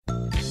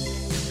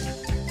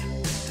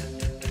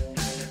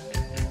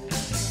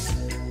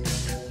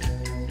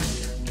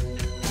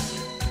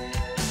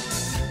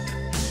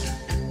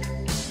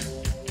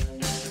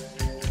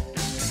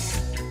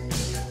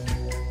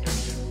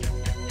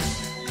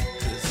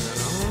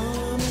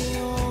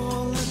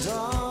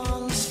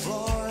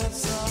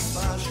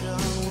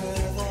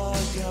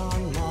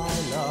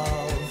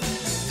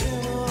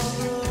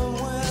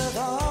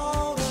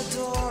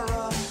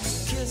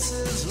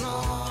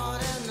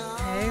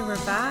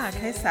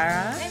Hi,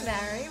 Sarah. Hey,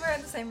 Mary. We're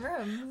in the same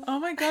room. Oh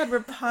my God, we're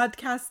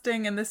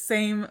podcasting in the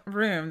same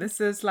room. This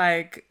is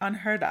like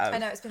unheard of. I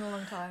know, it's been a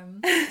long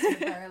time. It's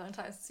been a very long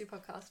time since we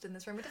podcasted in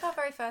this room. We did our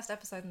very first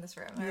episode in this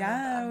room. I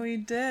remember. We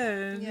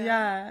did. Yeah.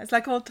 Yeah. It's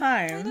like old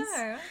times.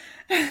 I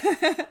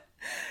know.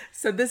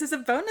 So this is a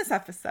bonus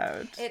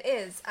episode. It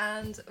is,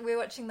 and we're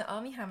watching the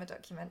Armie Hammer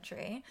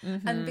documentary.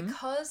 Mm-hmm. And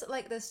because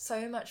like there's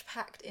so much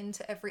packed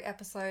into every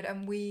episode,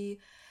 and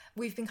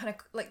we've been kind of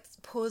like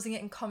pausing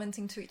it and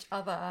commenting to each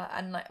other,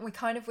 and like we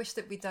kind of wish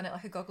that we'd done it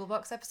like a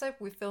Gogglebox episode.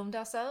 We filmed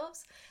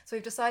ourselves, so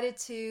we've decided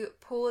to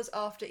pause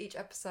after each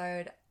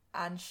episode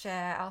and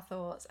share our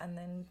thoughts, and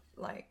then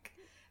like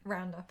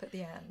round up at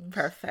the end.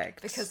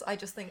 Perfect. Because I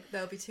just think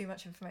there'll be too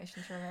much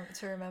information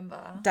to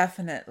remember.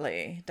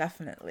 Definitely.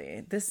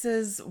 This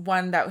is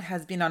one that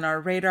has been on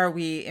our radar.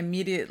 We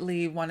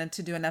immediately wanted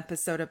to do an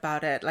episode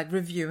about it, like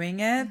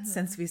reviewing it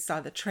since we saw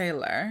the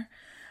trailer.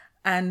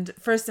 And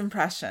first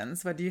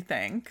impressions, what do you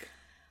think?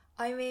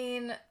 I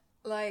mean,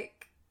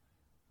 like,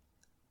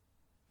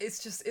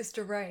 it's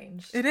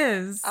deranged. It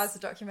is. As a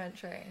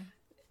documentary.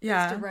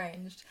 Yeah. It's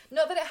deranged.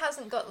 Not that it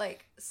hasn't got,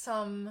 like,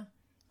 some...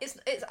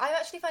 I'm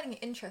actually finding it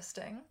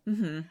interesting.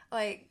 Mm-hmm.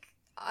 Like,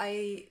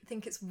 I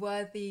think it's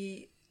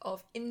worthy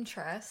of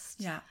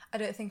interest. Yeah. I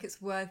don't think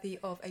it's worthy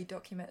of a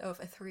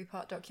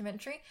 3-part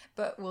documentary,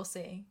 but we'll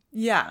see.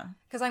 Yeah.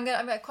 Because I'm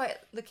quite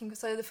looking...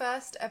 So the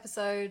first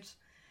episode...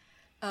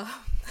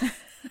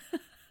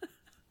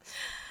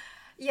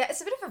 Yeah,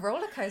 it's a bit of a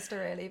roller coaster,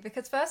 really,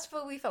 because first of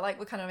all, we felt like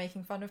we're kind of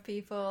making fun of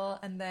people,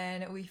 and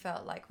then we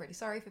felt like really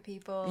sorry for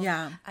people.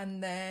 Yeah.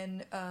 And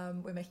then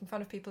we're making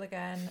fun of people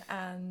again,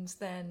 and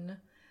then,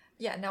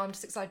 yeah, now I'm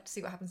just excited to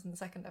see what happens in the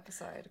second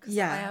episode, because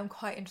I am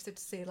quite interested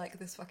to see, like,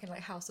 this fucking,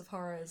 like, House of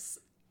Horrors,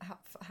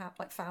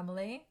 like,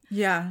 family.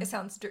 Yeah. It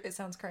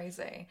sounds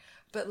crazy,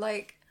 but,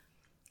 like,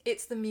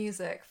 it's the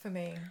music, for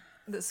me,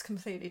 that's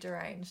completely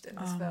deranged in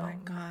this film. Oh, my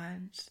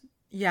God.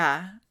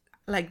 Yeah.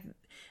 Like,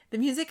 the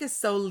music is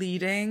so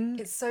leading.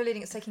 It's so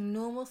leading. It's taking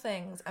normal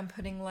things and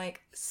putting,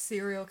 like,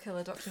 serial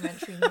killer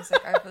documentary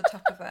music over the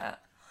top of it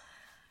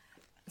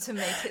to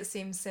make it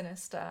seem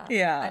sinister.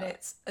 Yeah. And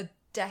it's a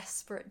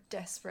desperate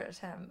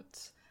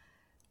attempt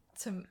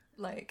to,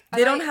 like...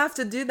 They don't have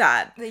to do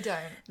that. They don't.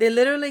 They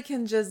literally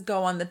can just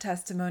go on the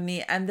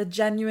testimony and the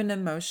genuine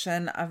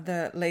emotion of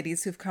the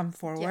ladies who've come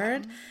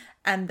forward. Yeah.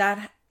 And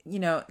that... you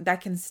know,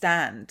 that can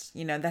stand,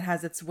 you know, that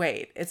has its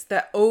weight. It's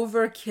the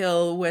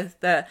overkill with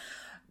the,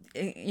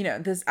 you know,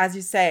 this, as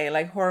you say,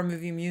 like horror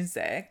movie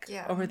music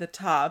over the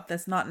top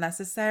that's not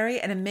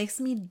necessary. And it makes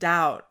me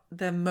doubt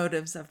the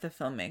motives of the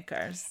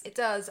filmmakers. It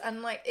does.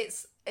 And like,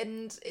 it's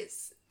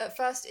at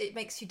first it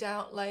makes you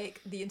doubt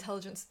like the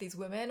intelligence of these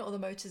women or the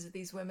motives of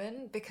these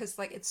women, because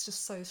like, it's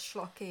just so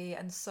schlocky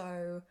and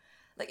so...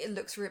 like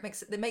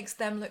it makes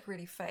them look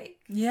really fake.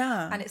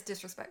 Yeah. And it's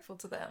disrespectful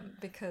to them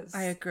because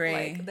I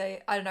agree.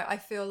 Like I don't know, I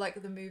feel like I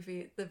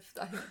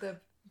think the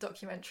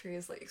documentary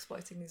is like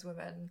exploiting these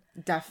women.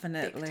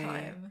 Definitely. Big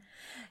time.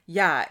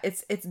 Yeah,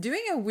 it's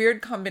doing a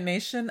weird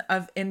combination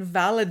of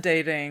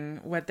invalidating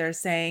what they're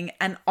saying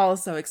and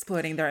also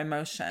exploiting their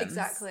emotions.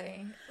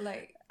 Exactly.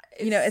 Like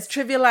you know, it's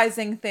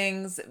trivializing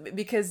things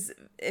because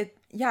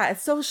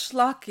it's so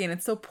schlocky and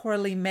it's so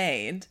poorly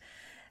made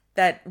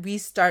that we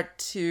start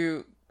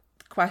to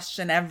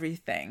question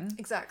everything.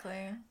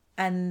 Exactly.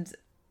 And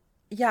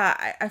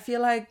yeah, I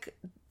feel like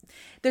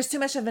there's too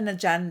much of an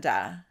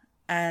agenda,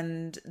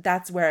 and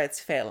that's where it's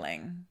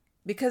failing,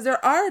 because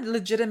there are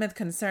legitimate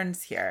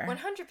concerns here.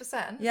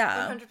 100%.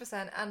 Yeah.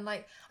 100%. And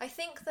like, I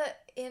think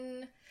that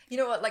you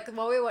know what, like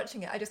while we were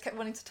watching it, I just kept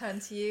wanting to turn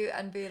to you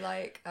and be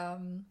like,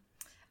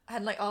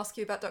 and like ask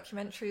you about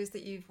documentaries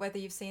that whether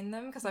you've seen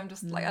them, because I'm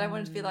just like, I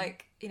wanted to be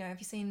like, you know, have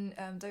you seen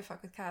Don't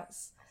Fuck with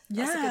Cats?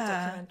 That's a good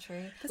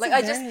documentary.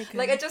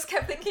 I just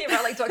kept thinking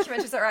about like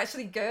documentaries that are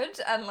actually good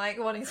and like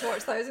wanting to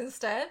watch those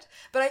instead.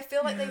 But I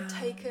feel like they've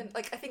taken,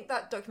 like, I think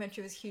that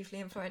documentary was hugely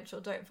influential,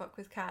 Don't Fuck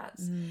with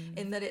Cats,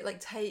 in that it like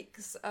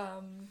takes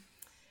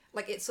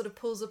like it sort of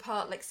pulls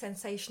apart like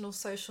sensational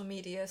social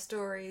media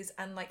stories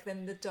and like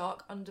then the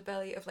dark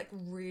underbelly of like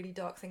really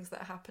dark things that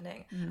are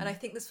happening. And I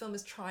think this film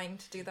is trying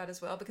to do that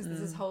as well, because there's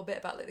this whole bit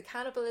about like the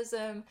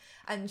cannibalism,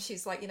 and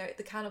she's like, you know,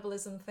 the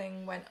cannibalism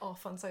thing went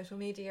off on social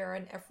media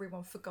and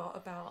everyone forgot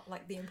about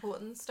like the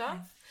important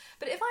stuff.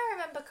 But if I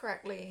remember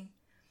correctly,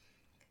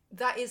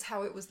 that is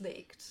how it was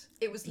leaked.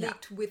 It was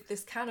leaked with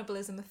this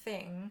cannibalism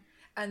thing.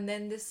 And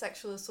then this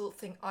sexual assault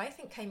thing, I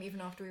think, came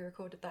even after we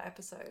recorded that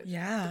episode.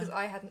 Yeah. Because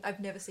I've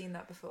never seen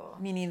that before.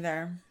 Me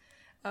neither.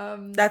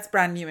 That's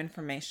brand new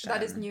information.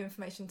 That is new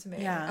information to me.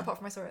 Yeah. Apart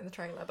from I saw it in the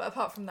trailer. But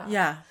apart from that.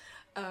 Yeah.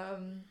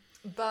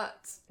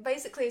 But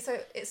basically, so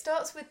it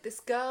starts with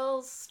this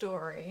girl's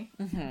story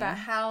about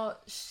how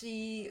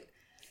she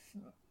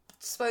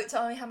spoke to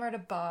Armie Hammer at a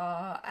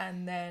bar,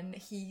 and then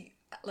he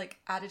like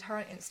added her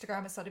on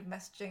Instagram and started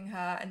messaging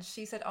her, and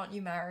she said, "Aren't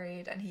you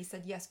married?" And he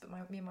said, "Yes, but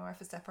me and my wife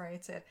are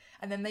separated."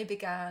 And then they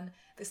began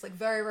this like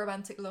very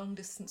romantic long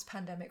distance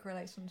pandemic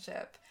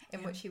relationship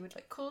in which he would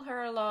like call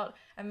her a lot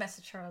and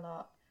message her a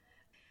lot.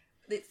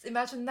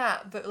 imagine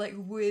that, but like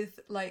with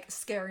like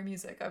scary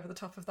music over the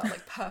top of that,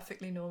 like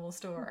perfectly normal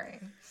story.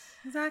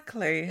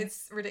 Exactly.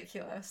 It's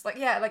ridiculous. Like,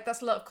 yeah, like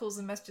that's a lot of calls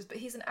and messages, but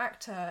he's an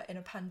actor in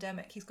a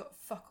pandemic. He's got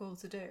fuck all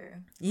to do.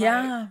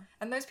 Yeah. Like,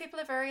 and those people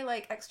are very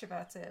like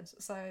extroverted,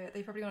 so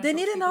they probably want They to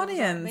need an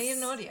audience. They need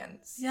an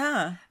audience.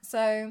 Yeah.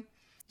 So,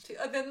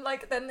 and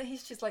then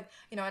he's just like,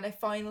 you know, and I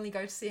finally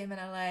go to see him in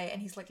LA,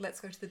 and he's like, let's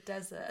go to the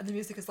desert, and the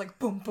music is like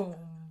boom boom.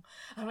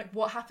 I'm like,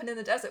 what happened in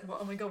the desert?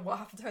 Oh my god, what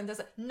happened to her in the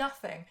desert?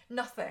 Nothing.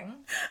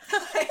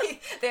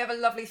 They have a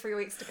lovely 3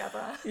 weeks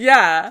together.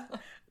 Yeah.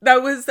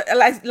 That was,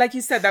 like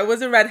you said, that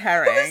was a red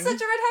herring. It was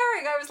such a red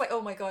herring. I was like,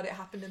 oh my god, it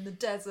happened in the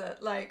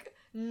desert. Like,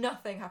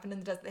 nothing happened in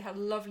the desert. They had a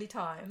lovely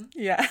time.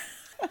 Yeah.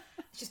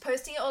 She's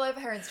posting it all over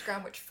her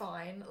Instagram, which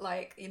fine.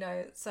 Like, you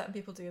know, certain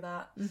people do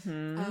that.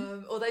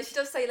 Mm-hmm. Although she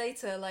does say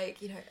later,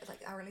 like, you know, like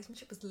our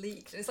relationship was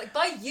leaked. And it's like,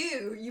 by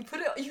you. You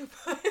put it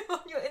on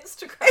your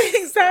Instagram.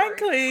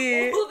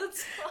 Exactly. All the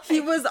time.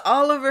 He was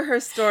all over her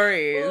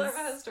stories. All over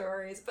her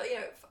stories. But, you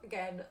know,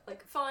 again,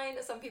 like,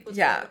 fine. Some people do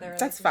Yeah, it with their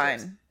that's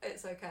relationships. fine.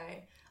 It's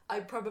okay. I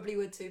probably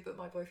would too, but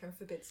my boyfriend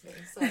forbids me.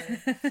 So,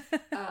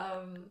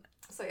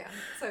 so yeah.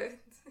 So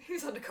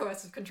who's under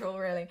coercive control,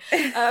 really?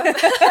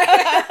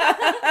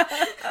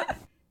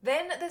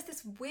 Then there's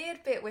this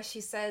weird bit where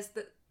she says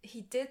that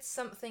he did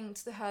something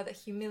to her that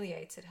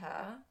humiliated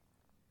her,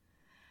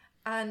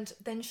 and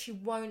then she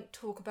won't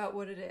talk about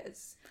what it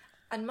is.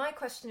 And my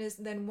question is,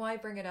 then why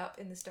bring it up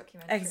in this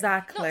documentary?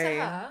 Exactly. Not to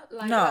her.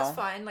 Like, No. that's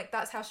fine. Like,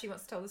 that's how she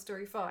wants to tell the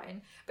story,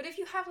 fine. But if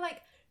you have,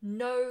 like,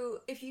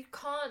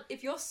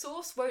 if your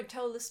source won't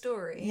tell the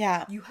story,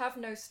 Yeah. you have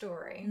no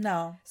story.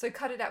 No. So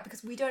cut it out,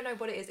 because we don't know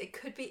what it is.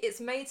 It's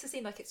made to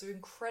seem like it's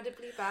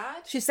incredibly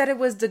bad. She said it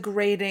was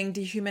degrading,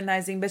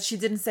 dehumanizing, but she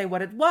didn't say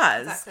what it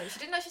was. Exactly. She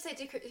didn't actually say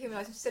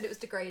dehumanizing, she said it was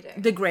degrading.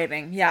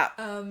 Degrading, yeah.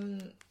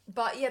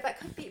 But yeah,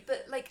 that could be,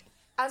 but like,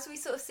 as we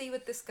sort of see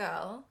with this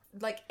girl,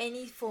 like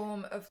any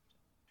form of,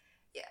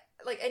 yeah,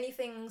 like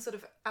anything sort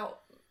of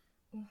out,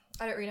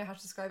 I don't really know how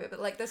to describe it, but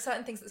like there's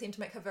certain things that seem to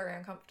make her very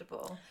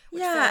uncomfortable,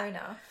 which fair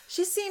enough.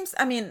 She seems,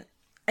 I mean,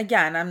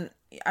 again,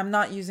 I'm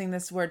not using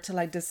this word to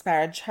like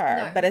disparage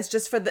her, No. but it's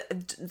just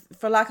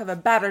for lack of a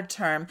better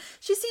term,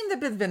 she seemed a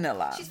bit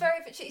vanilla.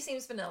 She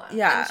seems vanilla.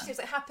 Yeah. And she seems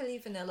like happily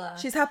vanilla.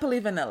 She's happily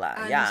vanilla,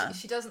 and yeah.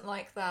 she doesn't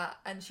like that,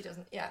 and she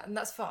doesn't, yeah, and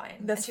that's fine.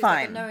 That's and she's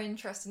like, fine. got no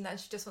interest in that.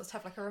 She just wants to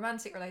have like a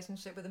romantic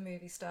relationship with a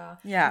movie star.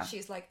 Yeah. And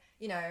she's like,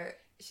 you know,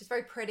 she's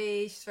very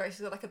pretty. She's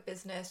got like a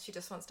business. She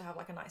just wants to have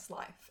like a nice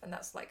life, and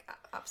that's like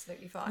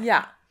absolutely fine.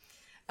 Yeah.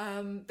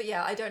 But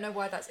yeah, I don't know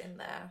why that's in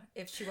there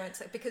if she won't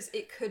say, because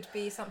it could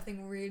be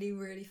something really,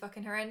 really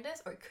fucking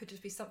horrendous, or it could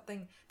just be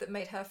something that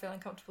made her feel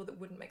uncomfortable that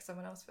wouldn't make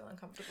someone else feel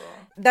uncomfortable.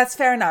 That's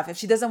fair enough. If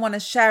she doesn't want to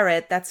share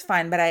it, that's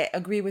fine. But I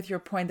agree with your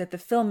point that the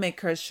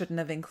filmmakers shouldn't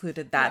have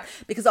included that,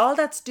 because all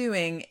that's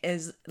doing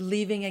is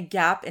leaving a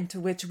gap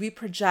into which we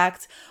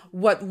project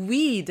what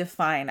we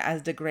define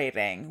as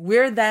degrading.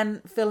 We're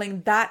then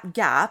filling that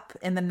gap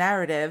in the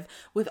narrative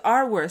with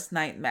our worst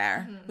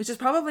nightmare, which is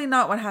probably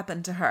not what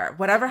happened to her.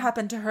 Whatever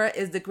happened to her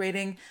is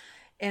degrading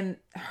in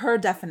her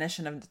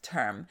definition of the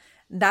term.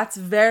 That's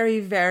very,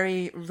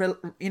 very,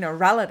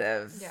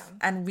 relative. Yeah.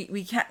 And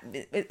we can't,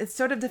 it's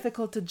sort of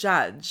difficult to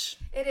judge.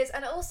 It is.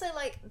 And also,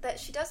 like, that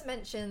she does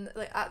mention,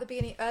 like, at the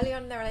beginning, early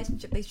on in their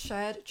relationship, they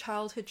shared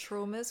childhood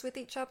traumas with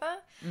each other.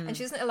 And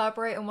she doesn't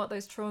elaborate on what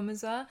those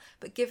traumas are.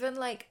 But given,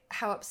 like,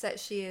 how upset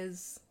she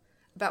is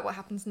about what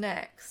happens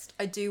next,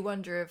 I do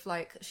wonder if,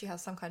 like, she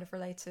has some kind of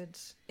related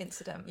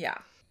incident. Yeah.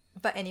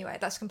 But anyway,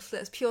 that's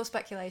pure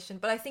speculation.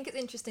 But I think it's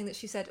interesting that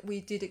she said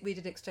we did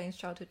exchange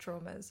childhood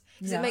traumas,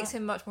 because it makes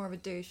him much more of a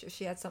douche if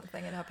she had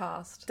something in her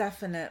past.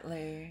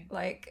 Definitely.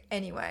 Like,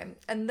 anyway,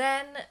 and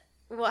then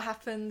what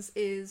happens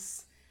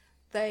is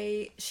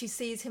she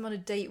sees him on a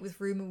date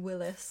with Rumor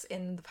Willis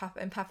in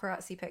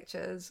paparazzi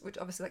pictures, which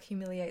obviously like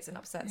humiliates and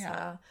upsets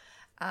her.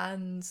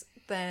 And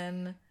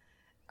then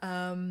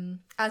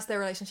as their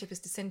relationship is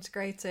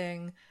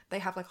disintegrating, they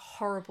have like a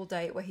horrible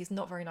date where he's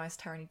not very nice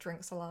to her and he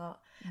drinks a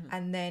lot.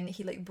 And then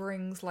he like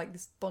brings like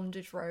this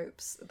bondage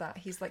ropes that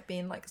he's like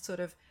being like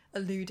sort of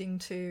alluding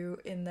to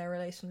in their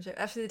relationship.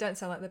 Actually, they don't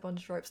sound like they're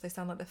bondage ropes, they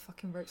sound like they're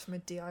fucking ropes from a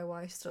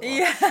DIY store.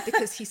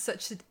 Because he's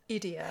such an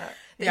idiot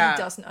that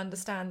he doesn't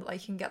understand that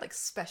like you can get like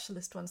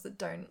specialist ones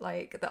that aren't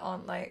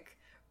like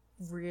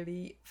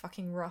really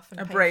fucking rough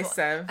and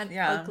abrasive and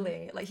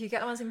ugly. Like you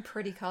get the ones in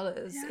pretty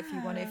colours if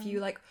you want. If you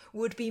like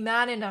would be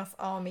man enough,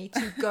 Army,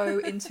 to go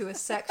into a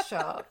sex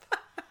shop,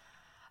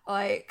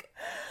 like,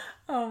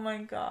 oh my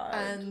god.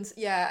 And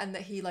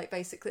that he like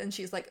basically, and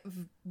she's like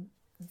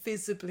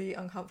visibly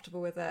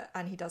uncomfortable with it,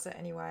 and he does it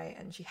anyway,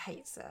 and she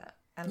hates it,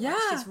 and like,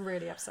 she's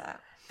really upset.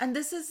 And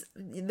this is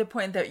the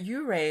point that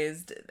you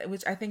raised,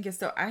 which I think is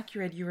so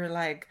accurate. You were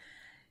like,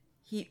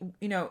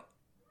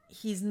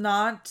 he's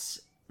not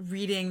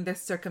reading the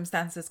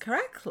circumstances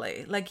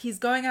correctly. Like, he's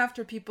going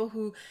after people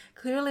who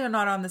clearly are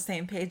not on the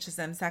same page as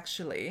him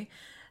sexually.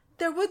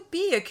 There would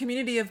be a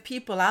community of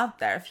people out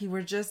there if he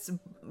were just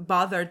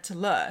bothered to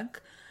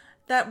look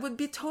that would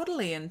be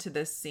totally into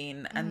this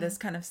scene and this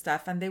kind of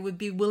stuff, and they would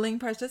be willing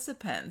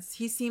participants.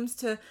 He seems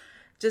to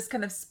just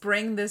kind of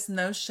spring this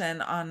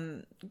notion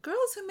on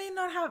girls who may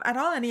not have at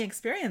all any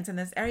experience in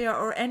this area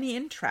or any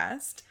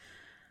interest.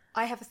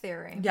 I have a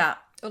theory. Yeah.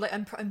 Or like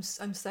I'm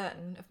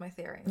certain of my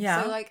theory.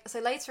 Yeah. So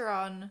later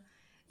on,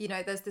 you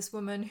know, there's this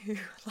woman who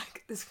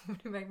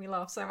made me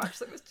laugh so much.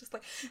 So it was just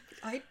like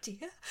the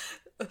idea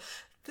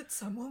that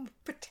someone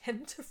would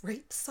pretend to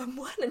rape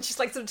someone, and she's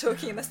like sort of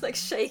talking in this like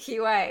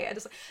shaky way, and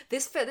just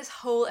like this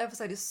whole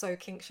episode is so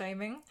kink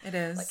shaming. It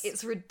is. Like,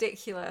 it's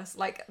ridiculous.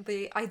 Like,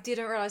 I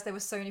didn't realize there were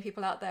so many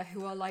people out there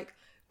who are like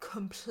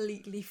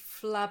completely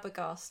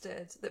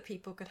flabbergasted that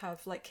people could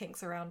have like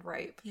kinks around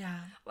rape. Yeah.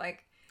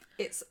 Like,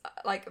 it's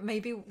like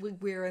maybe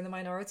we're in the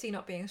minority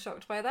not being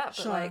shocked by that,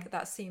 but like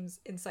that seems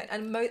insane.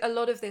 And a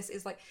lot of this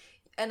is like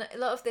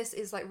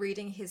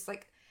reading his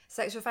like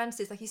sexual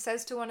fantasies. Like, he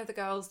says to one of the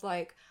girls,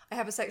 like, I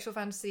have a sexual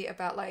fantasy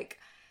about like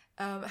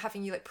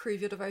having you like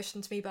prove your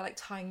devotion to me by like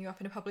tying you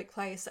up in a public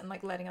place and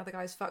like letting other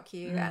guys fuck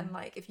you, and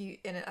like if you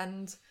in it,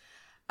 and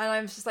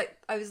I'm just like,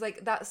 I was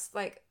like,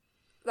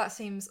 that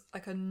seems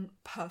like a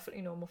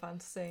perfectly normal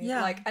fantasy.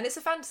 Yeah. Like, and it's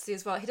a fantasy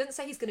as well. He doesn't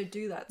say he's going to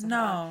do that to No.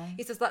 her.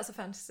 He says that's a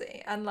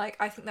fantasy. And like,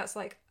 I think that's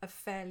like a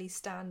fairly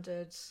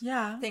standard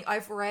thing.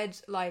 I've read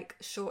like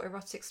short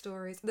erotic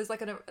stories. There's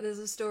like there's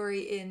a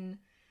story in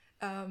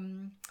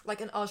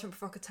like an Argent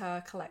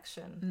Provocateur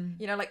collection.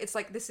 You know, like, it's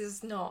like, this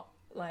is not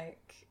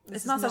like...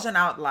 It's not such an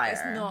outlier.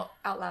 It's not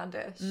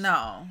outlandish.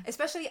 No.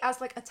 Especially as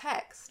like a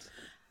text.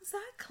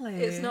 Exactly.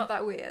 It's not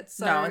that weird.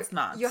 So no, it's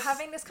not. You're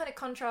having this kind of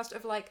contrast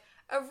of like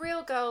a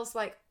real girl's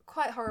like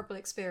quite horrible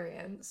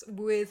experience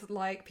with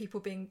like people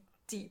being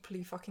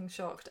deeply fucking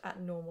shocked at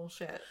normal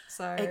shit.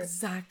 So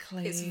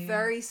exactly, it's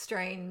very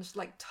strange,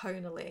 like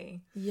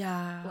tonally.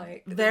 Yeah,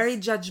 like very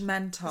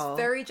judgmental. It's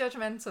very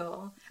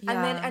judgmental.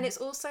 Yeah. And it's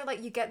also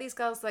like you get these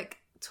girls like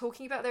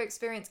talking about their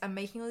experience and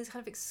making all these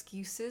kind of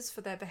excuses for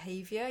their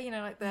behavior. You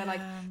know, like they're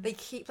like they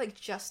keep like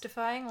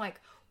justifying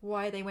like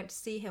why they went to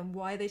see him,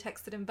 why they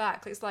texted him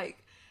back. It's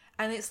like.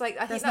 And it's like,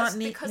 I think that's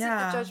because of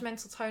the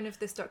judgmental tone of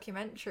this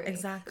documentary.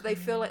 Exactly. That they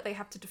feel like they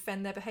have to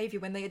defend their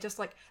behaviour when they are just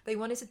like, they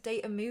wanted to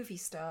date a movie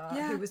star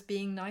who was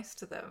being nice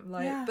to them.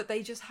 Like, but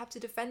they just have to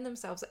defend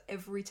themselves at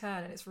every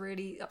turn, and it's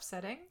really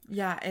upsetting.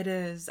 Yeah, it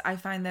is. I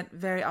find that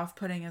very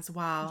off-putting as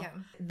well. Yeah.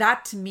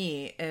 That to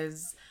me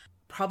is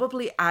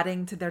probably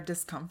adding to their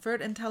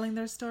discomfort in telling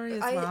their story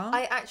as well.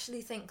 I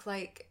actually think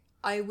like,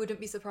 I wouldn't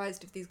be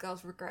surprised if these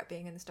girls regret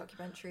being in this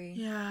documentary.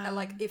 Yeah. And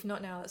like, if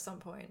not now, at some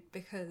point,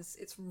 because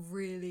it's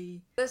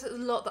really... There's a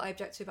lot that I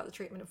object to about the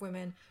treatment of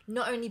women,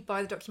 not only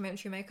by the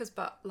documentary makers,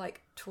 but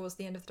like towards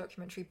the end of the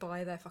documentary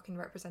by their fucking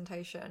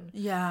representation.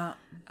 Yeah.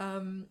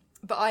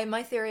 But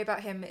my theory about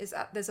him is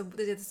that there's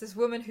this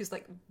woman who's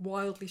like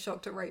wildly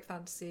shocked at rape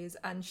fantasies,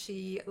 and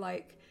she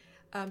like...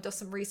 does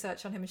some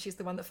research on him, and she's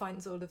the one that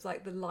finds all of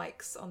like the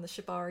likes on the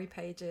Shibari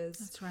pages.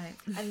 That's right.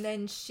 And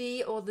then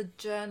she or the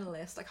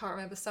journalist, I can't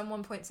remember,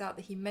 someone points out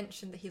that he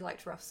mentioned that he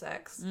liked rough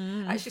sex.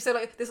 Actually, so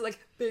like this is like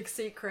big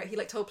secret. He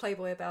like told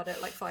Playboy about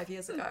it like 5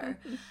 years ago,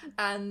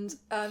 and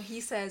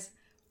he says,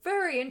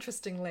 very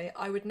interestingly,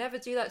 I would never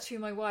do that to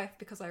my wife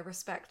because I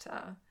respect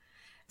her.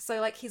 So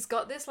like he's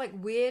got this like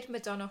weird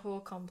Madonna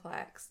whore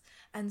complex.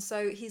 And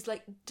so he's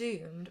like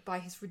doomed by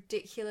his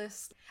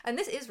ridiculous, and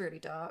this is really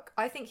dark.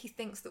 I think he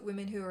thinks that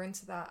women who are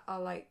into that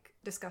are like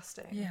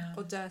disgusting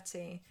or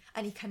dirty,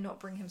 and he cannot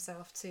bring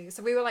himself to.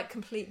 So we were like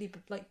completely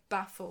like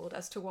baffled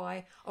as to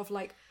why, of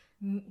like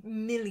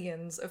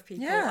millions of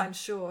people, I'm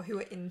sure, who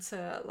are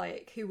into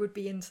like, who would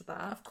be into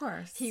that. Of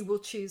course. He will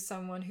choose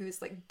someone who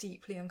is like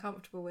deeply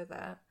uncomfortable with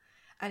it.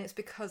 And it's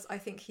because I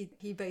think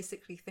he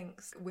basically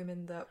thinks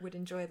women that would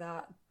enjoy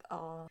that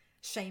are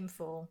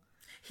shameful.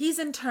 He's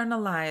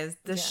internalized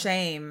the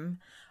shame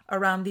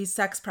around these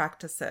sex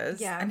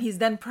practices. Yeah. And he's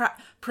then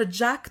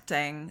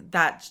projecting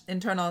that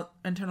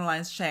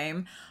internalized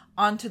shame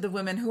onto the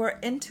women who are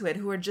into it,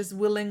 who are just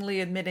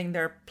willingly admitting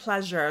their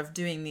pleasure of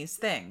doing these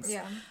things.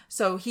 Yeah.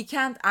 So he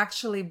can't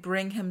actually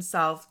bring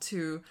himself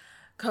to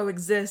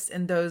coexist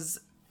in those,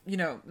 you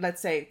know,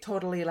 let's say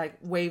totally like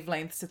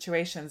wavelength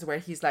situations where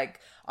he's like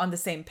on the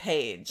same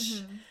page.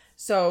 Mm-hmm.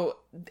 So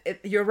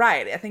you're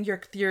right. I think your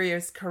theory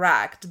is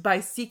correct.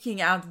 By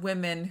seeking out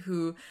women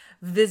who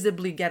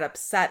visibly get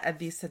upset at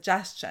these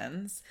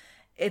suggestions,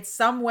 it's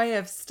some way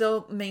of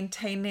still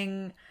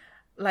maintaining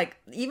like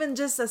even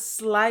just a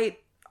slight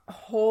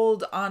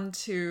hold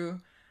onto,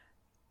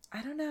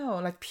 I don't know,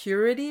 like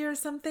purity or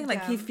something.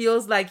 Like he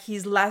feels like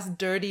he's less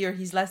dirty or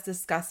he's less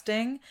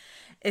disgusting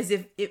is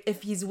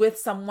if he's with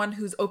someone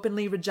who's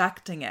openly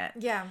rejecting it.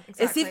 Yeah,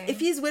 exactly.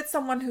 If he's with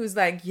someone who's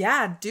like,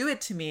 yeah, do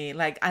it to me,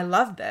 like, I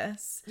love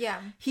this.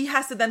 Yeah. He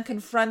has to then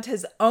confront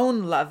his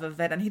own love of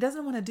it, and he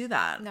doesn't want to do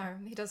that. No,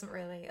 he doesn't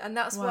really. And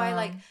that's why,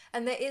 like,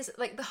 and there is,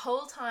 like, the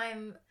whole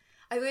time,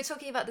 we were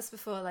talking about this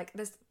before, like,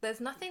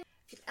 there's nothing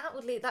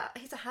outwardly that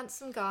he's a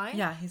handsome guy.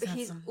 Yeah, he's but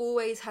handsome. He's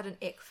always had an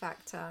ick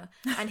factor,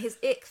 and his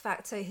ick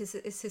factor is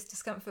his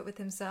discomfort with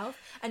himself.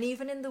 And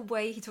even in the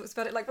way he talks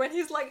about it, like when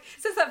he's like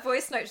says that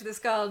voice note to this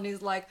girl, and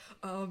he's like,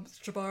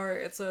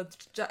 "Shibari, it's a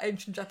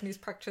ancient Japanese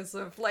practice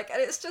of like,"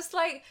 and it's just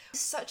like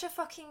such a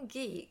fucking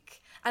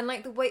geek. And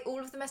like the way all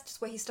of the messages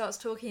where he starts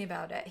talking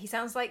about it, he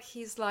sounds like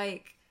he's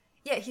like.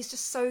 Yeah, he's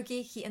just so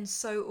geeky and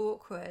so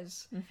awkward,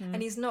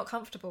 and he's not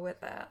comfortable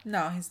with that.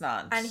 No, he's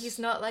not. And he's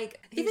not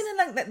like even in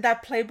like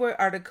that Playboy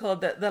article,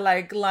 the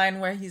like line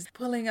where he's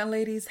pulling a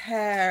lady's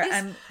hair,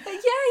 and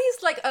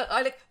he's like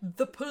I like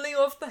the pulling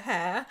of the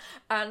hair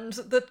and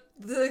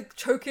the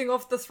choking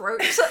of the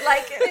throat.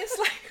 Like it's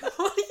like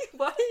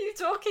why are you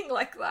talking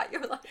like that?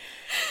 You're like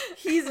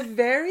he's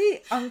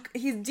very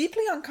he's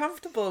deeply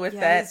uncomfortable with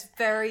it. He's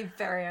very,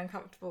 very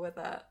uncomfortable with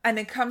it, and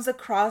it comes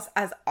across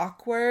as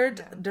awkward.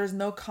 Yeah. There's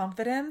no confidence.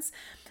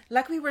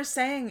 Like we were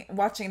saying,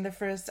 watching the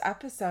first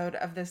episode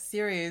of this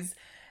series,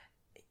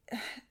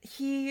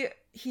 he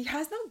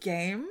has no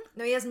game.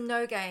 No, he has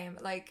no game.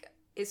 Like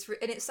it's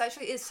such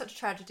a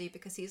tragedy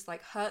because he's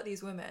like hurt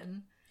these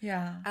women.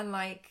 Yeah, and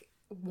like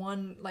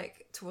one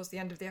like towards the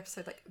end of the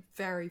episode like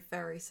very,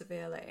 very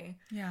severely.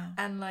 Yeah,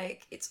 and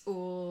like it's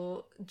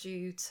all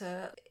due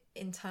to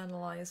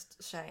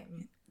internalized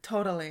shame.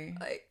 Totally.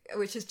 Like,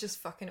 which is just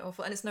fucking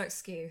awful, and it's no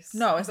excuse.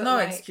 No, it's no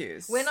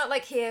excuse. We're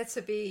not here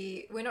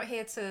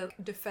to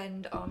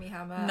defend Armie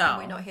Hammer. No, and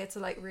we're not here to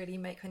like really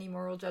make any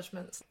moral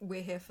judgments.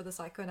 We're here for the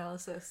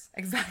psychoanalysis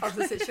exactly of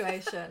the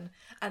situation,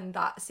 and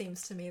that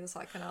seems to me the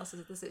psychoanalysis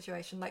of the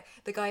situation. Like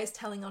the guy is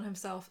telling on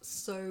himself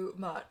so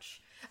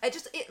much.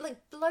 It like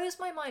blows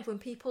my mind when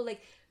people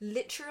like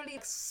literally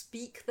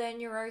speak their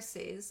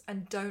neuroses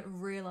and don't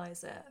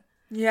realize it.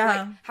 Yeah.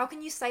 Like, how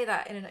can you say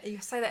that in an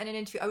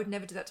interview? I would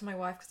never do that to my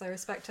wife because I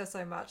respect her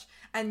so much.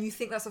 And you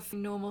think that's a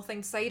normal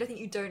thing to say? You don't think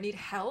you don't need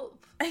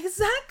help?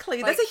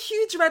 Exactly. Like, that's a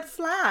huge red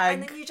flag.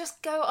 And then you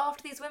just go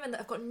after these women that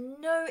have got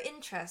no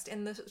interest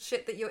in the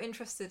shit that you're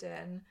interested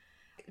in,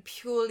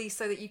 purely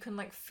so that you can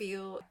like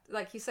feel,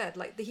 like you said,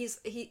 like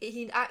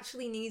he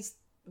actually needs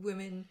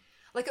women.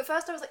 Like at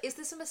first I was like, is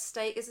this a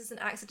mistake? Is this an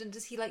accident?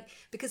 Does he like,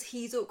 because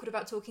he's awkward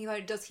about talking about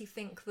it, does he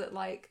think that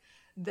like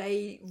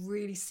they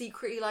really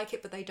secretly like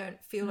it but they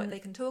don't feel like they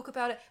can talk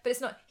about it? But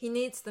it's not. He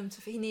needs them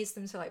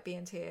to like be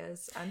in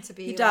tears and to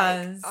be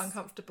like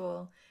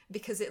uncomfortable,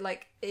 because it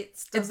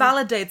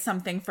validates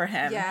something for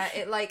him. Yeah,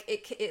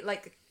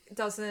 it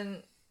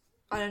doesn't,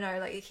 I don't know,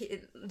 like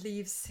it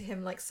leaves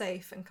him like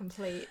safe and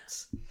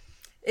complete.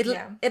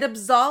 It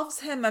absolves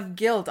him of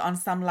guilt on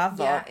some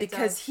level,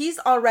 because he's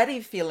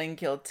already feeling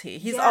guilty.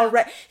 He's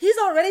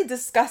already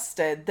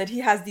disgusted that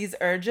he has these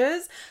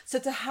urges. So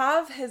to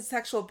have his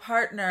sexual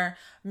partner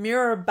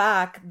mirror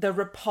back the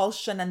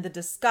repulsion and the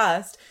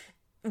disgust,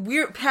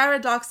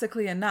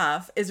 paradoxically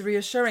enough, is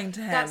reassuring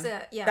to him. That's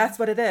it. Yeah, that's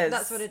what it is.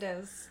 That's what it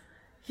is.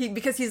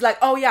 Because he's like,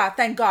 oh yeah,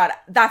 thank God,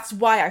 that's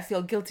why I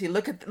feel guilty.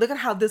 Look at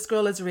how this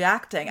girl is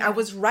reacting. Yeah. I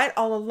was right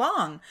all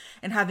along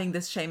in having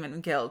this shame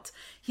and guilt.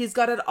 He's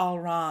got it all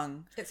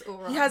wrong. It's all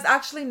wrong. He has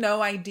actually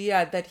no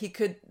idea that he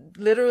could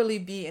literally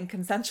be in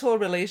consensual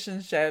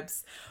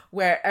relationships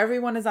where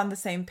everyone is on the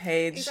same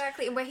page.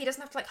 Exactly, and where he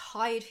doesn't have to like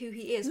hide who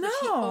he is, no. which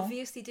he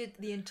obviously did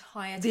the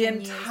entire 10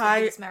 years that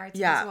he was married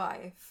to his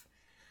wife.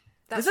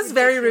 This is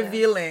very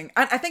revealing.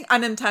 I think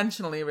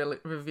unintentionally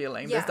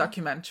revealing, this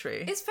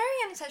documentary. It's very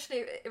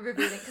unintentionally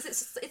revealing because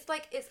it's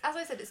as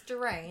I said, it's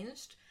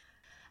deranged.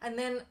 And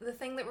then the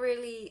thing that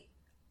really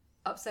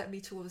upset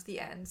me towards the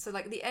end. So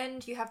like the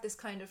end, you have this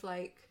kind of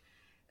like,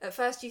 at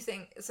first you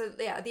think,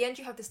 at the end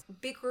you have this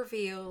big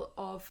reveal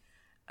of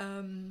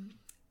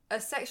a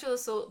sexual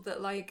assault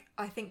that like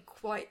I think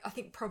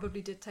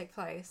probably did take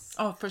place.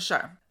 Oh, for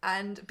sure.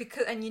 And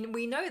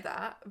we know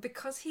that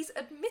because he's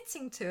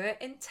admitting to it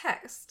in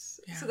text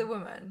to the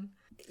woman.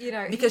 You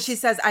know, because she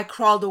says, "I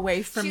crawled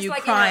away from you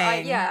like,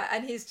 crying."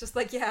 And he's just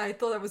like, "Yeah, I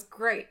thought that was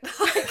great."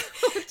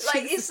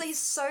 He's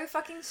so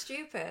fucking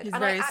stupid. He's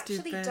and very I actually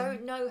stupid.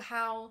 don't know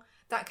how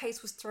that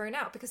case was thrown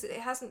out because he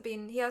hasn't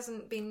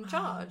been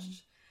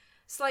charged.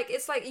 It's like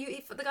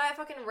the guy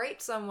fucking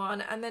raped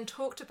someone and then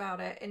talked about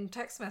it in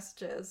text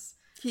messages.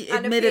 He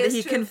admitted that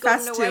he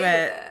confessed to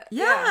it.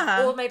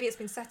 Yeah. Or maybe it's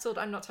been settled.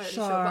 I'm not totally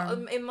sure.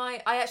 But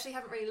I actually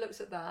haven't really looked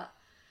at that.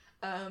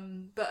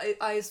 But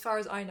as far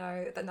as I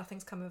know, that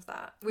nothing's come of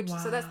that.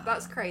 So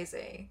that's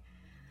crazy.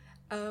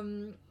 But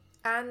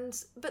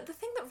the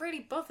thing that really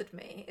bothered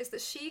me is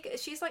that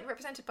she's like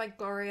represented by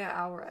Gloria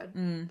Allred,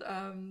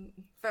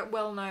 very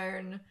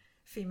well-known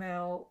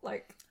female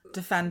like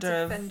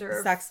defender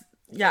of sex.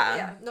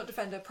 Yeah, not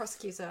defender,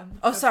 prosecutor.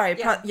 Oh, sorry.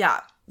 Yeah.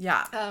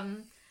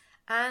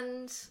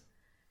 And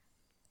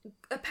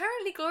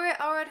apparently Gloria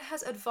Allred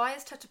has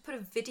advised her to put a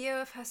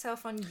video of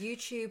herself on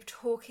YouTube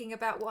talking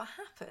about what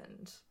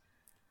happened.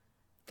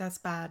 That's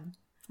bad.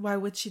 Why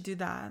would she do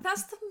that?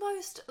 That's the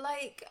most,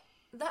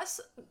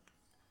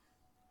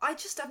 I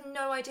just have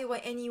no idea why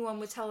anyone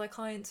would tell their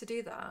client to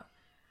do that.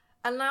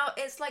 And now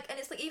it's like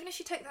even if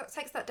she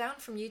takes that down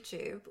from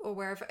YouTube or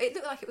wherever, it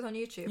looked like it was on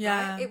YouTube.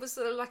 Yeah. Right? It was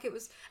like it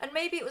was, and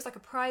maybe it was like a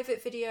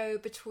private video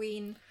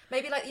between,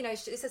 maybe like, you know, it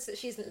says that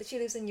she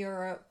lives in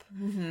Europe,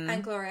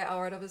 and Gloria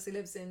Allred obviously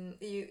lives in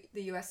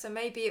the US. So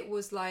maybe it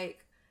was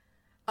like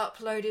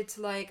uploaded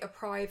to like a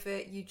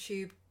private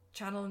YouTube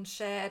channel and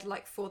shared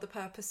like for the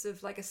purpose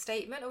of like a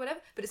statement or whatever.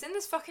 But it's in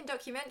this fucking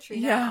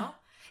documentary now.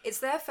 It's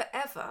there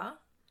forever.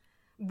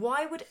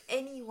 Why would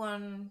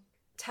anyone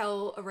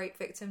tell a rape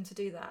victim to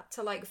do that,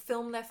 to like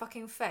film their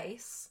fucking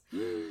face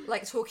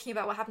like talking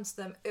about what happened to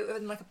them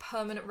in like a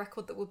permanent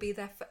record that will be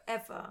there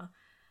forever?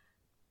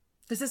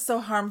 This is so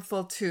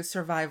harmful to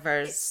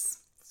survivors. It's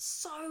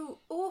so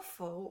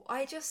awful.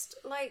 I just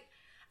like,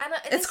 and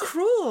it's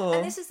cruel.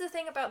 And this is the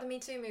thing about the Me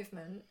Too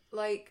movement,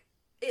 like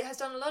it has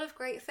done a lot of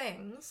great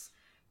things,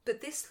 but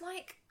this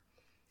like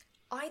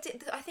I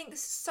think this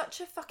is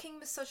such a fucking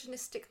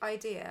misogynistic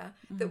idea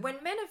that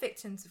when men are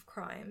victims of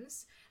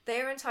crimes,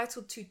 they are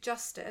entitled to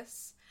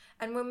justice.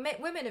 And when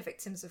women are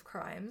victims of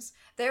crimes,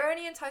 they're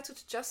only entitled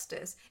to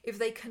justice if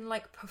they can,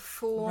 like,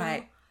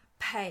 perform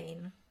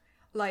pain.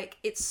 Like,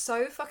 it's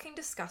so fucking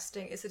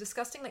disgusting. It's a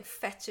disgusting, like,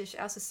 fetish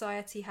our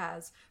society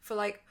has for,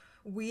 like,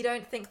 we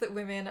don't think that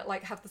women,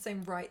 like, have the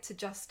same right to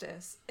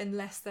justice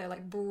unless they're,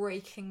 like,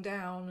 breaking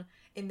down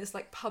in this,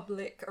 like,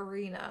 public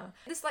arena.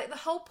 This, like, the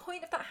whole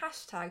point of that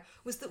hashtag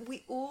was that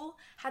we all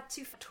had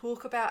to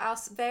talk about our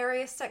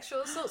various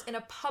sexual assaults in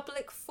a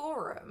public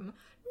forum.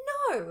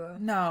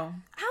 No.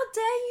 How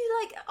dare you,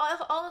 like,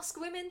 ask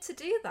women to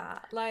do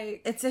that?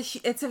 Like,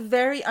 it's a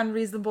very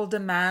unreasonable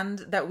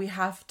demand that we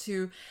have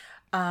to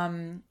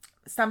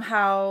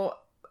somehow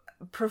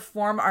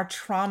perform our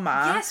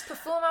trauma. Yes,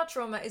 perform our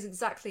trauma is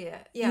exactly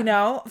it. Yeah. You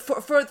know,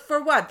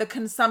 for what? The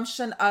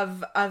consumption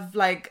of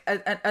like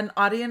an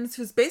audience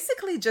who's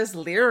basically just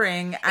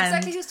leering and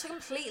exactly, who's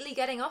completely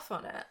getting off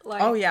on it.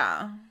 Like, oh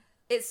yeah.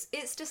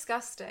 It's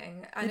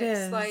disgusting, and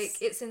it's like,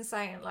 it's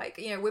insane. Like,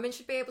 you know, women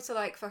should be able to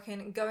like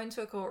fucking go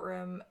into a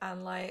courtroom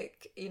and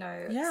like, you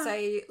know,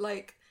 say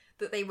like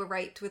that they were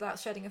raped without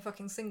shedding a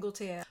fucking single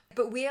tear.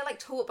 But we are like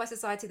taught by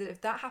society that if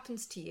that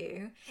happens to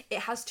you, it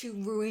has to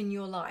ruin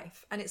your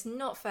life, and it's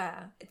not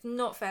fair. It's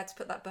not fair to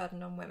put that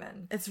burden on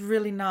women. It's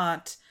really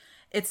not.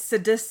 It's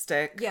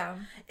sadistic. Yeah.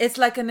 It's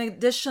like an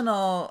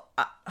additional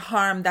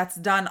harm that's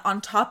done on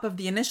top of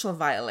the initial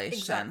violation.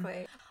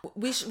 Exactly.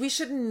 We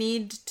shouldn't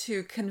need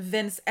to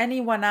convince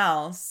anyone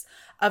else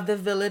of the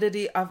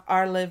validity of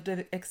our lived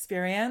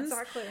experience.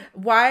 Exactly.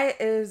 Why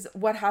is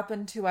what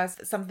happened to us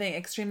something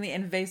extremely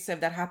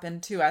invasive that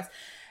happened to us?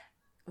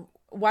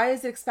 Why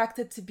is it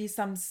expected to be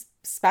some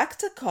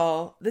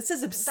spectacle? This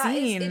is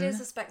obscene. It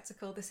is a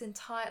spectacle. This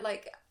entire,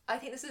 like, I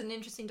think this is an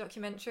interesting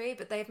documentary,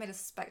 but they've made a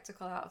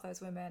spectacle out of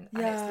those women.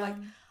 And it's like,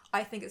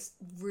 I think it's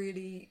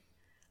really,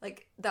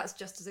 like, that's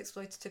just as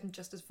exploitative and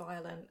just as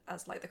violent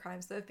as, like, the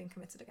crimes that have been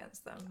committed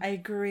against them. I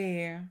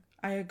agree.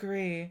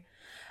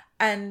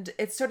 And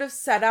it's sort of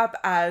set up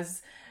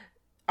as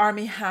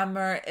Armie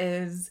Hammer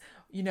is,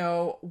 you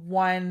know,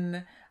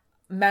 one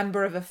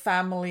member of a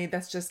family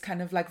that's just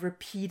kind of like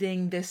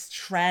repeating this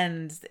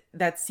trend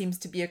that seems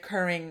to be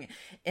occurring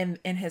in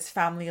his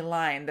family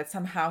line, that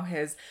somehow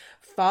his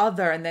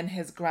father and then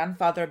his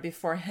grandfather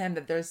before him,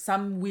 that there's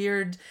some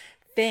weird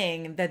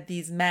thing that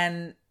these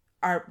men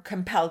are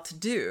compelled to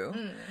do.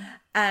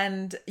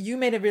 And you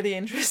made a really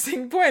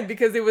interesting point,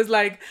 because it was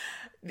like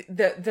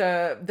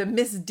the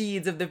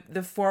misdeeds of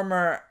the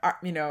former,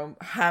 you know,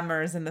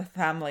 Hammers in the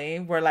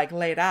family were like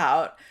laid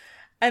out,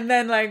 and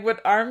then like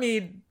what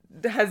Armie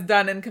has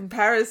done in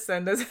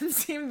comparison doesn't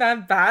seem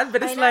that bad,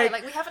 but it's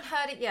like we haven't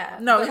heard it yet.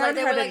 No, but, we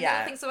haven't heard it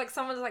yet. Things so like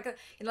someone's like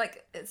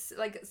it's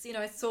you know,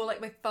 I saw like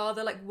my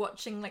father like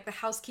watching like the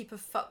housekeeper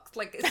fuck,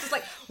 like it's just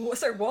like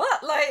so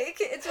what, like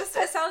it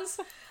sounds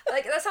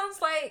like that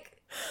sounds like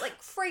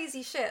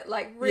crazy shit,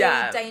 like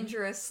really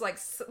dangerous, like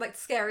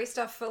scary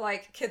stuff for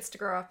like kids to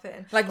grow up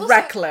in, like also,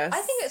 reckless. I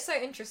think it's so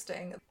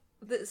interesting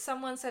that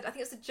someone said, I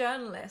think it's a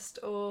journalist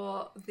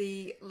or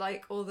the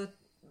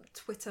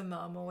Twitter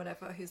mum or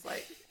whatever, who's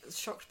like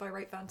shocked by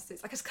rape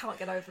fantasies. I just can't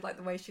get over like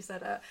the way she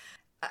said it.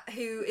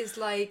 Who is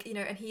like, you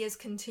know, and he has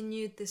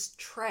continued this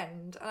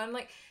trend. And I'm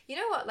like, you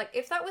know what? Like,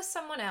 if that was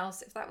someone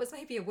else, if that was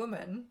maybe a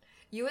woman,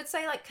 you would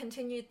say like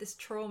continued this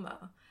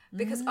trauma.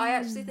 Because I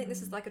actually think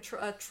this is like a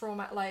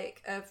trauma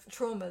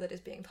that is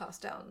being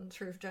passed down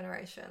through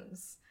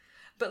generations.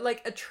 But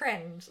like a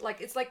trend, like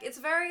it's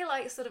very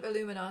like sort of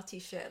Illuminati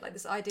shit, like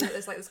this idea that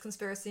there's like this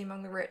conspiracy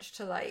among the rich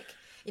to like,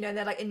 you know, and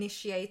they're like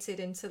initiated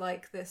into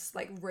like this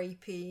like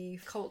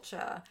rapey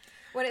culture,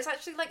 when it's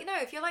actually like, you know,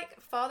 if your like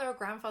father or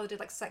grandfather did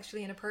like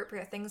sexually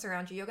inappropriate things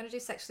around you, you're going to do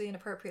sexually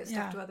inappropriate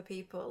stuff to other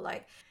people,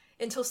 like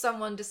until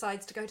someone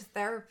decides to go to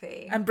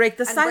therapy and break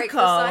the cycle.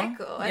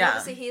 And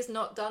obviously he has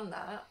not done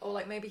that, or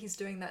like maybe he's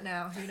doing that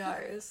now, who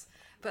knows.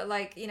 But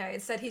like, you know,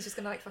 instead he's just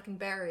gonna like fucking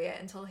bury it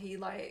until he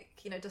like,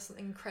 you know, does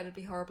something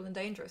incredibly horrible and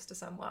dangerous to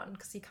someone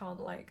because he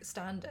can't like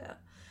stand it.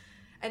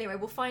 Anyway,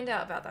 we'll find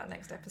out about that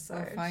next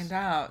episode. We'll find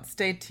out.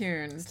 Stay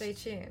tuned. Stay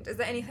tuned. Is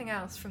there anything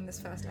else from this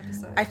first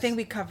episode? I think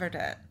we covered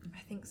it. I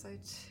think so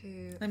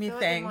too. Let me think.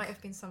 think. There might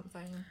have been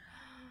something.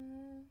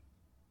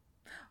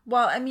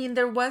 Well, I mean,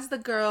 there was the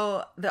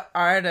girl, the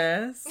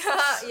artist.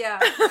 Yeah.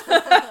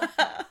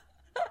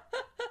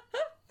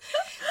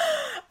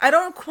 I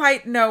don't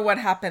quite know what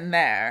happened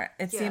there.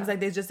 It seems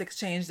like they just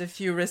exchanged a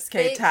few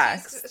risque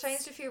texts.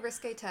 Exchanged a few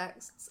risque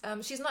texts.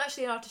 She's not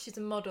actually an artist, she's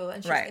a model,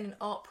 and she's in an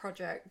art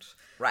project.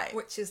 Right.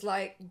 Which is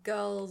like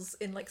girls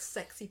in like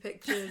sexy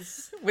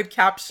pictures. With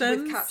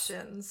captions? With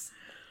captions.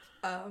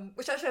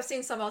 Which actually I've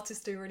seen some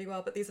artists do really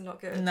well, but these are not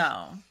good.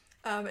 No.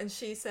 And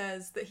she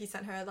says that he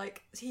sent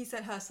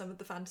her some of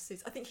the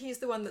fantasies. I think he's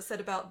the one that said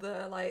about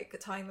the like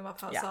tying them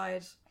up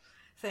outside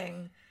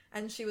thing.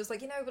 And she was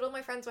like, but all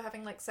my friends were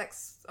having like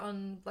sex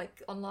on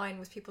like online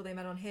with people they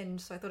met on Hinge,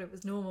 so I thought it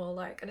was normal.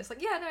 Like, and it's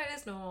like, yeah, no, it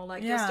is normal.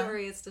 Like your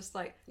story is just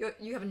like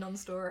you have a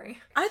non-story.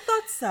 I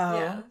thought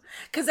so.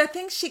 Because I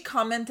think she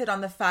commented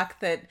on the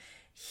fact that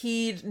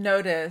he'd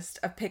noticed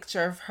a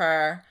picture of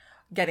her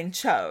getting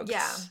choked.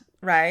 Yeah.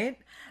 Right?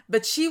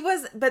 But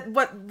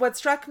what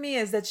struck me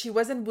is that she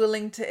wasn't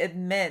willing to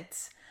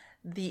admit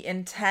the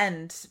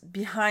intent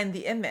behind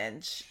the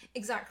image.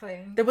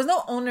 Exactly. There was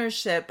no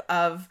ownership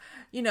of,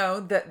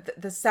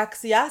 the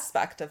sexy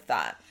aspect of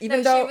that.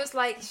 Even though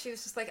she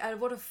was just like, oh,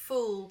 what a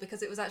fool,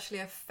 because it was actually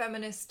a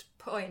feminist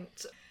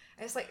point.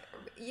 And it's like,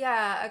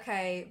 yeah,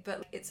 okay,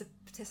 but it's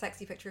a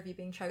sexy picture of you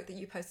being choked that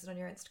you posted on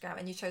your Instagram,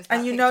 and you chose that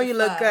and you picture know you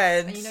look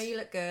good. And you know you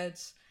look good.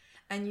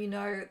 And you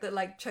know that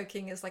like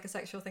choking is like a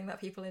sexual thing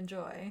that people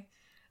enjoy.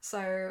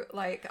 So,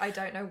 like, I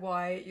don't know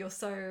why you're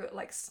so,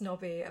 like,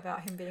 snobby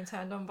about him being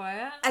turned on by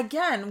it.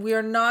 Again, we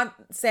are not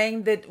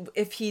saying that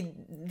if he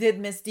did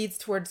misdeeds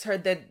towards her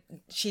that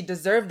she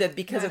deserved it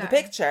because of the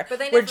picture. But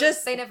they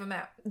never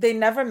met. They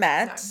never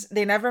met. No.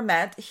 They never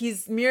met.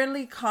 He's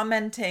merely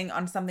commenting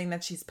on something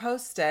that she's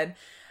posted.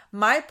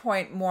 My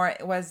point more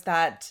was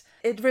that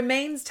it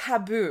remains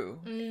taboo.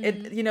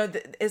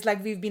 It's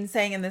like we've been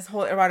saying in this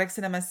whole erotic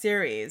cinema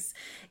series.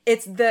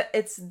 It's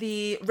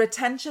the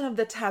retention of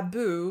the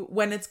taboo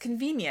when it's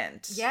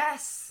convenient.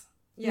 Yes.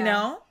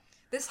 Yeah.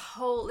 This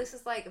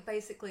is like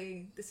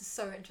basically, this is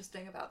so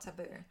interesting about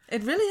taboo.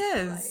 It really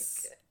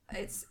is.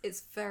 Like,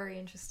 it's very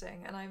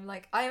interesting, and I'm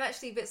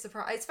actually a bit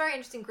surprised. It's very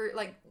interesting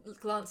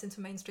glance into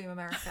mainstream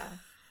America.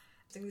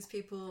 I think these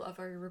people are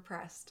very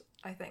repressed.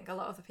 I think a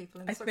lot of the people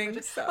in this. I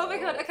think so. Oh my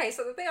god! Okay,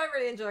 so the thing I'm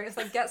really enjoying is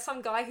like get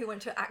some guy who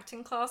went to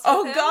acting class.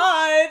 Oh him,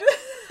 god!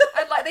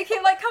 And like they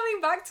keep like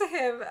coming back to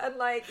him, and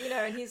like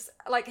and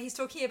he's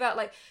talking about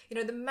like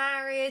the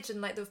marriage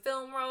and like the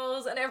film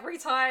roles, and every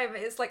time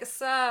it's like,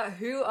 sir,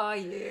 who are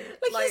you?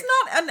 Like he's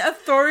not an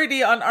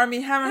authority on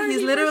Armie Hammer. No,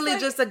 he's literally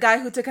just a guy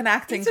who took an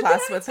acting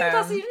class with him.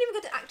 He didn't even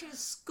go to acting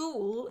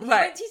school. He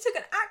took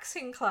an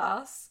acting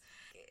class.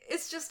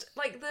 It's just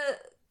like the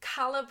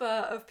caliber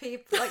of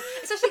people, like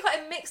it's actually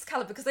quite a mixed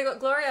caliber because they got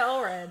Gloria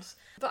Allred,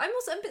 but I'm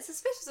also a bit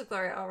suspicious of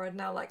Gloria Allred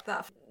now, like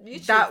that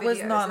YouTube that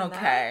was not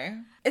okay.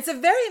 It's a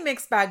very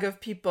mixed bag of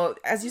people,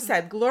 as you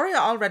said. Gloria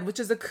Allred, which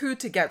is a coup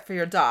to get for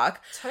your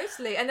doc,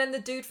 totally, and then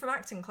the dude from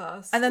acting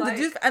class, and then the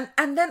dude,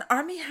 and then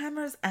Armie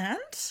Hammer's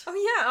aunt. Oh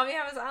yeah, Armie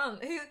Hammer's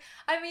aunt, who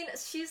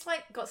she's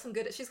like got some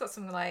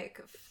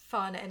like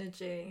fun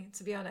energy,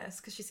 to be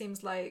honest, because she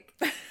seems like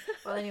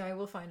well, anyway,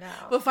 we'll find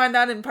out. We'll find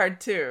out in part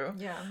 2.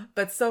 Yeah.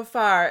 But so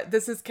far,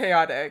 this is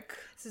chaotic.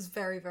 This is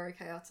very, very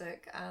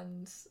chaotic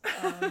and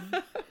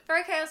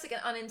very chaotic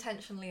and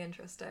unintentionally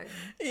interesting.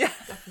 Yeah.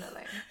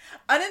 Definitely.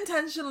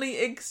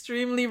 Unintentionally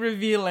extremely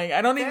revealing.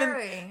 I don't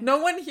even... No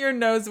one here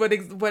knows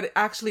what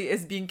actually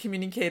is being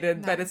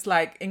communicated, but it's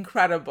like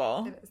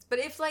incredible. It is. But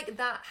if like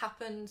that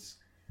happened,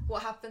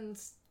 what happened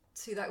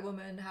to that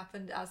woman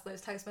happened as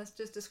those text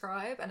messages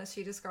describe and as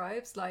she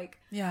describes, like,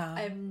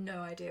 I have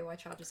no idea why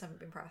charges haven't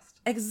been pressed.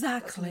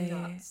 Exactly.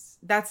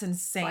 That's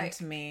insane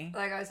to me.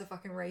 That guy's a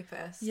fucking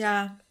rapist.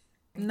 Yeah.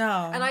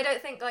 No. And I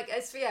don't think, like,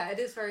 it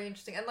is very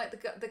interesting. And, like,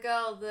 the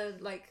girl, the,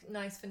 like,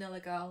 nice vanilla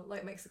girl,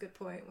 like, makes a good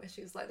point where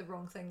she was, like, the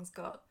wrong things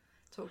got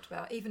talked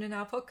about. Even in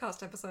our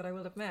podcast episode, I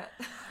will admit.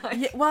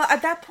 Well,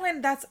 at that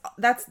point,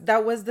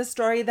 that was the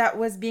story that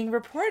was being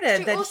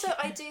reported.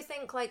 I do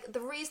think, like,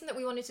 the reason that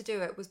we wanted to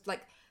do it was,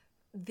 like,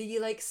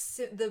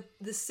 the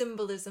the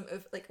symbolism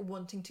of like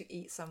wanting to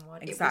eat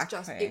someone.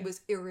 Exactly. It was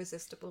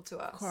irresistible to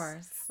us. Of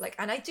course. Like,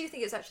 and I do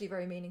think it's actually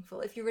very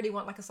meaningful if you really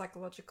want like a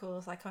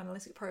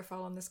psychoanalytic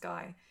profile on this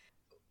guy.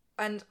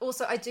 And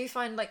also I do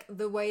find like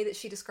the way that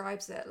she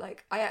describes it,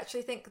 like I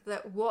actually think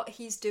that what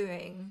he's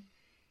doing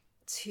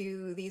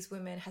to these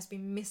women has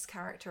been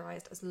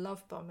mischaracterized as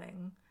love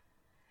bombing.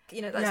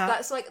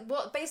 That's like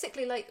what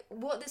basically like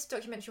what this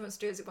documentary wants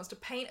to do is it wants to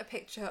paint a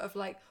picture of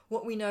like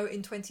what we know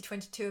in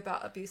 2022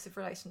 about abusive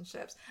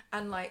relationships,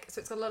 and like so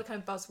it's got a lot of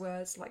kind of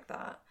buzzwords like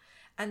that.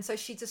 And so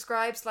she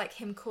describes like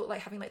him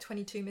having like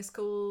 22 missed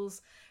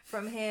calls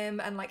from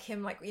him, and like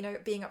him like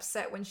being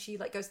upset when she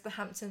like goes to the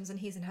Hamptons and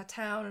he's in her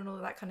town and all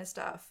of that kind of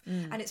stuff.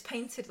 And it's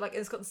painted like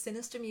it's got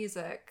sinister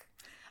music.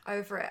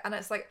 over it. And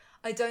it's like,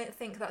 I don't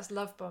think that's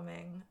love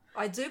bombing.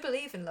 I do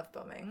believe in love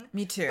bombing.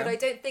 Me too. But I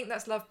don't think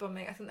that's love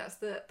bombing. I think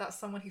that's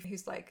someone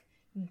who's like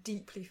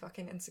deeply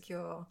fucking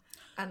insecure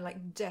and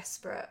like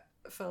desperate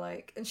for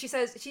like. And she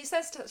says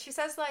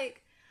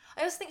like,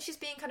 I also think she's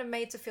being kind of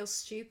made to feel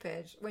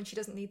stupid when she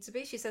doesn't need to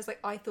be. She says like,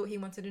 I thought he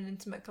wanted an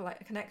intimate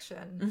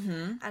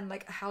connection, and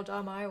like how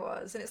dumb I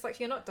was. And it's like,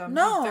 you're not dumb.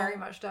 No, he very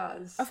much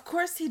does. Of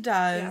course he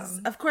does.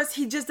 Yeah. Of course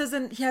he just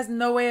doesn't. He has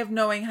no way of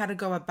knowing how to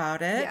go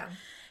about it. Yeah.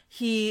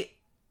 He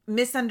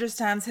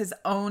misunderstands his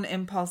own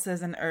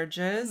impulses and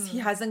urges. He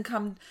hasn't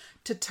come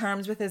to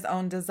terms with his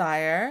own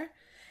desire.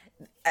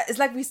 It's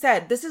like we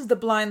said, this is the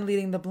blind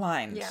leading the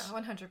blind. Yeah,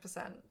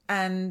 100%.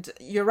 And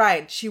you're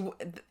right.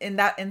 In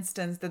that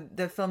instance, the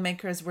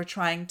filmmakers were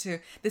trying to,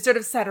 they sort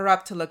of set her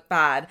up to look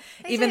bad,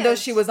 even though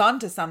she was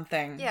onto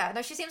something. Yeah,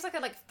 no, she seems like a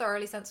like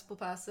thoroughly sensible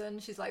person.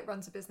 She's like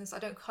runs a business. I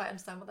don't quite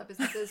understand what that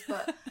business is,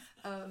 but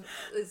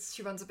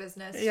she runs a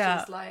business.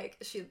 Yeah.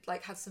 She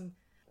has some.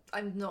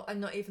 I'm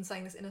not even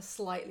saying this in a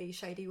slightly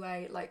shady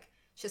way. Like,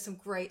 she has some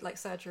great like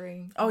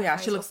surgery. Oh yeah,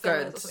 she looks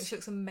good. She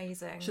looks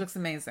amazing. She looks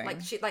amazing.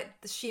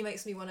 She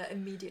makes me want to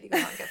immediately go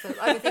out and get filmed.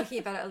 I've been thinking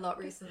about it a lot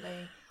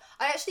recently.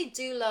 I actually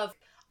do love.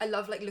 I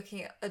love like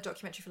looking at a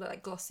documentary for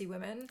like glossy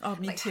women. Oh,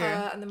 me like too.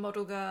 Her and the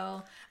model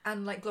girl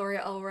and like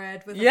Gloria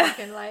Allred with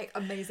fucking like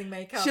amazing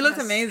makeup. She looks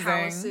and amazing.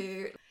 Power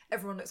suit.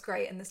 Everyone looks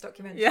great in this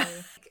documentary. Yeah.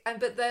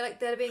 But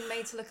they're being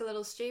made to look a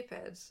little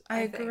stupid.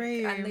 I think.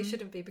 agree. And they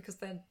shouldn't be, because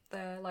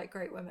they're like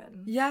great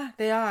women. Yeah,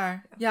 they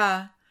are.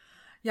 Yeah.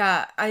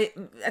 I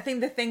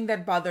think the thing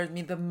that bothered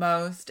me the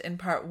most in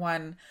part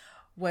one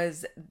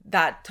was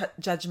that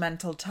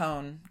judgmental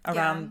tone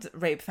around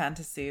rape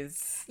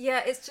fantasies.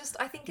 Yeah, it's just,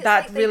 I think it's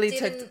that like really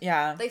took.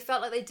 Yeah, they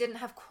felt like they didn't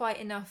have quite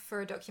enough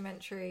for a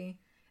documentary,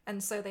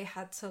 and so they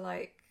had to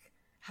like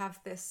have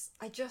this.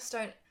 I just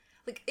don't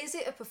like. Is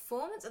it a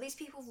performance? Are these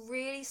people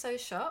really so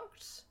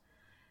shocked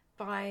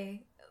by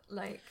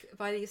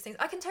these things?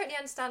 I can totally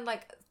understand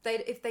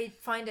if they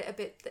find it a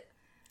bit.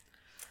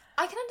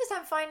 I can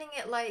understand finding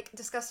it like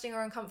disgusting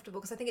or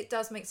uncomfortable, because I think it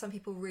does make some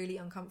people really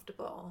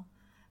uncomfortable.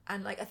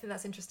 And like, I think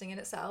that's interesting in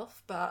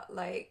itself, but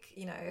like,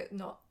 you know,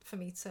 not for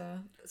me to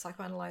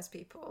psychoanalyze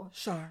people.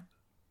 Sure.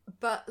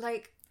 But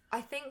like,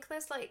 I think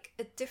there's like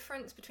a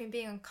difference between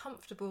being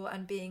uncomfortable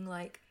and being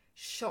like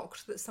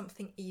shocked that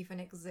something even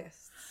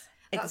exists.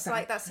 That's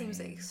like, that seems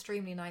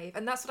extremely naive.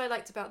 And that's what I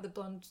liked about the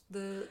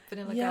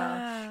vanilla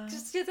girl.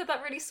 She did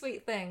that really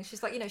sweet thing.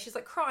 She's like, you know, she's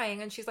like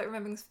crying and she's like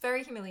remembering this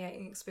very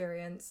humiliating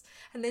experience.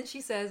 And then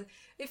she says,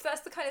 if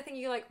that's the kind of thing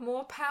you like,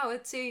 more power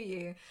to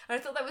you. And I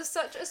thought that was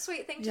such a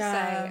sweet thing to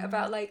say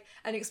about like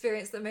an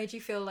experience that made you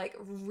feel like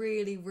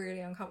really, really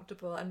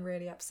uncomfortable and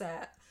really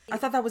upset. I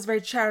thought that was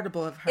very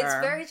charitable of her. It's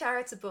very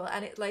charitable,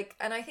 and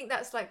and I think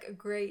that's like a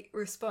great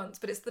response.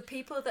 But it's the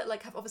people that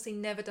like have obviously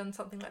never done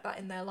something like that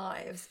in their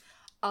lives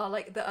are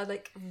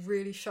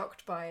really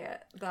shocked by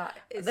it.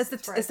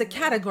 It's a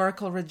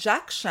categorical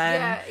rejection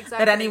exactly.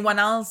 that anyone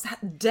else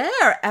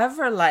dare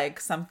ever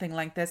like something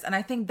like this. And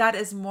I think that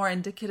is more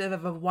indicative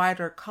of a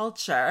wider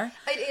culture.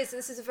 It is.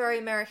 This is a very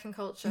American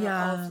culture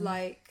of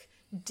like,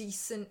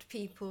 decent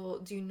people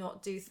do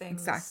not do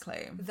things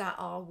that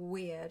are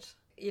weird.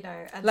 You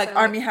know, and like so,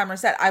 Armie Hammer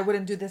said, I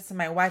wouldn't do this to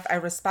my wife. I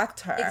respect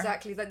her.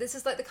 Exactly. Like, this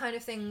is like the kind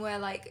of thing where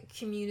like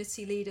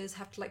community leaders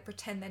have to like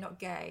pretend they're not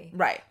gay,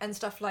 right? And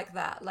stuff like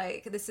that.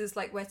 Like, this is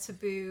like where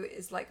taboo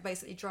is like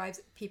basically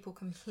drives people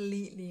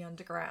completely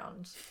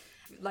underground,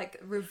 like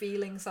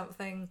revealing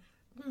something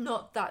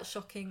not that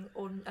shocking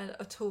or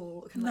at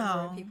all can like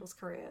ruin people's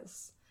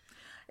careers.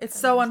 It's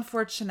so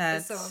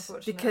unfortunate.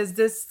 Because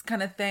this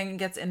kind of thing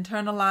gets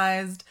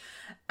internalized,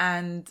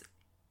 and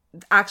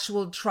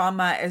actual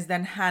trauma is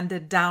then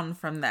handed down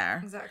from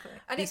there. Exactly.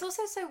 And it's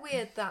also so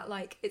weird that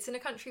like, it's in a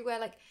country where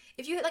like,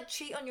 if you like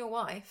cheat on your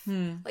wife,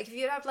 like if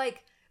you have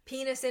like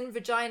penis in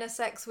vagina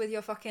sex with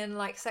your fucking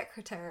like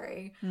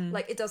secretary,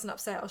 like it doesn't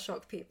upset or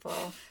shock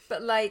people.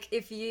 But like,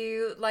 if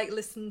you like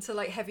listen to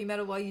like heavy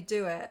metal while you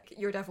do it,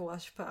 you're a devil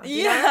worshipper.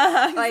 You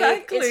know?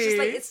 Like, exactly. It's just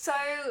like, it's so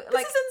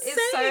like,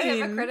 it's so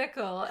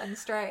hypocritical and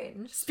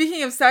strange.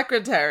 Speaking of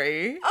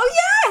secretary. Oh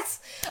yes!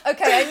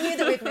 Okay, I knew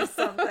that we'd missed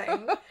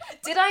something.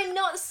 Did I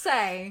not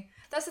say?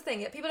 That's the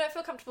thing. People don't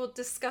feel comfortable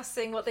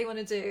discussing what they want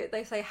to do.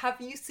 They say, have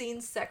you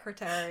seen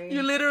Secretary?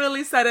 You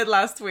literally said it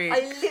last week.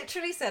 I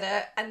literally said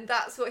it, and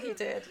that's what he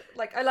did.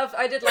 Like, I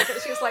did like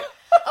it. She was like,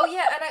 oh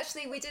yeah, and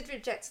actually we did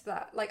reject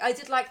that. Like, I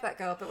did like that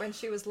girl, but when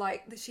she was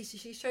like, she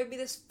showed me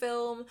this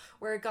film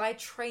where a guy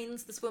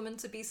trains this woman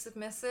to be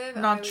submissive.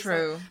 Not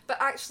true. Like, but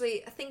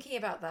actually, thinking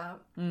about that,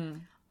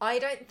 I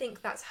don't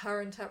think that's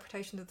her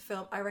interpretation of the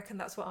film. I reckon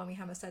that's what Armie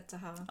Hammer said to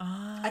her.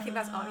 I think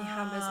that's Armie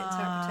Hammer's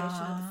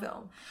interpretation of the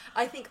film.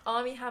 I think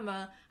Armie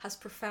Hammer has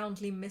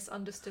profoundly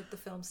misunderstood the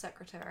film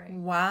Secretary.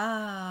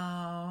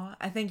 Wow.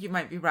 I think you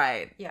might be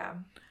right. Yeah.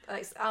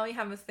 Like, Armie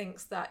Hammer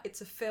thinks that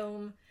it's a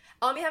film...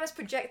 Armie Hammer's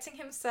projecting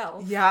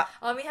himself. Yeah.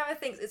 Armie Hammer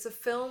thinks it's a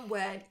film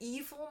where an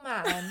evil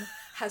man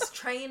has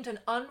trained an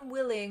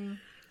unwilling,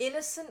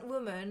 innocent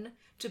woman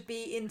to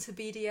be into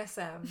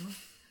BDSM.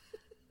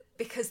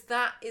 because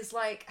that is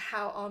like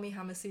how Armie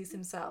Hammer sees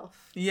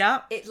himself.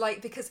 Yeah. It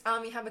like, because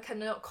Armie Hammer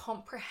cannot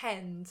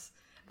comprehend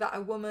that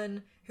a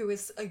woman who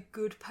is a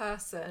good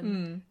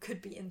person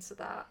could be into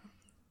that.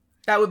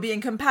 That would be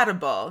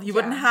incompatible. You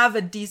wouldn't have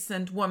a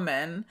decent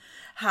woman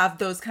have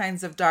those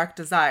kinds of dark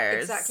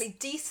desires. Exactly.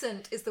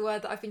 Decent is the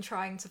word that I've been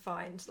trying to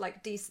find.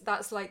 Like,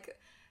 that's like,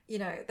 you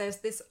know, there's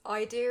this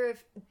idea of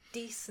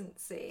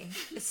decency,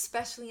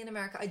 especially in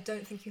America. I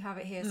don't think you have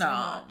it here so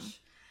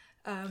much.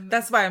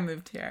 That's why I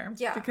moved here.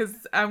 Yeah. Because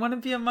I want to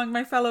be among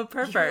my fellow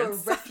perverts. You're a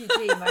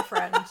refugee, my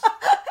friend.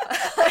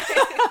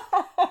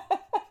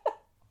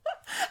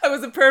 I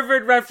was a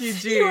pervert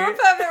refugee. You were a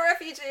pervert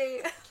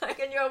refugee. Like,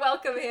 and you're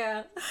welcome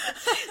here.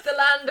 The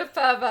land of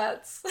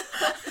perverts.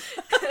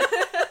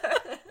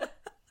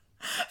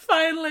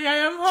 Finally, I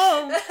am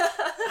home.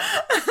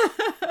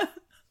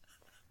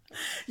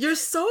 You're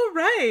so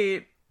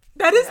right.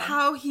 That is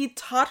how he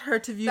taught her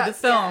to view the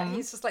film. Yeah,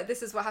 he's just like,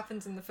 this is what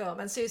happens in the film.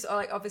 And she's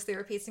like obviously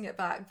repeating it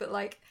back. But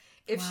like,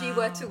 if she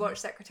were to watch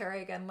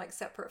Secretary again, like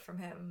separate from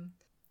him.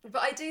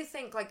 But I do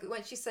think, like,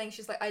 when she's saying,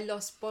 she's like, I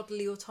lost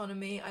bodily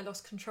autonomy, I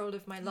lost control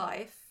of my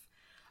life.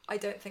 I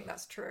don't think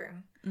that's true.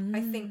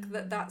 I think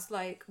that that's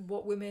like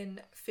what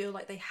women feel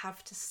like they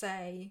have to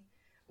say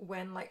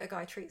when like a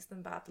guy treats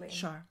them badly.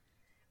 Sure.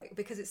 Like,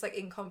 because it's like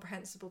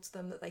incomprehensible to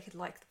them that they could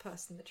like the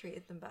person that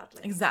treated them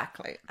badly.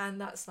 Exactly.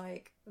 And that's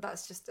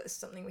just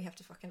something we have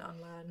to fucking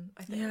unlearn.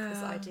 I think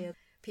this idea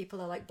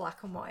people are like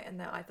black and white and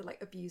they're either like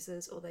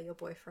abusers or they're your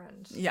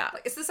boyfriend. Yeah.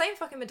 Like, it's the same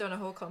fucking Madonna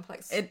whore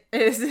complex. It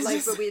is.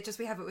 Like, but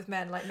we have it with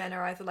men. Like, men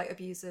are either like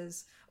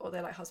abusers or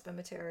they're like husband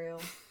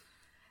material.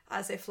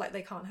 As if like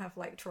they can't have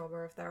like trauma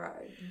of their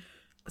own.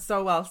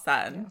 So well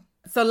said. Yeah.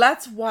 So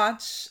let's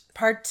watch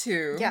part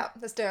 2. Yeah,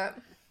 let's do it.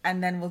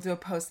 And then we'll do a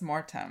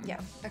post-mortem. Yeah,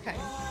 okay.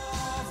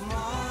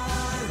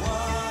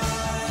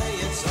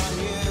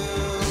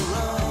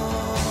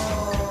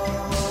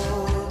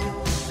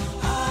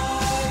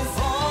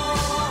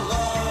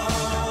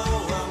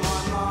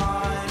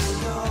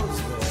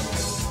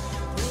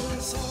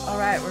 All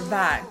right, we're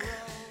back.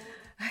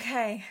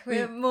 Okay,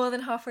 we're more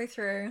than halfway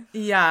through.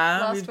 Yeah.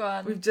 Last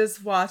one. We've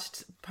just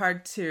watched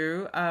part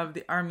 2 of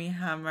the Armie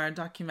Hammer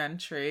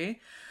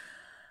documentary.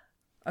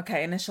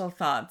 Okay, initial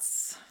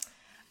thoughts.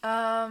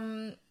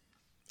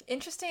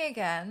 Interesting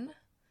again.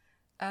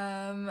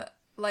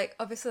 Like,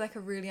 obviously, like a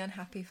really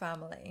unhappy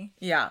family.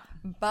 Yeah.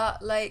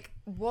 But like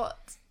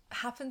what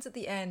happens at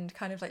the end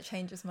kind of like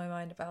changes my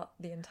mind about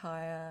the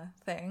entire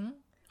thing.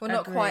 Well,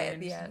 not quite at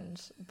the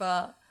end,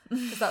 but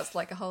because that's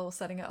like a whole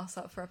setting us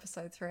up for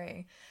episode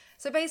 3.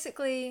 So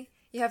basically,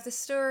 you have the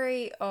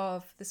story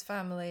of this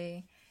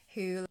family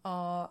who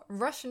are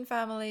Russian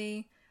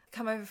family,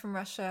 come over from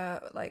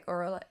Russia, like,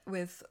 or like,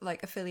 with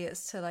like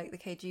affiliates to like the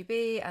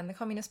KGB and the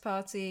Communist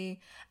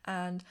Party.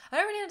 And I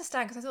don't really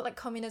understand, because I thought like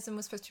communism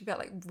was supposed to be about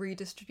like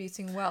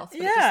redistributing wealth, but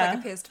it just like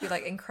appears to be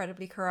like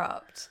incredibly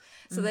corrupt.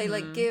 So they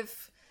like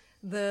give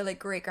the like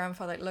great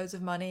grandfather like loads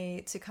of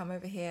money to come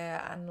over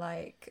here and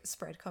like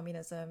spread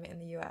communism in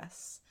the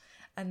US.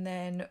 And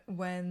then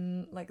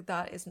when like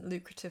that isn't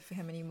lucrative for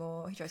him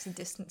anymore, he tries to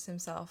distance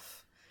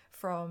himself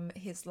from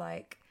his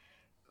like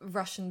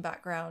Russian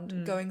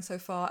background, going so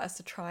far as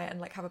to try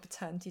and like have a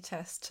paternity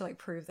test to like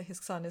prove that his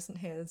son isn't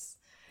his.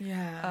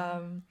 Yeah.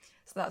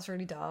 So that's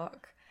really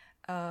dark.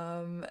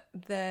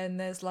 Then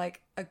there's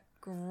like a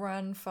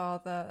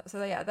grandfather.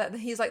 So yeah,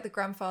 he's like the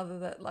grandfather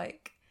that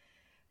like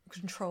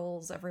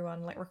controls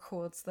everyone, like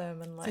records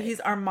them, and like. So he's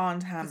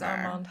Armand Hammer. He's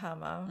Armand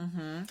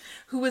Hammer,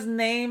 who was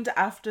named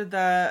after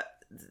the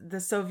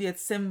Soviet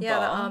symbol. Yeah,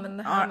 the arm and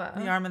the hammer.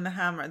 The arm and the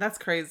hammer. That's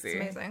crazy.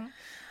 It's amazing.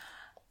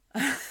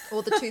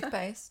 Or the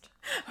toothpaste.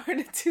 Or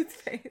the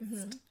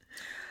toothpaste.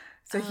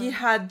 So he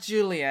had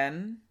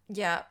Julian.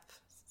 Yep.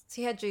 So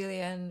he had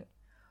Julian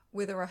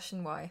with a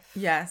Russian wife.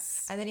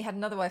 Yes. And then he had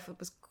another wife that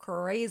was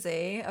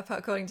crazy,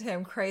 according to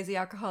him, crazy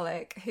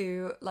alcoholic,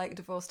 who like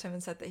divorced him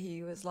and said that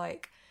he was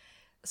like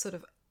sort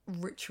of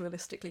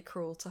ritualistically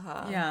cruel to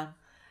her. Yeah.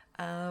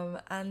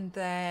 And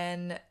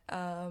then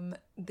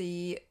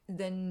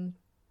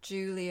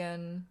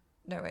Julian,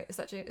 no wait, is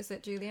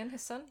it Julian,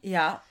 his son?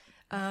 Yeah.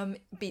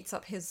 Beats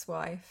up his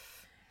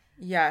wife.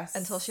 Yes.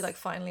 Until she like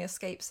finally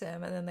escapes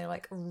him, and then they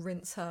like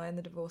rinse her in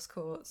the divorce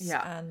courts.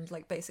 Yeah. And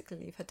like basically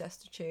leave her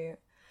destitute.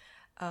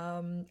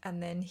 And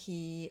then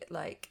he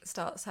like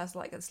has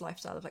like this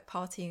lifestyle of like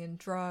partying and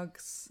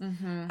drugs,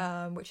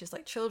 which is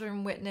like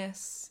children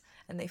witness,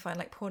 and they find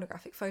like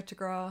pornographic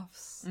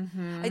photographs.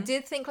 I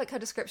did think like her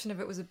description of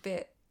it was a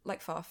bit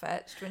like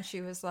far-fetched when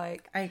she was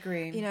like, I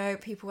agree, you know,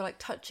 people were like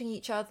touching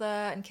each other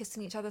and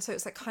kissing each other, so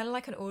it's like kind of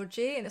like an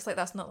orgy, and it's like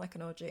that's not like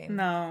an orgy.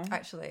 No,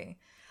 actually.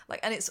 Like,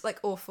 and it's like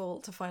awful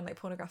to find like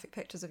pornographic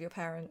pictures of your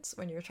parents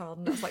when you're a child,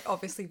 and that's like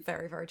obviously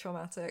very, very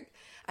traumatic,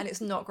 and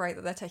it's not great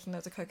that they're taking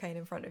loads of cocaine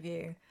in front of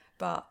you,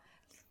 but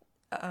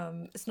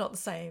it's not the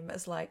same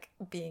as like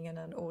being in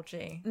an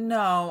orgy.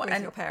 No,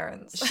 with your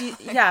parents.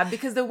 Yeah,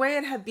 because the way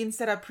it had been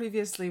set up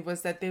previously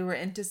was that they were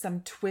into some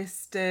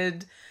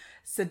twisted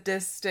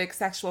sadistic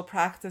sexual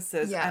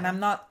practices. Yeah. And I'm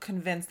not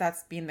convinced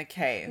that's been the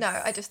case. No,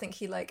 I just think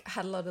he like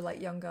had a lot of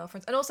like young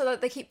girlfriends, and also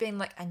like they keep being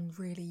like, and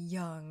really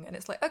young, and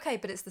it's like, okay,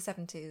 but it's the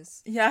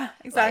 70s. Yeah,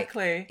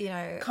 exactly. Like, you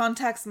know,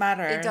 context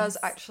matters. it does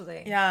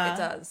actually. Yeah, it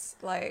does.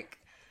 Like,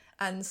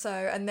 and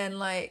then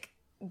like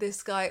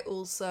this guy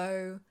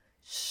also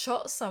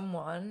shot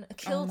someone,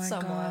 killed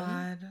someone,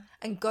 God.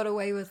 and got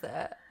away with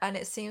it. And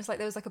it seems like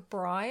there was like a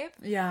bribe.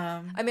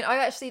 Yeah. I mean,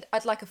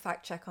 I'd like a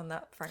fact check on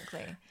that,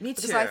 frankly. Me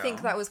too. Because I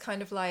think that was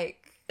kind of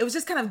like, it was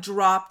just kind of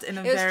dropped in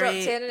a very... It was dropped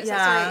in, and it's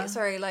like,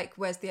 sorry, like,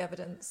 where's the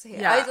evidence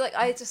here? Yeah.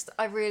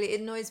 It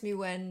annoys me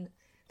when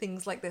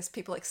things like this,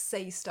 people like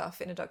say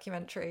stuff in a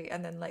documentary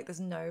and then like there's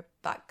no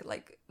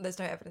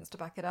evidence to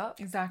back it up.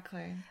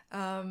 Exactly.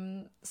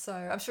 So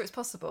I'm sure it's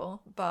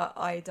possible, but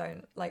I'd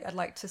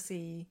like to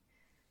see...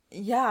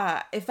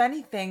 Yeah, if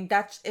anything,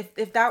 that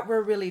if that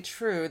were really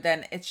true,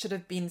 then it should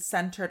have been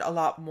centered a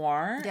lot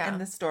more in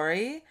the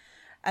story,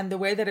 and the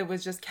way that it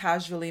was just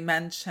casually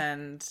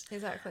mentioned.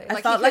 Exactly. I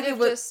felt like it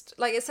was just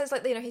like it says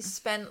like, you know, he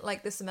spent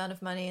like this amount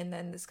of money and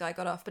then this guy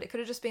got off, but it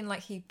could have just been like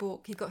he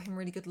got him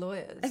really good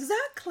lawyers.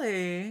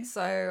 Exactly.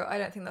 So I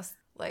don't think that's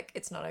like,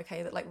 it's not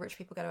okay that like rich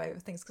people get away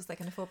with things because they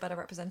can afford better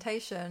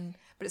representation,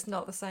 but it's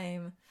not the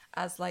same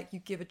as like you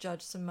give a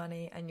judge some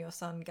money and your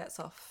son gets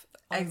off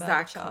on a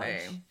murder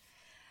charge.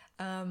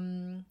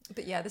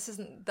 But yeah, this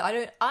isn't...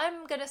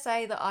 I'm gonna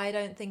say that I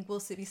don't think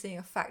we'll be seeing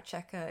a fact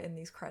checker in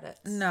these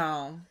credits.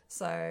 No.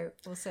 So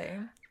we'll see.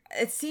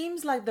 It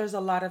seems like there's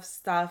a lot of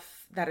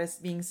stuff that is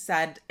being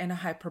said in a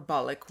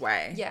hyperbolic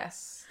way.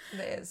 Yes,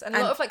 there is. And a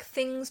lot of like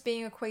things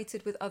being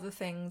equated with other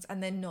things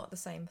and they're not the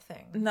same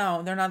thing.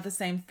 No, they're not the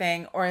same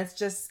thing. Or it's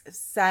just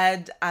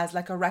said as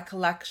like a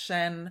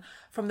recollection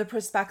from the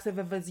perspective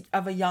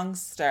of a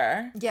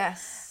youngster.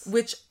 Yes.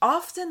 Which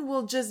often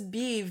will just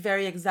be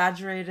very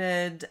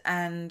exaggerated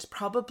and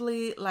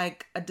probably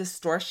like a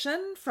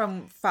distortion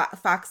from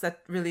facts that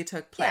really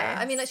took place. Yeah,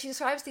 I mean, like she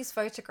describes these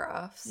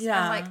photographs.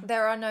 Yeah. And like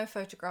there are no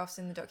photographs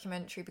in the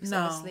documentary because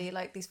obviously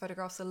like these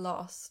photographs are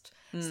lost.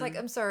 It's like,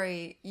 I'm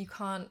sorry, you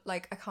can't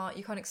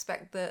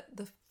expect that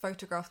the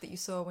photograph that you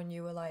saw when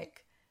you were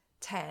like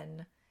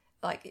 10,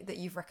 like that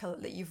you've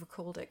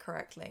recalled it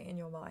correctly in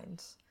your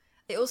mind.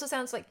 It also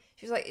sounds like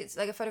she was like, it's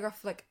like a photograph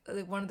of like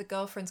one of the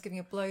girlfriends giving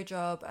a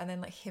blowjob and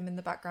then like him in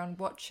the background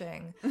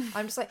watching.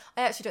 I'm just like,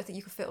 I actually don't think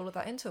you could fit all of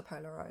that into a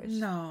Polaroid.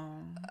 No.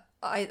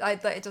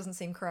 It doesn't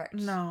seem correct.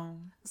 No.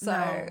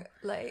 So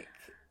like,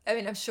 I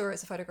mean, I'm sure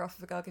it's a photograph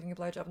of a girl giving a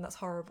blowjob and that's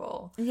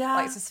horrible. Yeah.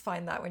 Like, just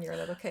find that when you're a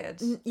little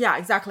kid. Yeah,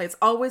 exactly. It's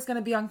always going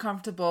to be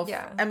uncomfortable.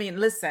 Yeah. I mean,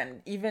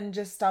 listen, even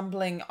just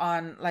stumbling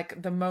on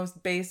like the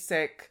most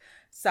basic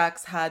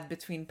sex had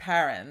between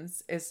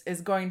parents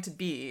is going to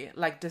be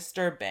like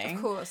disturbing.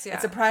 Of course, yeah.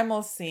 It's a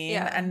primal scene,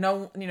 yeah. and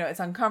it's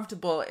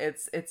uncomfortable.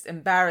 It's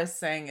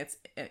embarrassing.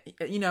 It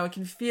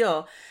can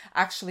feel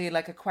actually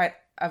like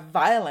a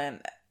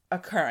violent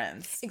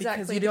occurrence.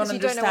 Exactly, because you don't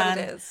understand. Don't know what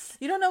it is.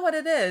 You don't know what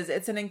it is.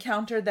 It's an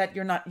encounter that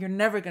you're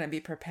never going to be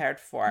prepared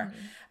for.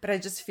 But I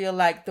just feel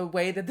like the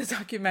way that the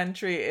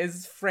documentary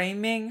is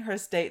framing her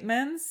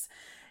statements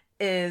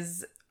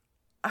is...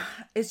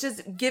 it's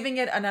just giving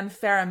it an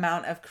unfair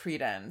amount of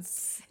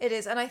credence. It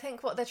is, and I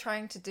think what they're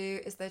trying to do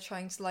is they're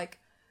trying to like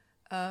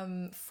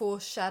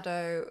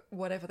foreshadow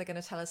whatever they're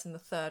going to tell us in the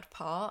third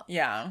part.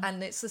 Yeah.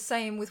 And it's the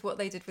same with what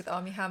they did with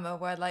Armie Hammer,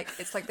 where like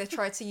it's like they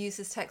try to use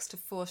this text to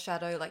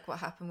foreshadow like what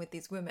happened with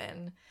these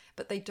women,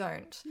 but they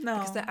don't. No.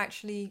 Because they're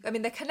actually, I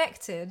mean, they're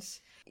connected.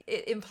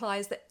 It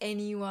implies that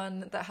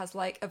anyone that has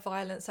like a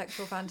violent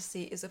sexual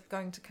fantasy is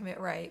going to commit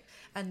rape,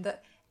 and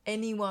that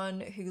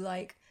anyone who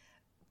like,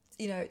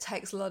 you know,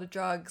 takes a lot of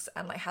drugs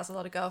and like has a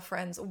lot of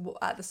girlfriends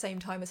at the same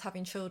time as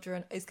having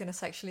children is going to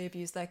sexually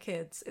abuse their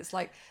kids. It's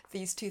like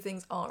these two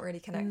things aren't really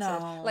connected.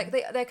 No. Like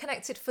they're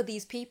connected for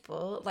these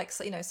people, like,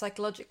 you know,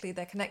 psychologically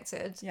they're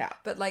connected. Yeah.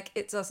 But like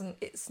it's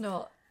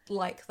not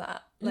like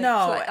that. Like,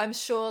 No. like, I'm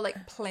sure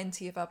like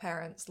plenty of our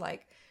parents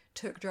like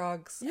took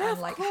drugs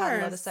and like had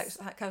a lot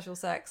of casual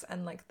sex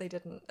and like they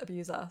didn't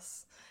abuse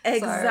us.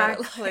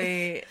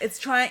 Exactly.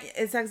 So, like...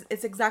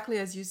 it's exactly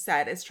as you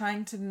said. It's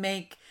trying to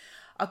make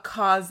a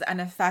cause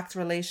and effect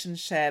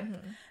relationship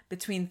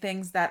between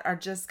things that are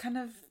just kind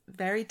of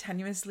very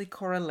tenuously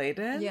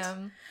correlated. Yeah.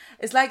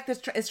 It's like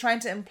it's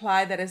trying to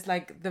imply that it's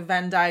like the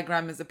Venn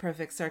diagram is a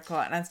perfect circle,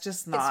 and it's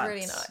just not. It's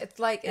really not. It's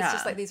like, it's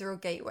just like these are all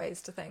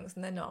gateways to things,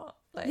 and they're not.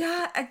 Like...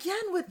 Yeah,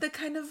 again, with the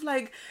kind of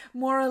like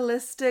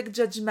moralistic,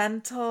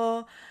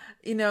 judgmental,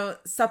 you know,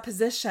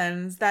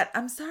 suppositions that,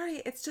 I'm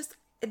sorry, it's just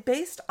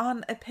based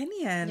on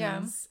opinions.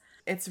 Yeah.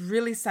 It's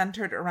really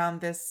centered around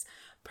this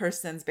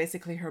person's,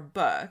 basically her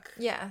book.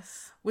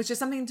 Yes. Which is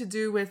something to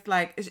do with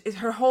like,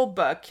 her whole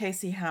book,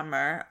 Casey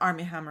Hammer,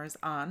 Armie Hammer's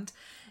aunt,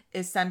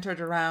 is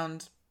centered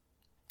around,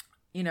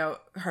 you know,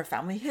 her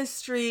family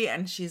history,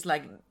 and she's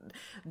like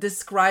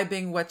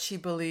describing what she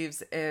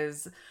believes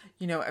is,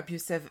 you know,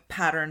 abusive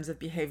patterns of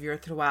behavior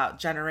throughout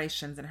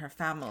generations in her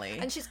family.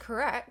 And she's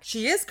correct.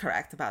 She is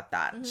correct about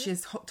that. Mm-hmm.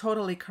 She's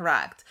totally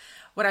correct.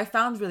 What I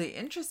found really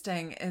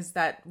interesting is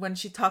that when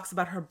she talks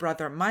about her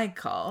brother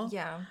Michael,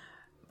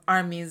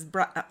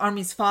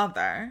 Army's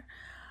father,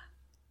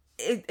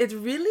 it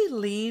really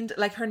leaned,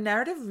 like, her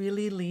narrative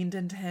really leaned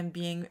into him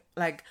being,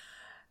 like,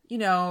 you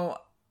know,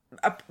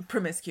 a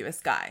promiscuous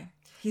guy.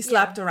 He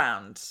slept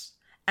around.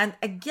 And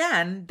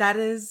again, that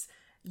is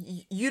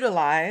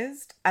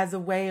utilized as a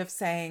way of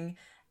saying,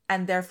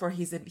 and therefore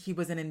he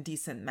was an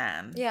indecent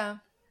man. Yeah.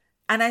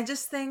 And I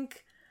just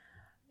think,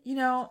 you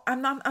know,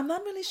 I'm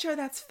not really sure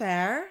that's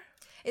fair.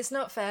 It's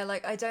not fair.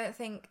 Like, I don't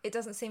think, it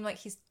doesn't seem like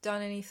he's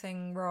done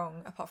anything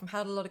wrong apart from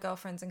had a lot of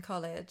girlfriends in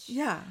college.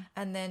 Yeah.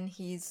 And then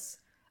he's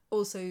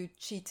also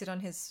cheated on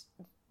his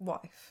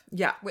wife.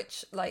 Yeah.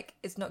 Which, like,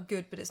 is not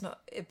good, but it's not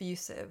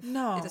abusive.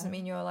 No. It doesn't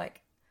mean you're,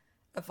 like,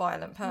 a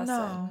violent person.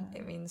 No.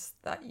 It means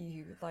that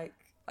you, like,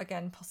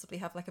 again, possibly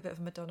have, like, a bit of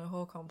a Madonna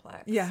whore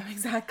complex. Yeah,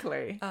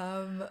 exactly.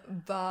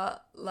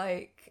 But,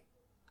 like,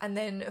 and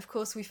then, of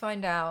course, we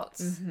find out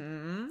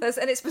Mm-hmm.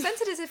 and it's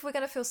presented as if we're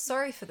going to feel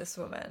sorry for this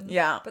woman.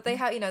 Yeah. But they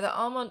have, you know, the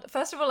Armand,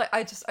 first of all, like,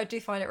 I do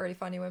find it really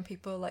funny when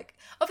people, like,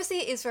 obviously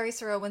it is very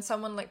surreal when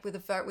someone, like, with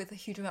a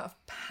huge amount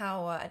of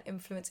power and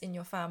influence in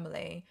your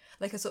family,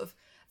 like a sort of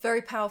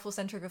very powerful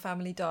center of your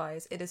family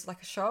dies. It is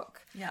like a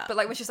shock. Yeah. But,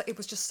 like, when she's like, it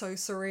was just so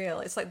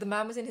surreal. It's like the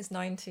man was in his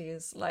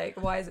 90s. Like,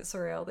 why is it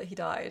surreal that he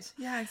died?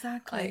 Yeah,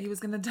 exactly. Like, he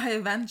was going to die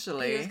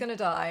eventually. He was going to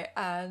die.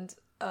 And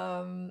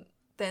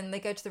then they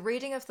go to the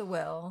reading of the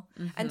will.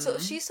 And sort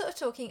of, she's sort of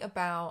talking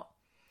about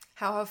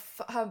how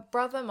her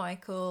brother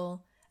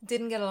Michael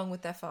didn't get along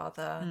with their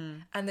father,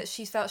 and that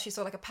she felt she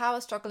saw, like, a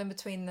power struggle in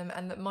between them,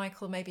 and that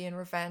Michael, maybe in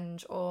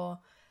revenge or,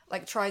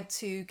 like, tried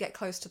to get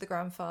close to the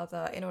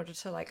grandfather in order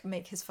to, like,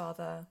 make his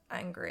father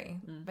angry,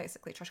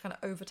 basically try to kind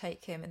of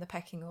overtake him in the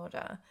pecking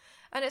order.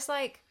 And it's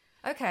like,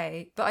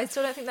 okay, but I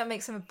still don't think that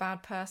makes him a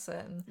bad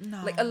person.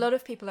 No. Like, a lot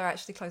of people are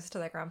actually closer to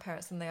their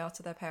grandparents than they are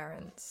to their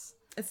parents.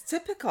 It's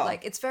typical.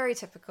 Like, it's very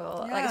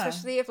typical. Yeah. Like,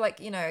 especially if, like,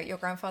 you know, your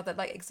grandfather,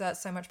 like,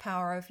 exerts so much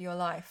power over your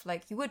life.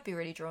 Like, you would be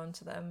really drawn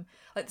to them.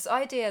 Like, this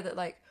idea that,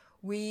 like,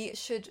 we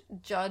should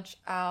judge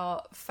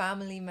our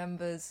family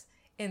members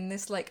in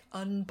this, like,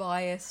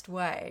 unbiased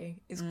way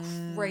is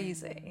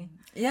crazy.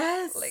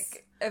 Yes.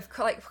 Like, of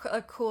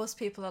course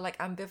people are, like,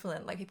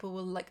 ambivalent. Like, people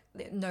will, like,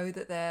 know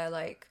that their,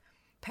 like,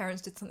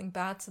 parents did something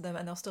bad to them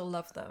and they'll still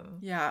love them.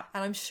 Yeah.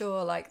 And I'm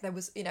sure, like, there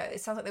was, you know,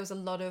 it sounds like there was a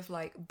lot of,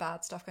 like,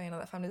 bad stuff going on in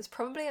that family. There's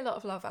probably a lot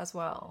of love as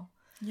well.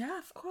 Yeah,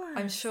 of course.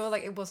 I'm sure,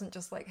 like, it wasn't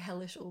just, like,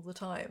 hellish all the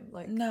time.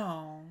 Like,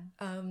 No.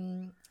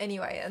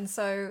 anyway, and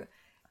so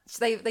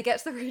they get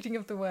to the reading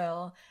of the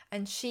will,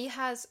 and she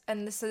has,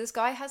 and so this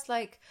guy has,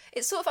 like,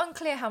 it's sort of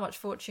unclear how much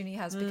fortune he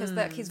has, because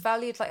like, he's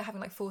valued, like,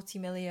 having, like, 40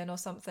 million or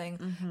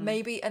something,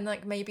 maybe, and,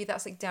 like, maybe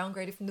that's, like,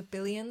 downgraded from the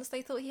billions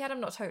they thought he had.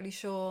 I'm not totally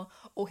sure.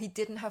 Or he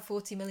didn't have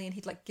 40 million,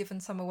 he'd, like, given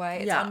some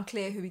away. It's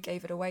unclear who he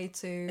gave it away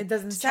to. It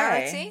doesn't say.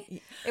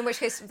 Charity, in which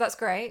case that's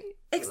great.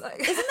 Isn't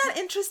that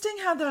interesting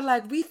how they're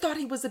like, we thought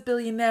he was a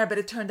billionaire, but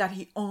it turned out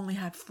he only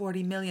had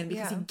 40 million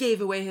because he gave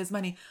away his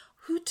money.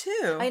 Who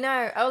to? I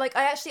know. Oh, like,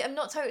 I'm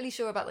not totally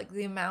sure about, like,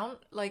 the amount,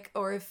 like,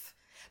 or if,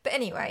 but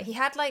anyway, he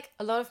had, like,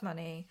 a lot of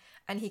money,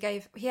 and he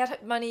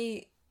had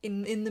money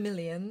in the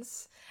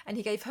millions, and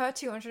he gave her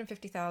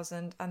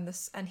 250,000,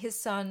 and his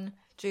son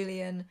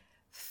Julian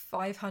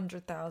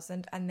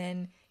 500,000, and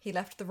then he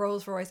left the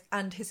Rolls Royce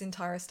and his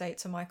entire estate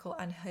to Michael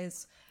and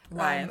his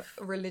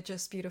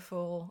religious,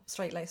 beautiful,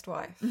 straight-laced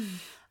wife.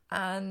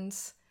 and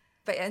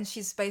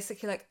she's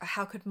basically like,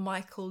 how could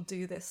Michael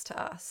do this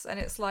to us? And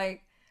it's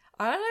like,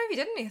 I don't know if he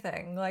did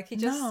anything. Like,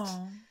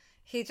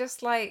 he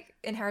just like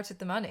inherited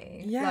the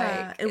money.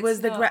 Yeah, like,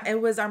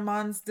 it was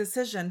Armand's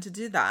decision to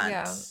do that.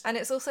 Yeah, and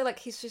it's also like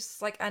he's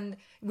just like, and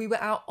we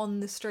were out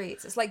on the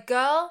streets. It's like,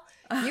 girl,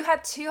 you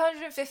had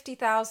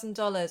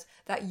 $250,000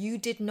 that you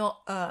did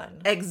not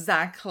earn.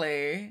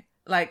 Exactly.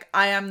 Like,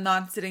 I am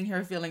not sitting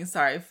here feeling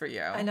sorry for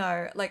you. I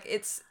know. Like,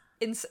 it's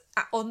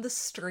on the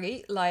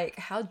street. Like,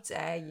 how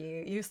dare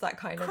you use that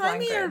kind of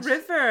language? Cry me a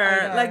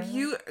river. Like,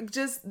 you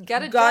just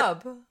get a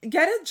job.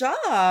 Get a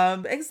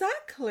job.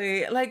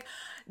 Exactly. Like,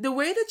 the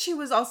way that she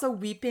was also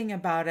weeping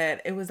about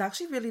it, it was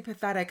actually really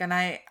pathetic, and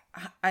I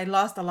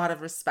lost a lot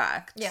of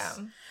respect. Yeah.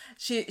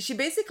 She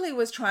basically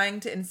was trying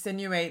to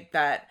insinuate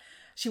that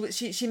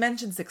she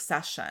mentioned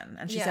Succession,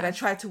 and she said, I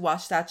tried to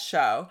watch that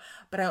show,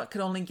 but I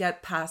could only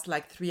get past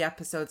like 3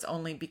 episodes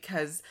only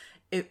because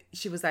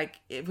she was like,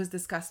 it was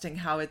disgusting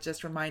how it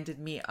just reminded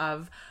me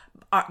of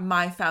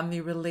my family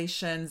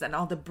relations and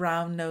all the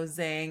brown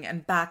nosing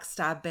and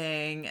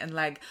backstabbing and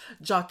like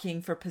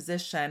jockeying for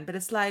position. But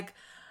it's like,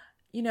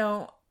 you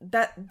know,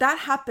 that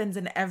happens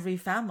in every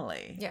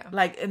family. Yeah.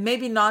 Like,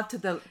 maybe not to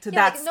that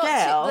like,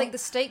 scale. Like, the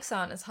stakes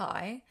aren't as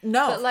high.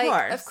 No, but,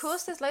 like, of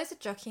course there's loads of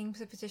jockeying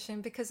for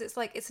position, because it's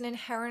like, it's an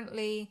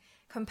inherently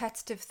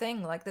competitive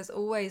thing. Like, there's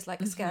always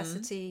like a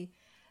scarcity.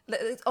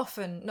 It's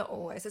often, not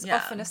always, there's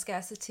often a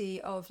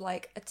scarcity of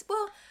like,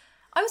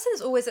 I would say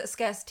there's always a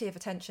scarcity of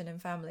attention in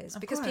families,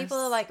 because people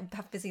are like,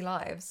 have busy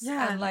lives,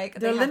 and like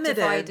they have limited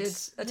divided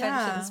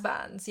attention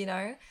spans, you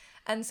know?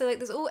 And so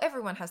like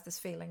everyone has this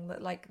feeling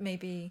that like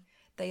maybe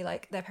they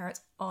like their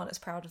parents aren't as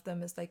proud of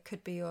them as they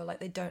could be, or like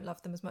they don't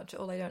love them as much,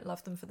 or they don't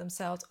love them for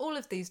themselves. All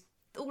of these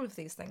all of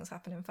these things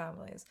happen in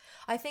families.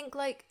 I think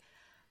like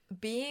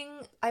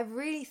being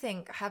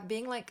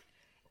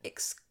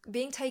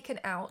taken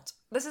out.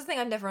 This is the thing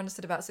I've never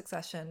understood about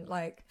Succession.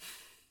 Like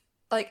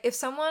if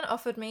someone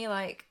offered me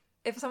like,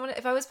 if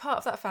I was part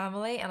of that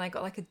family and I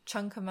got like a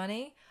chunk of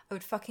money, I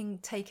would fucking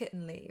take it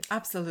and leave.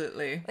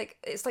 Absolutely. Like,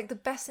 it's like the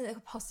best thing that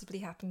could possibly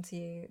happen to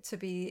you, to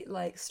be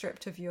like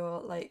stripped of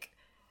your like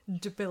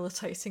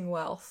debilitating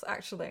wealth,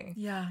 actually.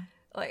 Yeah.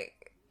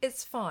 Like,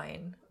 it's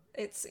fine.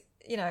 It's,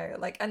 you know,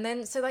 like, and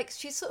then so like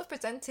she's sort of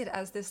presented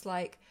as this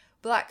like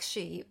black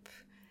sheep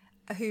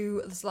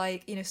who was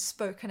like, you know,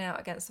 spoken out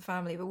against the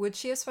family. But would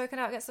she have spoken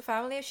out against the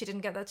family if she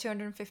didn't get that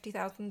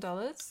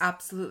 $250,000?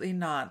 Absolutely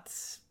not.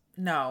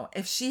 No.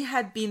 If she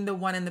had been the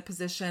one in the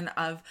position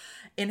of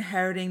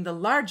inheriting the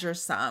larger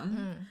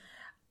sum,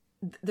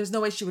 there's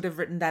no way she would have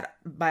written that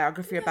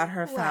biography about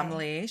her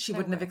family. She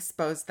wouldn't have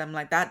exposed them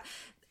like that.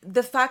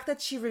 The fact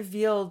that she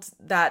revealed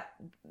that,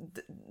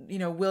 you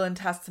know, will and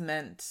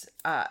testament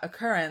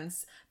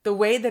occurrence, the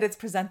way that it's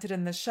presented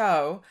in the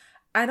show,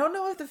 I don't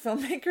know if the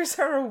filmmakers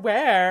are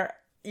aware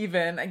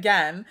even,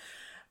 again,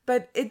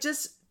 but it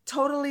just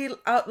totally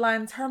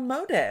outlines her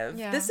motive.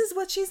 Yeah. This is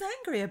what she's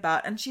angry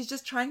about, and she's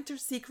just trying to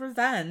seek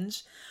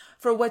revenge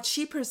for what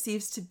she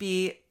perceives to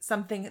be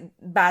something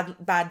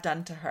bad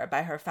done to her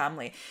by her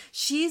family.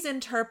 She's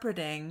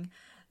interpreting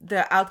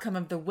the outcome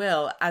of the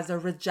will as a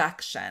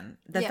rejection.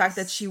 The fact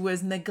that she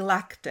was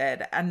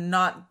neglected and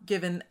not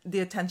given the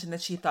attention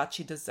that she thought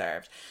she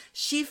deserved.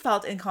 She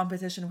felt in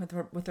competition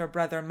with her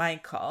brother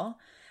Michael,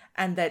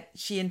 and that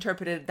she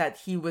interpreted that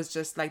he was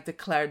just like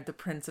declared the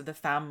prince of the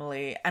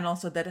family, and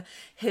also that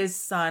his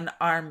son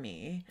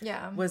Army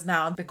was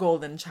now the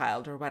golden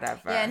child or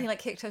whatever. Yeah, and he like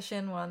kicked her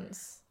shin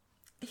once.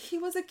 He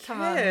was a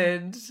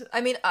kid.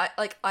 I mean,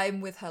 I'm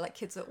with her. Like,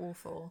 kids are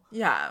awful.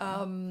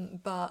 Yeah.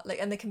 But like,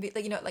 and they can be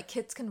like, you know, like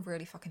kids can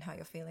really fucking hurt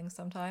your feelings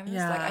sometimes.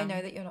 Yeah. Like, I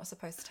know that you're not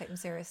supposed to take them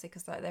seriously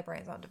because like their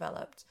brains aren't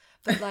developed,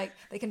 but like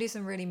they can do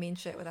some really mean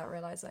shit without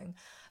realizing.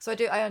 So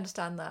I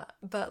understand that.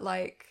 But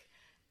like,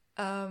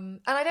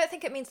 and I don't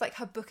think it means like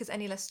her book is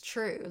any less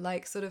true.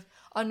 Like, sort of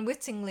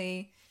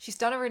unwittingly, she's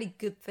done a really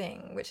good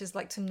thing, which is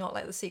like to not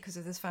let the secrets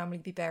of this family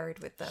be buried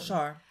with them.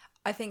 Sure.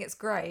 I think it's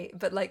great,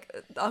 but like,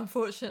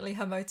 unfortunately,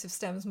 her motive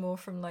stems more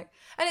from like,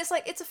 and it's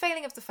like, it's a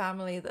failing of the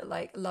family that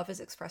like love is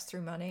expressed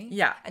through money.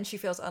 Yeah. And she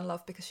feels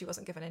unloved because she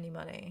wasn't given any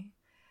money.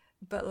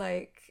 But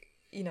like,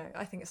 you know,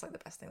 I think it's like the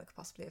best thing that could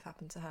possibly have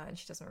happened to her, and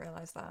she doesn't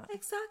realize that.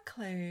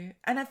 Exactly.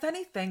 And if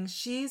anything,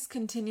 she's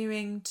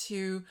continuing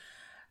to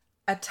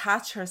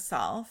attach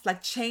herself,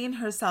 like chain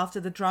herself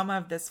to the drama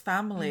of this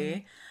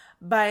family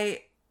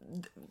by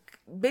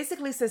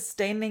basically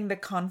sustaining the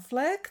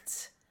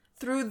conflict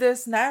through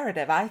this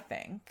narrative, I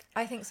think.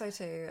 I think so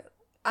too.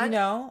 You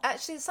know?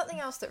 Actually, something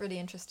else that really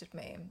interested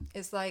me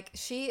is like,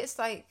 she is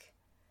like,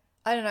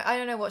 I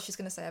don't know what she's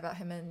going to say about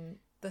him in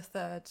the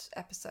third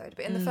episode,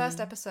 but in the first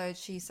episode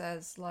she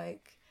says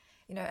like,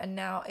 you know, and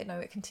now, you know,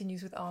 it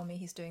continues with Army,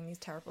 he's doing these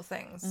terrible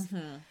things.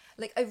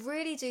 Like, I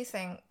really do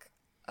think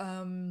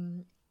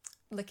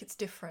like it's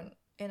different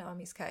in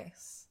Army's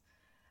case,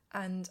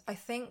 and I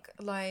think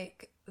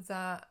like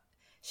that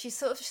she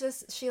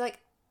like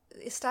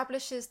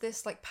establishes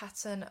this like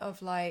pattern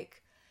of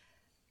like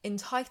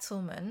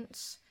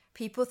entitlement,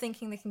 people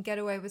thinking they can get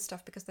away with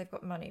stuff because they've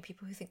got money,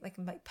 people who think they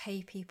can like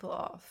pay people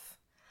off.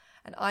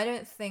 And I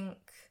don't think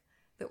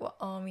that what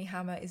Armie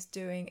Hammer is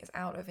doing is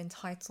out of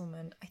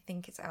entitlement. I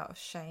think it's out of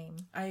shame.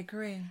 I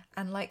agree.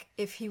 And like,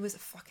 if he was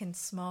fucking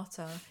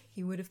smarter,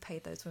 he would have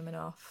paid those women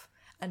off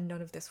and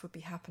none of this would be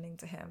happening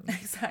to him.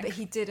 Exactly. But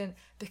he didn't,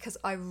 because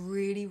I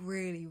really,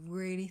 really,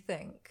 really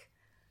think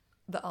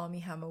that Armie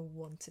Hammer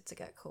wanted to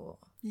get caught.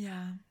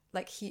 Yeah.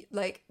 Like, he,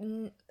 like,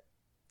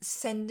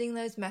 sending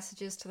those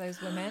messages to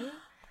those women,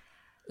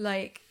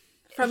 like,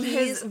 from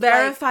his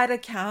verified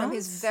account. From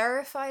his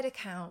verified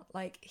account,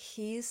 like,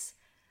 he's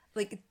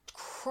like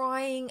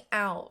crying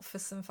out for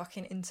some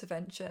fucking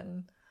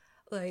intervention.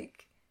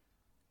 Like,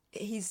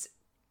 this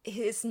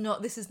is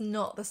not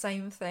the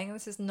same thing.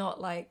 This is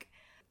not like,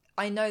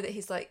 I know that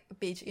he's like,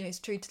 you know, he's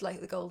treated like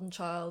the golden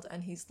child,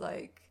 and he's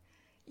like,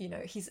 you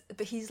know, he's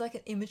like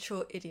an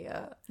immature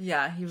idiot.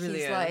 Yeah, he really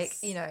is. He's like,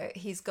 you know,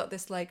 he's got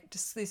this like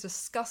just these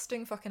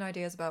disgusting fucking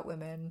ideas about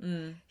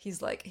women. He's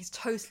like, he's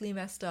totally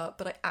messed up,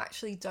 but I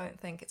actually don't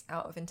think it's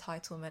out of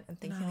entitlement and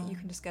thinking that you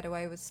can just get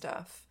away with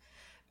stuff.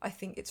 I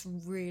think it's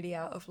really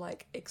out of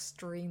like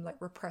extreme like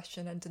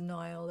repression and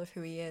denial of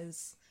who he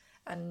is.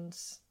 And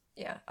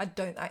yeah, I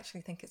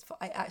actually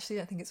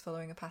don't think it's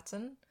following a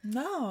pattern.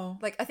 No.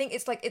 Like, I think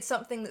it's like, it's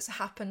something that's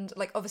happened.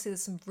 Like, obviously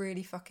there's some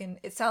really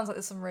it sounds like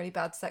there's some really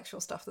bad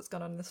sexual stuff that's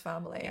gone on in this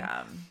family.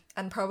 Yeah.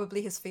 And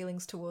probably his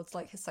feelings towards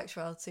like his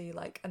sexuality,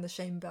 like, and the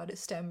shame about it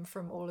stem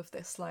from all of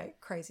this like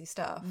crazy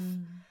stuff.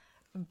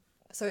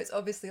 So it's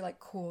obviously like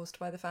caused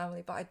by the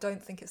family, but I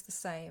don't think it's the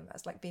same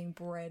as like being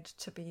bred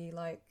to be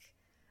like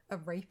a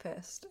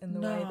rapist in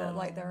the way that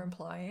like they're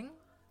implying.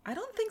 I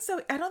don't think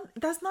so.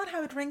 That's not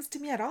how it rings to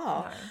me at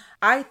all. No.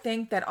 I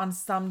think that on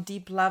some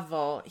deep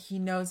level, he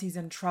knows he's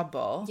in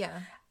trouble. Yeah.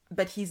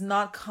 but he's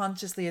not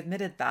consciously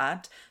admitted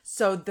that.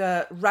 So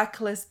the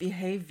reckless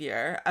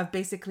behavior of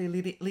basically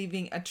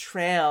leaving a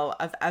trail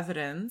of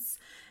evidence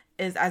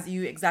is, as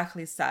you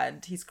exactly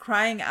said, he's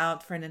crying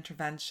out for an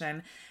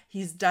intervention.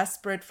 He's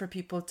desperate for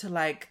people to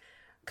like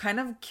kind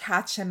of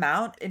catch him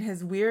out in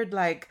his weird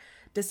like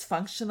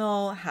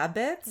dysfunctional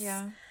habits.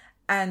 Yeah.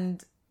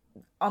 And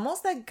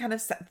almost like kind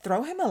of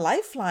throw him a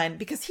lifeline,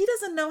 because he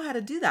doesn't know how to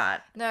do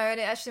that. No, and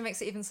it actually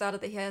makes it even sadder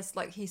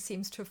that he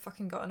seems to have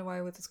fucking gotten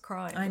away with his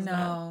crime. I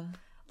know.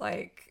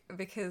 Like,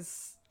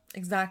 because...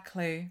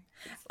 Exactly.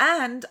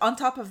 And on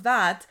top of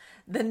that,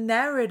 the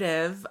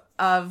narrative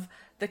of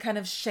the kind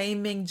of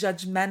shaming,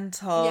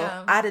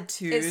 judgmental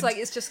attitude. It's like,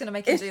 it's just going to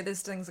make him do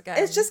these things again.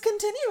 It's just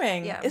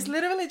continuing. Yeah. It's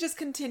literally just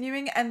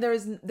continuing. And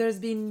there's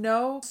been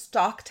no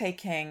stock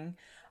taking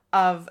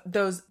of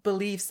those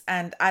beliefs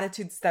and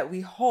attitudes that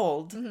we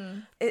hold. Mm-hmm.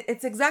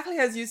 It's exactly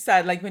as you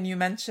said, like when you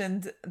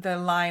mentioned the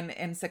line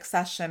in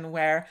Succession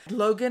where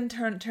Logan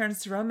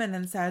turns to Roman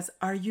and says,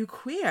 "Are you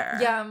queer?"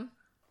 Yeah.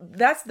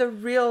 That's the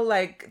real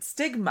like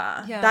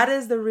stigma. Yeah. That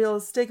is the real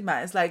stigma.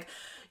 It's like,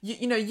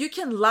 you know, you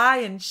can lie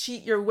and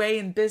cheat your way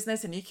in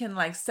business, and you can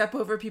like step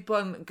over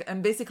people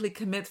and basically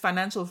commit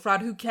financial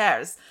fraud. Who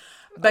cares?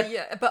 But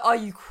but are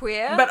you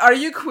queer? But are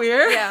you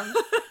queer? Yeah.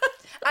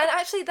 And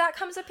actually that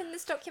comes up in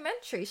this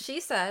documentary.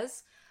 She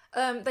says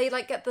they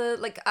like get the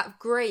like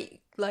great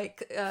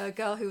like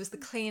girl who was the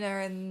cleaner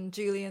in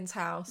Julian's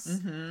house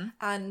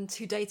and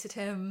who dated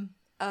him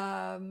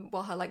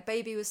while her like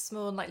baby was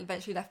small, and like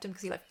eventually left him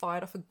because he like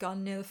fired off a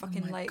gun near the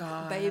fucking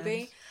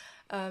baby.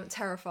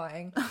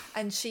 Terrifying.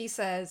 And she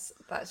says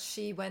that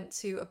she went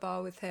to a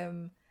bar with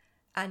him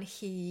and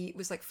he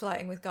was like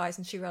flirting with guys,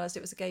 and she realized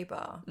it was a gay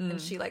bar, and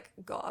she like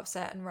got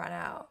upset and ran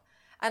out.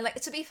 And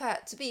like, to be fair,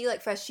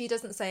 she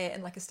doesn't say it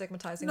in like a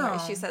stigmatizing way.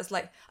 She says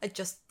like, I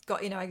just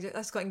got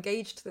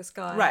engaged to this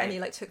guy, right, and he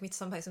like took me to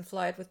some place and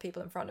flirted with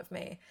people in front of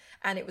me,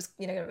 and it was,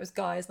 you know, it was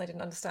guys, and I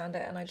didn't understand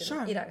it, and I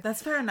didn't, you know,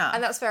 that's fair enough.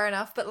 And that's fair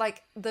enough. But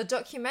like, the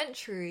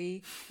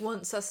documentary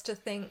wants us to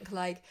think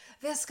like,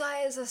 this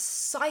guy is a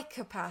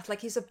psychopath, like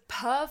he's a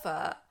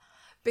pervert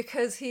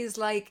because he's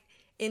like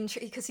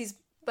because he's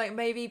like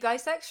maybe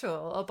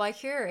bisexual or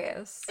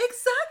bi-curious.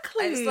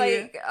 Exactly. And it's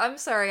like, I'm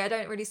sorry, I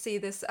don't really see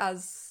this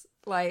as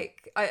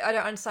like, I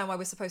don't understand why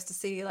we're supposed to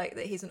see like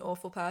that he's an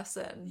awful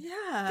person.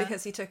 Yeah.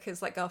 Because he took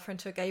his like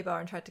girlfriend to a gay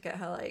bar and tried to get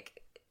her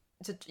like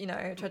to, you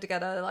know, tried to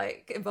get her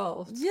like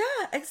involved. Yeah,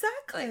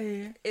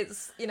 exactly. Like,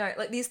 it's, you know,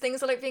 like these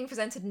things are like being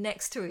presented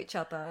next to each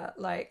other.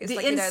 Like, it's the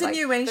like, you know,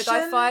 insinuation. like, the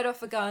guy fired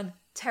off a gun,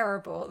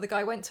 terrible. The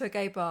guy went to a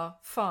gay bar,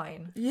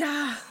 fine.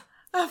 Yeah.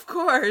 Of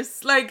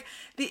course. Like,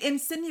 the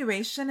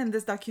insinuation in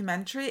this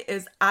documentary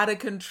is out of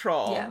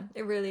control. Yeah,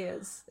 it really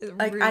is. It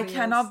like, really I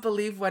cannot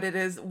believe what it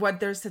is, what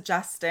they're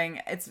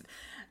suggesting.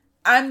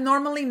 I'm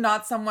normally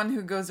not someone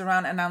who goes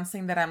around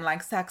announcing that I'm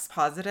like sex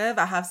positive.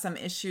 I have some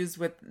issues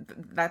with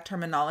that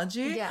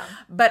terminology. Yeah.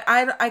 But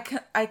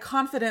I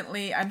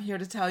confidently, I'm here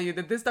to tell you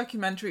that this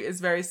documentary is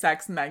very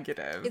sex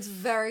negative. It's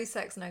very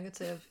sex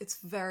negative. It's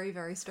very,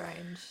 very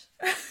strange.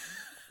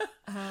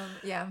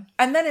 Yeah.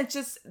 And then it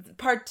just,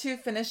 part 2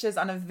 finishes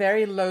on a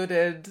very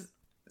loaded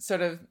sort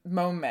of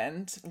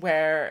moment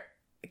where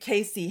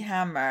Casey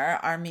Hammer,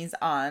 Army's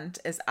aunt,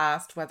 is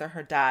asked whether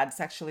her dad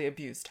sexually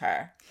abused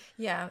her.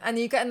 Yeah, and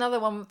you get another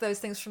one of those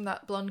things from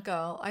that blonde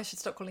girl. I should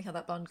stop calling her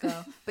that blonde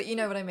girl. But you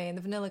know what I mean,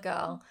 the vanilla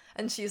girl.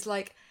 And she's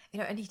like, you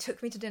know, and he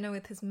took me to dinner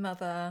with his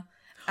mother.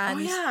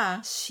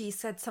 And she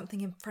said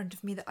something in front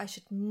of me that I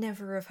should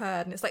never have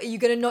heard. And it's like, are you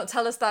going to not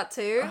tell us that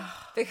too?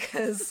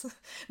 Because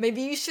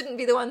maybe you shouldn't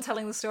be the one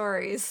telling the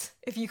stories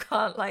if you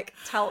can't like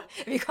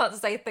if you can't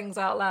say things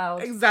out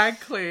loud.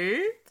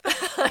 Exactly.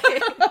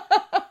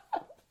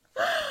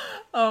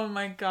 Oh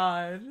my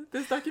god.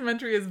 This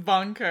documentary is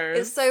bonkers.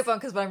 It's so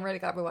bonkers, but I'm really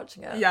glad we're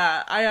watching it.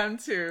 Yeah, I am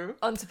too.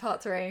 On to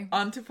part 3.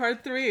 On to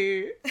part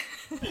 3.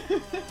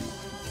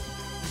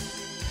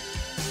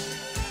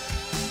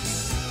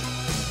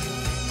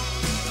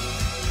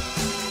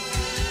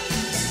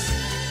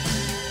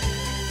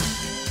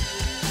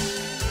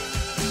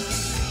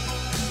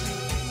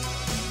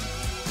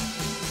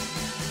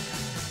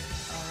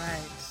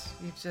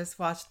 Just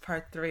watched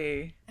part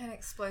 3. An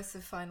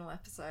explosive final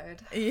episode.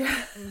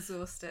 Yeah. I'm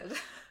exhausted.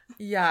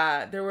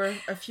 Yeah, there were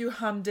a few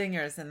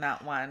humdingers in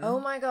that one. Oh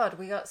my god,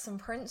 we got some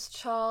Prince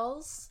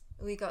Charles.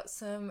 We got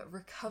some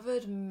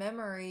recovered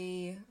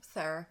memory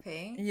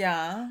therapy.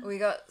 Yeah. We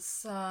got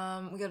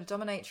a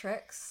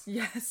dominatrix.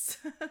 Yes.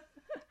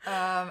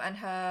 And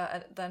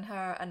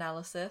her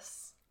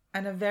analysis.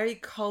 And a very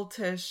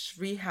cultish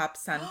rehab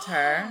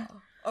center.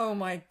 Oh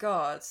my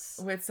god.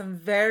 With some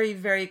very,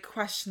 very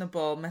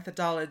questionable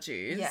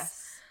methodologies.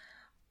 Yes.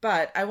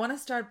 But I wanted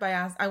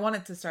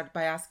to start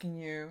by asking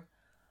you,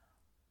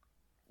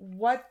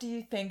 what do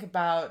you think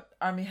about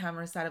Armie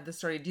Hammer's side of the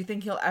story? Do you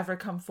think he'll ever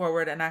come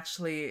forward and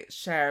actually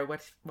share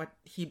what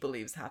he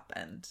believes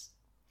happened?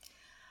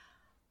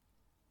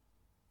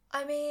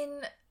 I mean,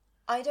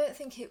 I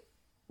think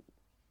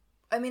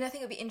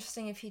it'd be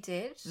interesting if he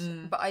did,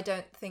 but I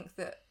don't think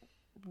that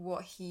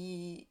what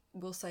he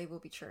will say will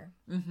be true.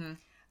 Mm-hmm.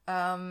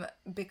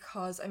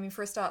 Because I mean,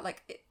 for a start,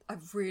 like I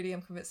really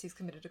am convinced he's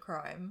committed a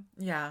crime,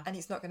 Yeah. and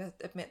he's not going to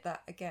admit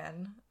that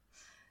again.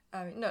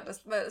 No,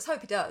 let's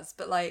hope he does.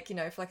 But like, you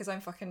know, for like his own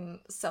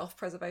fucking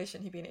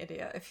self-preservation, he'd be an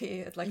idiot if he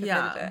had like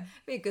admitted it.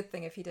 It'd be a good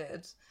thing if he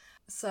did.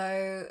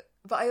 So,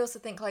 but I also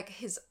think like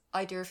his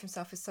idea of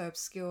himself is so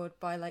obscured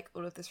by like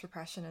all of this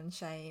repression and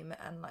shame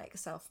and like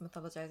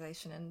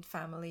self-mythologization and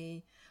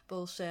family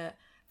bullshit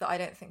that I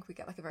don't think we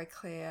get like a very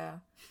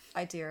clear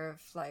idea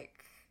of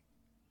like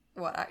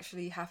what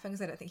actually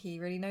happens. I don't think he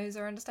really knows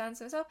or understands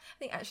himself. I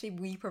think actually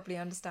we probably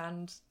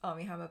understand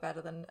Armie Hammer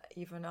better than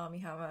even Armie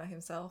Hammer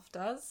himself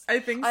does. I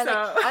think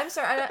so. I'm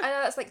sorry, I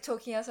know that's like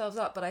talking ourselves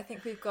up, but I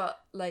think we've got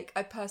like,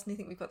 I personally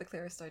think we've got the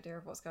clearest idea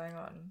of what's going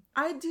on.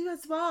 I do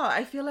as well.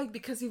 I feel like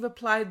because we've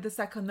applied the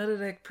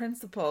psychoanalytic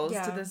principles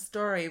to this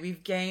story,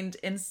 we've gained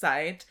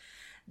insight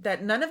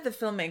that none of the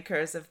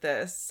filmmakers of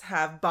this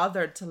have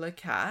bothered to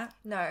look at.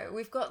 No,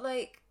 we've got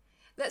like,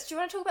 do you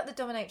want to talk about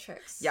the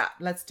dominatrix? Yeah,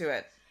 let's do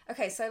it.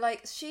 Okay, so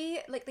like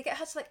they get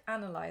her to like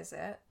analyze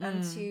it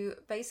and to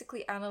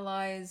basically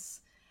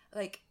analyze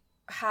like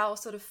how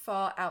sort of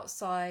far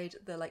outside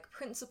the like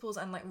principles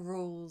and like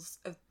rules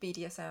of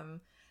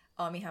BDSM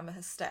Armie Hammer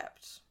has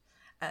stepped.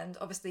 And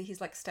obviously he's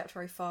like stepped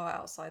very far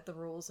outside the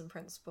rules and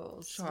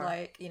principles. Sure.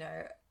 Like, you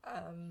know,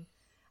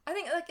 I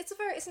think like it's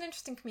an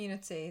interesting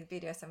community, the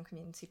BDSM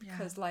community,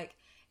 because like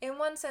in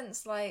one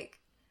sense like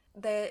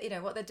they're, you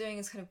know, what they're doing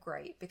is kind of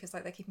great because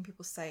like they're keeping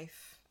people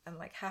safe and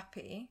like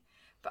happy.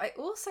 But I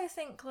also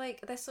think,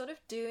 like, they're sort of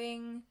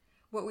doing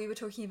what we were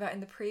talking about in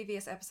the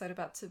previous episode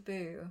about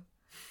taboo.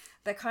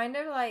 They're kind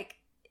of like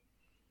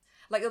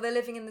they're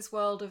living in this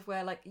world of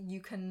where, like,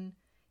 you can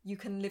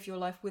live your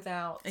life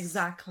without...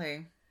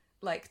 Exactly.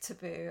 Like,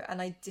 taboo.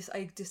 And I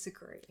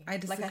disagree. I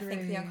disagree. Like, I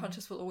think the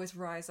unconscious will always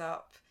rise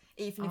up.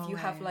 Even if you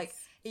have, like...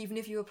 Even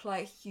if you apply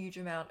a huge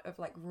amount of,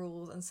 like,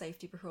 rules and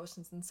safety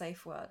precautions and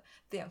safe word,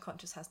 the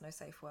unconscious has no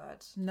safe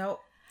word.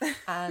 Nope.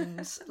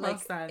 And like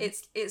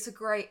it's a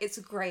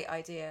great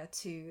idea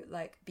to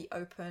like be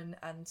open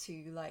and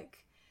to like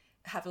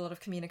have a lot of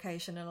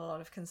communication and a lot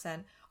of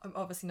consent. I'm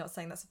obviously not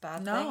saying that's a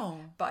bad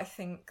thing, but I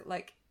think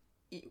like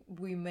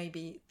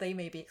they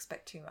maybe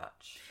expect too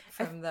much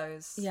from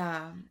those.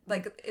 Yeah,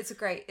 like it's a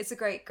great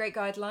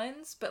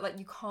guidelines, but like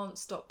you can't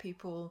stop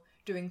people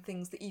doing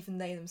things that even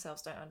they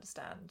themselves don't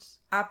understand.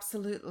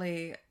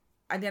 Absolutely.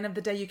 At the end of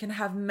the day, you can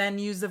have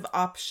menus of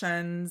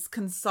options,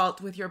 consult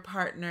with your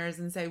partners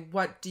and say,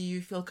 what do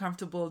you feel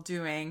comfortable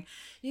doing?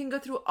 You can go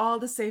through all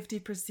the safety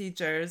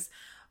procedures,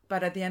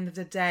 but at the end of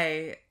the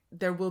day,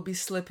 there will be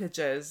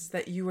slippages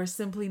that you are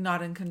simply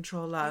not in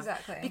control of.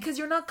 Exactly. Because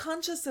you're not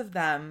conscious of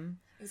them.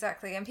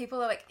 Exactly. And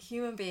people are like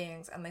human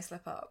beings and they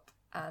slip up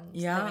and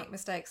they make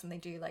mistakes and they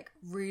do like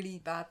really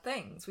bad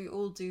things. We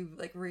all do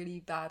like really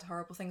bad,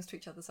 horrible things to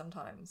each other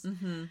sometimes.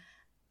 Mm-hmm.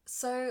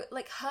 So,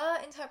 like,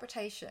 her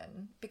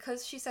interpretation,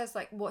 because she says,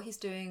 like, what he's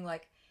doing,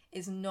 like,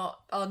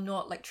 are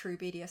not, like, true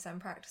BDSM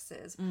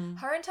practices,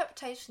 her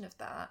interpretation of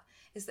that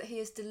is that he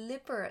is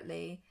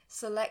deliberately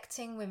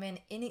selecting women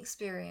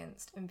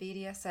inexperienced in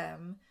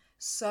BDSM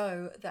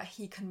so that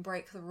he can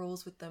break the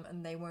rules with them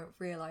and they won't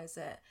realise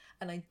it.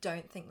 And I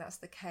don't think that's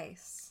the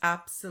case.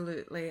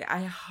 Absolutely.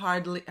 I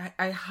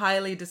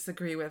highly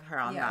disagree with her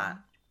on that.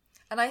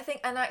 And I think,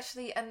 and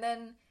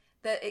then...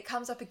 that it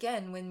comes up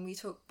again when we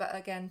talk back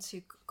again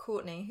to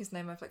Courtney, whose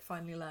name I've like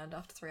finally learned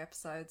after 3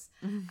 episodes,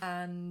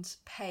 and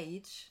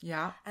Paige.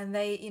 Yeah. And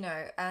they, you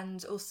know,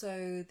 and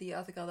also the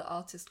other girl, the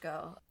artist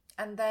girl.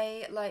 And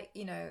they like,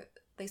 you know,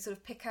 they sort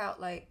of pick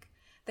out like,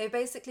 they're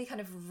basically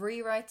kind of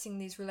rewriting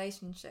these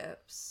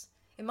relationships,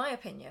 in my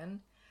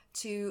opinion,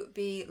 to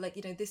be like,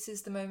 you know, this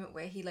is the moment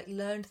where he like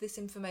learned this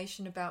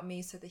information about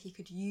me so that he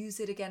could use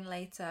it again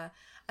later.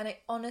 And I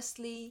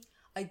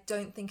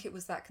don't think it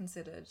was that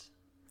considered.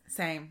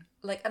 Same.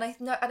 Like, and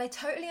I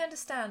totally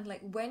understand,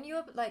 like, when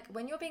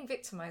you're being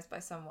victimized by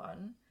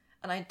someone,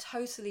 and I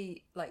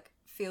totally, like,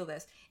 feel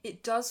this,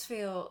 it does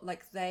feel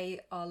like they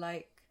are,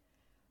 like,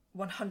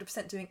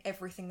 100% doing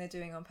everything they're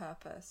doing on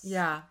purpose.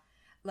 Yeah.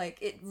 Like,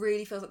 it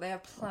really feels like they are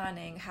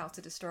planning how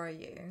to destroy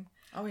you.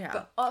 Oh, yeah.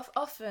 But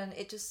often,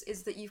 it just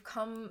is that you've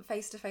come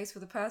face to face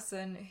with a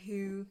person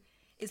who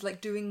is,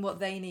 like, doing what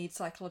they need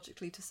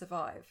psychologically to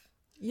survive.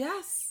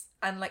 Yes.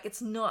 And, like,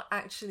 it's not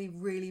actually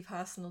really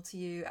personal to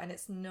you, and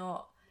it's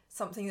not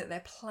something that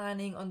they're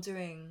planning on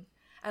doing.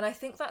 And I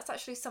think that's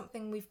actually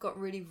something we've got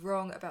really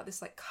wrong about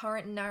this, like,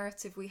 current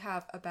narrative we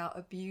have about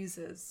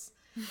abusers.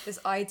 This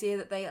idea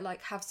that they,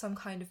 like, have some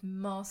kind of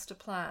master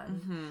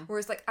plan.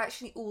 Whereas, like,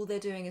 actually all they're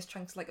doing is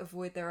trying to, like,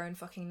 avoid their own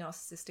fucking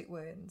narcissistic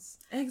wounds.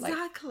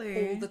 Exactly.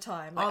 Like, all the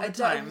time. Like, all the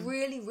time. I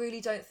really,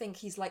 really don't think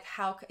he's, like,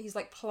 he's,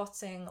 like,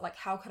 plotting, like,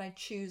 how can I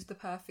choose the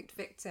perfect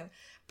victim?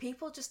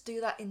 People just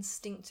do that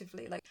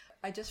instinctively. Like,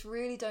 I just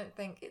really don't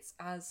think it's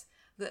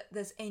that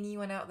there's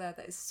anyone out there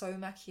that is so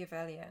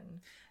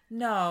Machiavellian.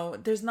 No,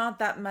 there's not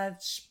that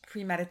much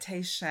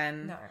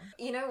premeditation. No.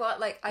 You know what?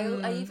 Like, I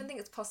even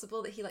think it's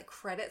possible that he, like,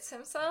 credits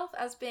himself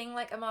as being,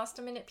 like, a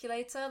master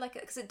manipulator. Like,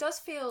 because it does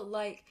feel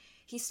like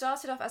he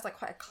started off as, like,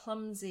 quite a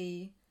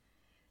clumsy,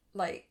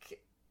 like,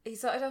 he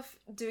started off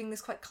doing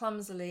this quite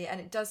clumsily, and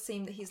it does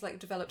seem that he's like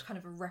developed kind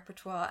of a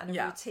repertoire and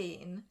a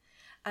routine,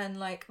 and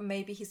like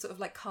maybe he sort of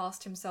like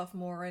cast himself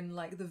more in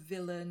like the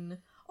villain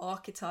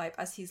archetype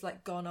as he's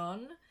like gone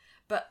on,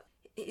 but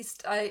he's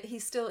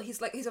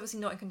obviously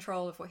not in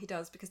control of what he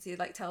does, because he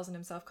like tells on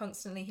himself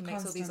constantly. He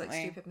makes all these like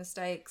stupid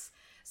mistakes.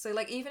 So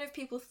like even if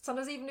people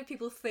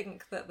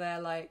think that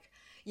they're like,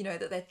 you know,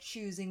 that they're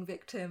choosing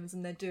victims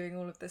and they're doing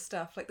all of this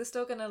stuff, like they're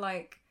still gonna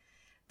like,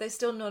 they're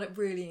still not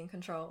really in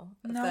control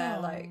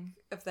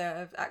of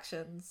their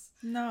actions.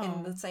 No.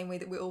 In the same way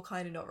that we're all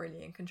kind of not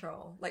really in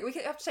control. Like we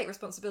have to take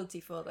responsibility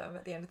for them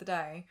at the end of the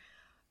day.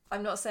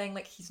 I'm not saying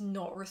like he's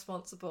not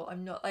responsible.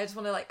 I just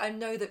want to like, I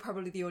know that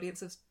probably the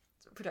audience of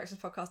Productions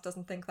Podcast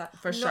doesn't think that.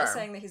 I'm not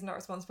saying that he's not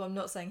responsible. I'm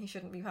not saying he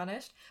shouldn't be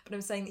punished, but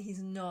I'm saying that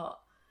he's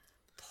not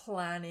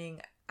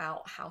planning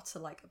out how to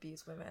like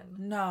abuse women.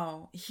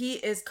 No, he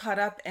is caught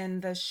up in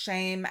the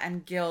shame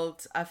and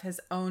guilt of his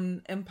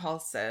own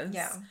impulses.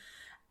 Yeah.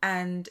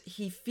 And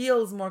he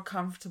feels more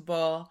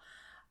comfortable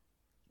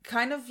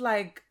kind of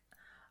like,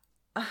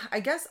 I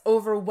guess,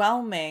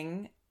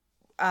 overwhelming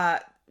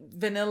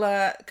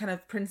vanilla kind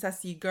of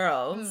princessy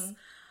girls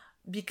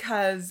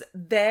because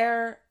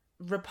their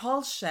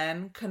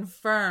repulsion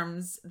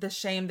confirms the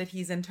shame that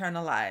he's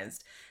internalized.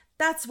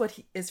 That's what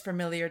is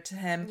familiar to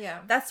him. Yeah.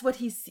 That's what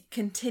he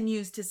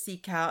continues to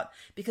seek out,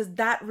 because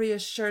that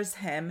reassures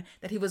him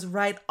that he was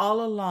right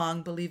all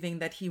along, believing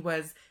that he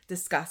was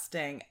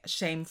disgusting,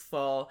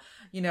 shameful,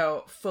 you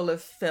know, full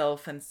of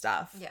filth and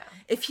stuff. Yeah.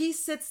 If he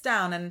sits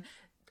down and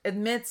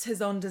admits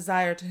his own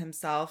desire to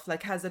himself,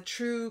 like has a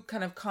true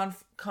kind of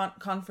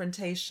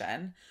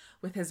confrontation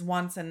with his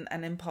wants and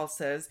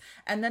impulses,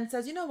 and then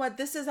says, you know what,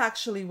 this is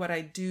actually what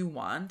I do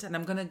want, and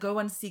I'm going to go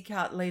and seek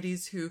out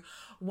ladies who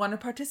want to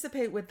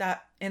participate with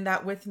that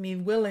with me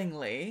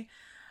willingly,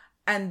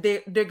 and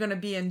they're going to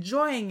be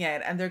enjoying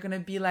it, and they're going to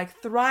be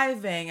like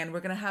thriving, and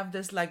we're going to have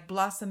this like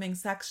blossoming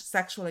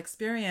sexual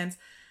experience.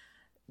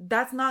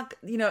 That's not,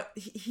 you know,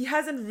 he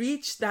hasn't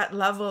reached that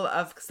level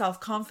of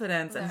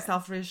self-confidence and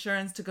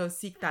self-reassurance to go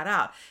seek that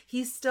out.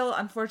 He's still,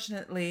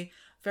 unfortunately,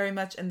 very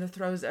much in the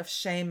throes of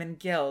shame and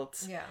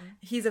guilt. Yeah.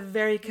 He's a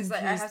very confused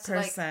I have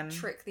person. To, like,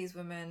 trick these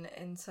women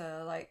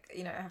into, like,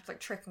 you know, I have to, like,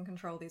 trick and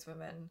control these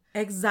women.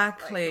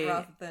 Exactly. Like,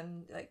 rather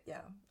than, like,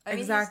 yeah.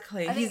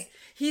 Exactly.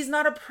 He's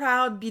not a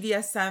proud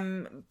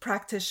BDSM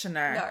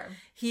practitioner. No.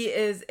 He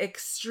is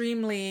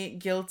extremely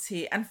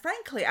guilty. And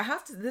frankly,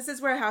 this is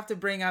where I have to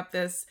bring up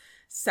this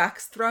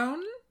sex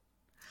throne.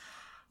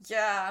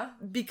 Yeah.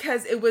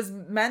 Because it was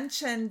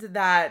mentioned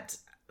that,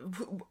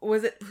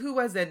 who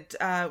was it?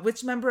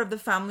 Which member of the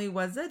family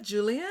was it?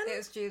 Julian? It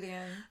was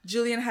Julian.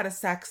 Julian had a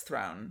sex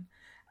throne,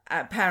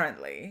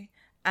 apparently,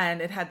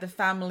 and it had the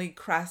family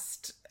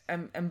crest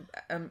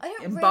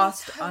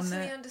embossed I don't on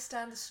really it.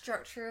 understand the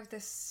structure of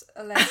this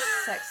alleged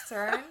sex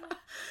throne.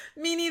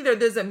 Me neither.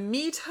 There's a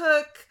meat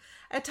hook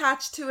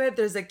attached to it.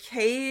 There's a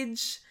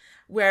cage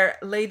where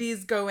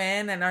ladies go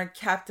in and are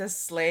kept as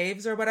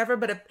slaves or whatever.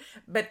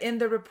 But in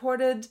the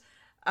reported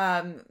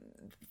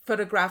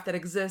photograph that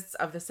exists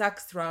of the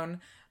sex throne,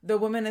 the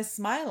woman is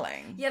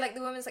smiling. Yeah, like the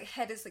woman's like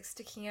head is like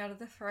sticking out of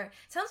the throne. It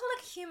sounds more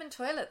like a human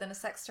toilet than a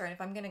sex throne, if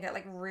I'm gonna get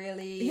like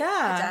really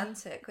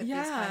pedantic with these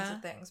kinds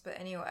of things. But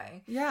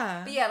anyway.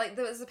 Yeah. But yeah, like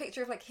there was a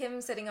picture of like him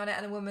sitting on it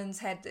and a woman's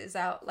head is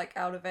out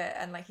of it,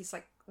 and like he's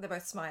like, they're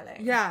both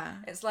smiling. Yeah.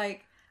 It's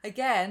like,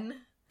 again,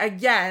 I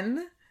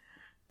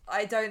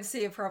don't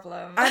see a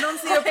problem. I don't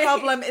see a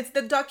problem. It's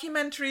the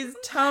documentary's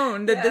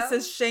tone that this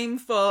is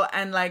shameful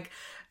and like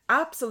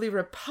absolutely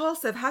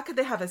repulsive. How could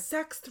they have a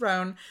sex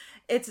throne?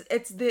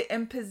 It's the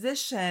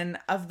imposition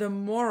of the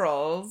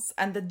morals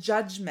and the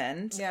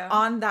judgment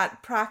on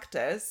that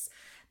practice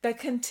that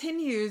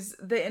continues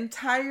the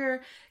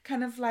entire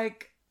kind of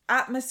like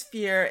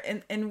atmosphere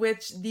in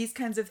which these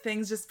kinds of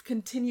things just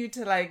continue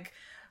to like,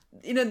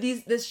 you know,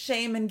 this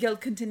shame and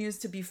guilt continues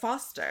to be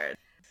fostered.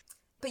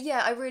 But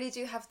yeah, I really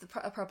do have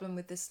a problem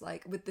with this,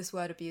 like, with this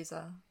word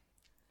abuser.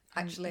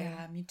 Actually,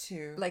 yeah, me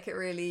too. Like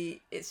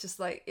it's just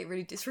like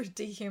it's really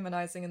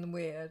dehumanizing and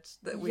weird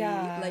that we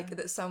like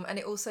that and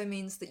it also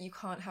means that you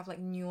can't have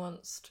like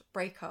nuanced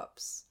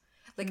breakups.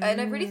 Like, and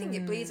I really think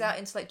it bleeds out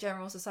into like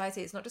general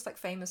society. It's not just like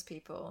famous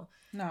people,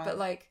 but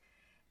like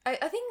I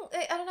think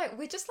I don't know.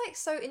 We're just like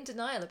so in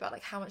denial about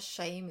like how much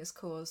shame is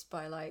caused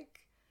by like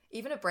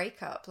even a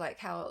breakup. Like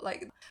how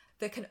like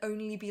there can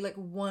only be like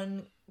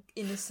one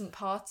innocent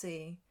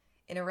party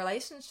in a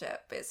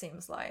relationship. It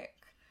seems like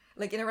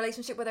in a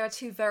relationship where there are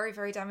two very,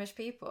 very damaged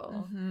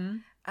people.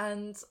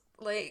 And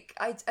like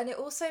and it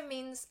also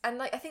means, and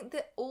like I think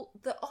that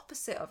the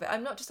opposite of it,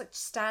 I'm not just like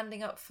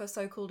standing up for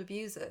so-called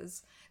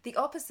abusers. The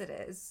opposite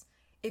is,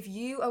 if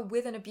you are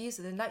with an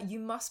abuser, then that you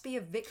must be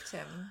a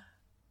victim.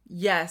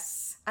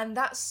 Yes. And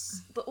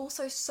that's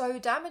also so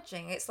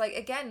damaging. It's like,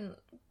 again,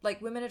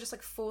 like women are just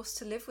like forced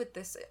to live with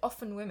this,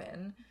 often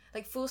women,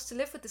 like forced to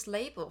live with this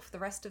label for the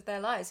rest of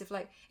their lives.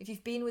 If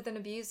you've been with an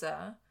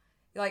abuser,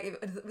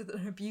 like with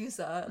an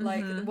abuser,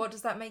 like what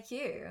does that make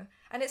you?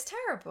 And it's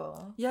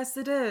terrible. Yes,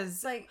 it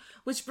is. Like,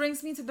 which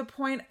brings me to the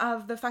point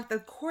of the fact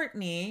that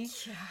Courtney,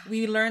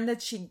 we learned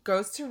that she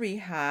goes to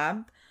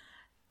rehab,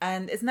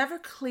 and it's never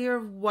clear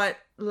what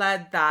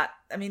led that.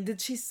 I mean,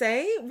 did she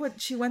say what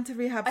she went to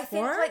rehab for? I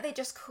think like they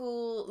just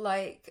call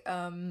like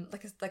a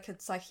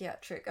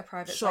psychiatric, a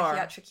private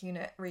psychiatric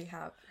unit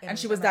rehab. And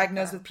she was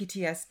diagnosed with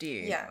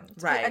PTSD. Yeah,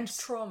 right. And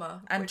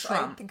trauma, which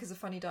I think is a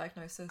funny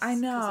diagnosis. I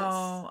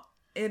know.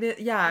 It is,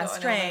 yeah,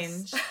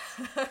 strange.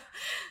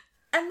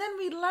 And then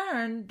we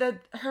learned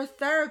that her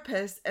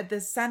therapist at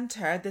this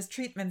center, this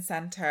treatment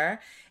center,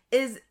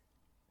 is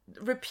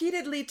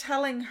repeatedly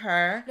telling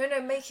her...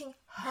 making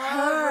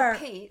her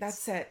repeat.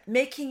 That's it.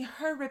 Making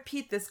her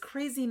repeat this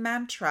crazy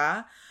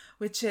mantra,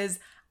 which is,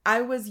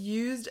 I was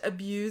used,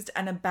 abused,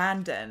 and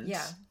abandoned.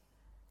 Yeah.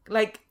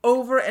 Like,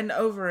 over and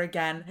over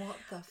again. What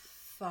the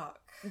fuck?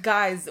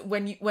 Guys,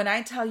 when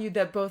I tell you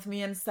that both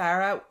me and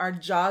Sarah, our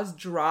jaws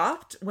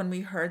dropped when we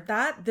heard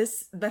that,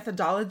 this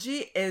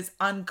methodology is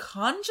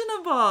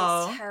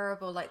unconscionable. It's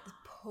terrible. Like, the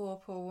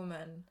poor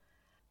woman.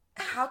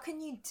 How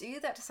can you do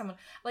that to someone?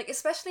 Like,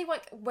 especially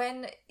like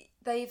when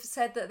they've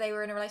said that they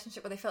were in a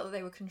relationship where they felt that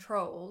they were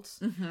controlled.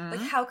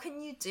 Like, how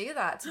can you do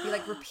that? To be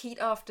like, repeat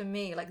after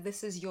me. Like,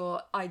 this is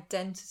your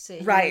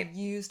identity. Right.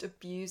 You're used,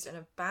 abused, and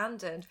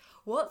abandoned.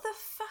 What the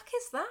fuck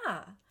is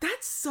that?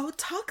 That's so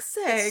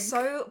toxic. It's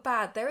so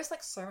bad. There is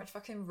like so much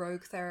fucking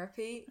rogue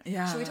therapy.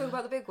 Yeah. Should we talk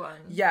about the big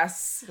one?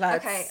 Yes.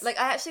 Let's. Okay. Like,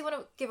 I actually want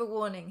to give a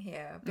warning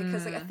here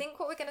because like I think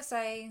what we're going to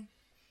say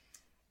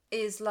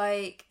is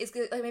like it's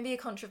like maybe a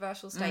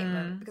controversial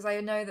statement because I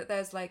know that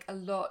there's like a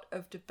lot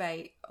of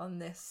debate on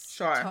this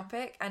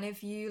topic, and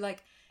if you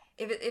like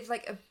if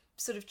like a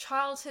sort of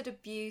childhood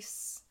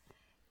abuse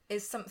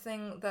is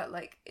something that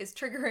like is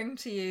triggering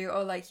to you,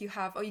 or like you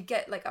have or you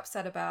get like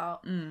upset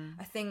about,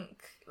 I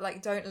think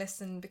like don't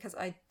listen, because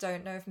I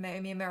don't know if me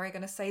and Mary are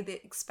going to say the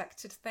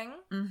expected thing.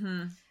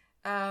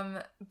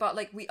 But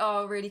like we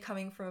are really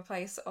coming from a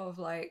place of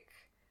like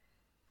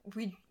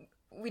we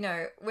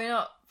know we're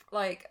not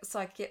like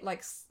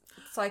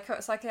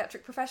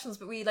psychiatric professionals,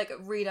 but we like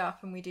read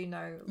up and we do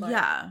know like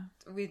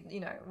we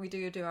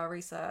do our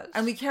research,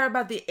 and we care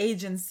about the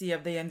agency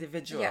of the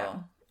individual. Yeah,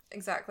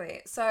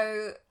 exactly.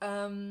 So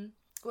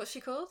what's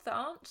she called, the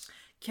aunt?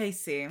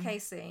 Casey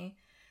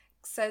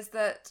says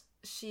that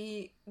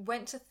she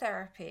went to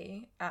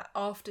therapy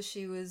after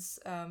she was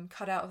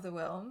cut out of the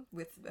will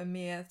with a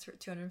mere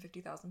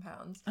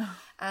 £250,000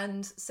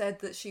 and said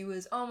that she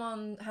was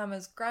Armand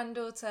Hammer's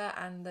granddaughter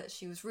and that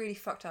she was really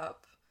fucked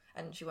up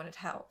and she wanted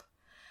help.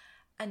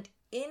 And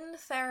in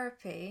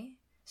therapy,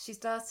 she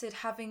started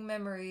having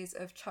memories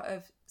of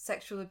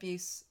sexual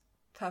abuse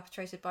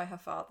perpetrated by her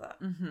father.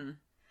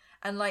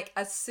 And like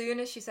as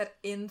soon as she said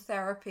in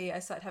therapy, I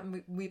started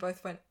having, we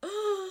both went,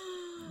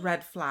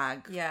 red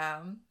flag. Yeah.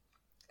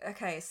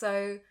 Okay,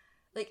 so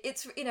like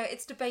it's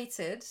it's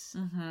debated,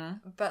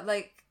 but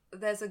like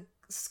there's a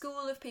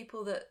school of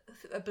people that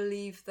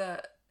believe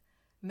that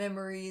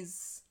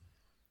memories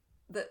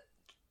that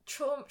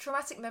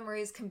traumatic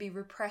memories can be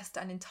repressed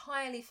and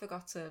entirely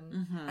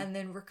forgotten and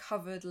then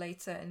recovered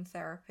later in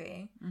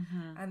therapy.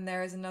 And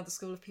there is another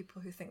school of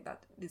people who think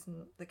that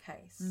isn't the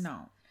case.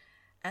 No.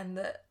 And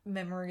that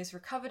memories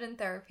recovered in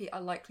therapy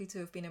are likely to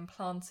have been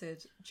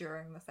implanted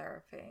during the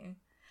therapy.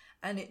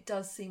 And it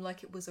does seem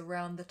like it was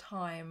around the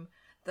time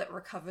that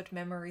recovered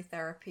memory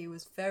therapy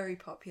was very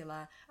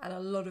popular, and a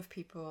lot of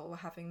people were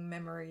having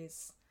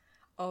memories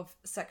of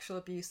sexual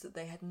abuse that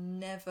they had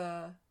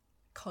never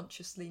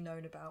consciously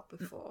known about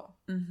before.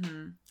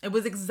 It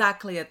was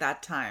exactly at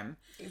that time.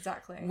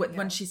 Exactly.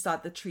 When she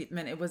sought the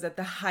treatment, it was at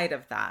the height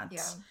of that.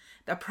 Yeah.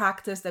 A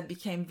practice that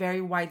became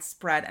very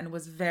widespread and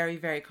was very,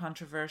 very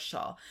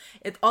controversial.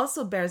 It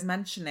also bears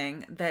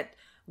mentioning that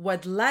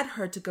what led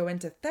her to go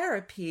into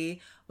therapy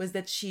was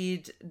that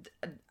she'd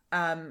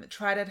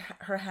tried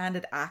her hand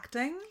at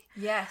acting.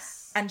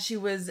 Yes. And she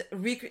was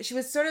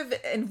sort of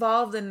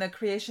involved in the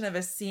creation of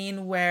a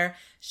scene where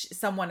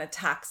someone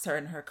attacks her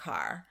in her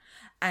car.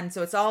 And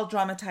so it's all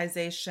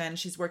dramatization.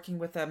 She's working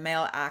with a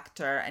male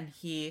actor and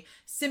he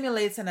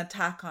simulates an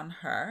attack on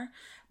her.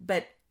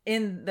 But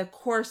in the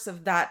course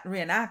of that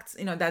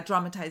that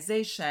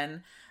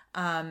dramatization,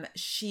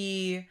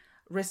 she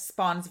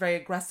responds very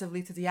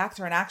aggressively to the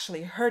actor and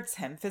actually hurts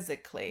him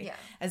physically,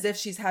 as if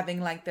she's having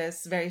like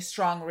this very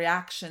strong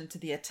reaction to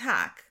the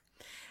attack.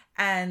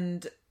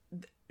 And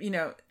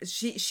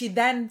she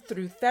then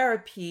through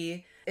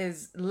therapy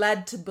is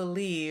led to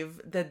believe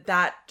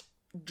that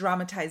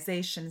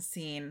dramatization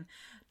scene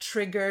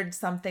triggered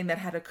something that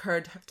had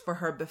occurred for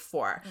her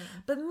before.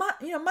 But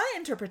my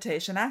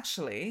interpretation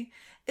actually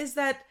is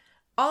that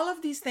all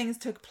of these things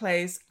took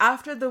place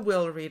after the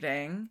will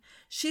reading.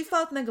 She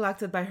felt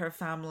neglected by her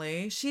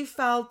family. She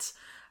felt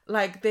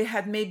like they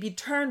had maybe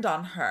turned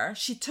on her.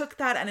 She took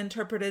that and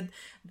interpreted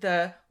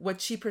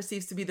what she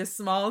perceives to be the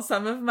small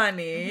sum of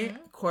money,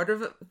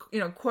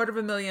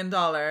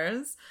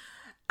 $250,000,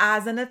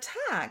 as an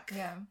attack.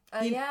 Yeah.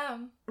 You- Yeah.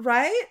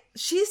 Right?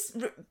 She's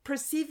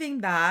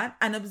perceiving that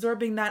and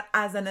absorbing that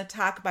as an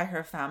attack by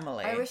her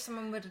family. I wish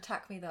someone would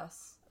attack me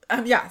thus.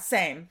 Yeah,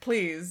 same.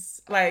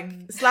 Please, like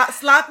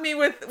slap me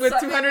with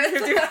Slap me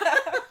 250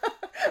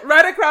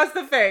 right across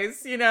the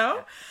face. You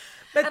know.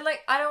 But, and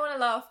like, I don't want to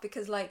laugh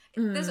because like,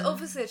 there's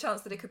obviously a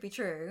chance that it could be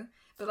true,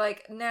 but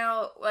like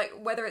now, like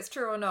whether it's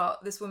true or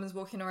not, this woman's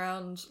walking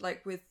around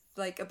like with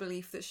like a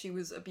belief that she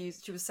was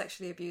abused. She was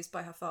sexually abused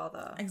by her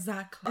father.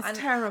 exactly. It's And,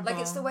 terrible. Like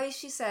it's the way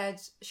she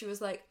said. She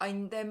was like, I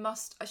knew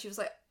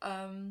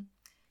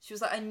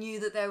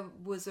that there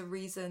was a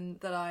reason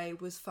that I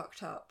was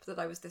fucked up, that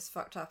I was this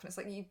fucked up, and it's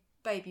like,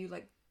 you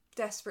like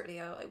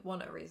desperately like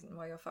want a reason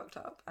why you're fucked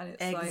up, and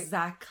it's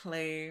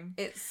exactly.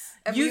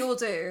 and we all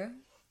do.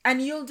 And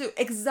you'll do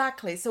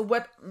exactly. So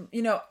what,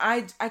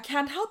 I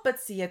can't help but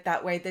see it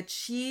that way, that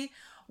she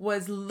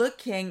was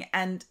looking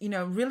and,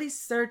 really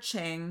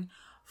searching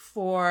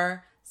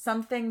for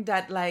something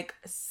that like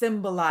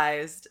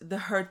symbolized the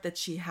hurt that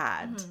she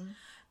had.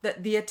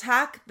 The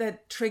attack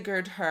that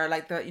triggered her,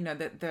 like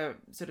the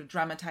sort of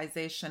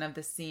dramatization of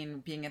the scene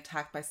being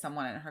attacked by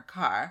someone in her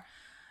car,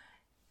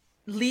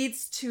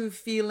 leads to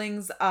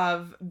feelings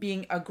of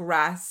being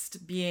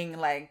aggressed, being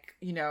like,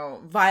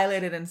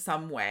 violated in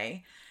some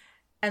way.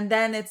 And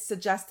then it's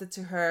suggested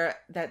to her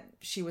that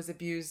she was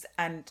abused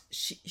and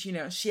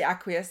she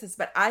acquiesces.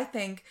 But I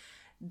think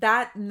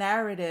that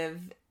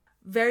narrative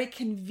very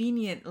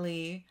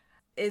conveniently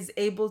is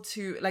able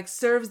to like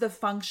serves the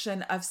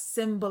function of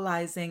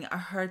symbolizing a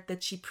hurt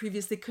that she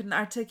previously couldn't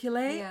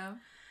articulate. Yeah.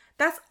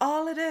 That's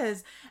all it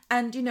is.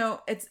 And,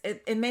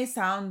 it may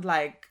sound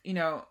like,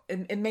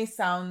 it may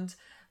sound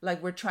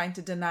like we're trying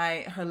to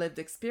deny her lived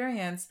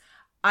experience.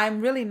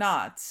 I'm really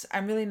not.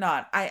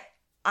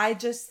 I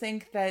just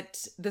think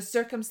that the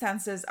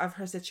circumstances of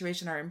her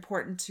situation are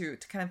important to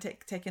kind of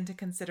take into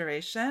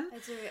consideration. I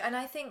do. And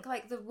I think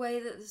like the way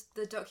that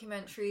the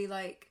documentary,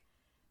 like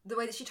the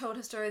way that she told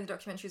her story in the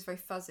documentary is very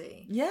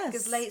fuzzy. Yes.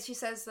 Because late she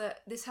says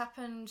that this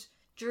happened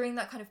during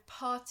that kind of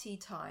party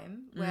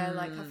time where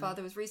like her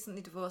father was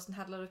recently divorced and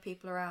had a lot of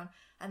people around,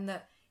 and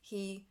that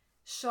he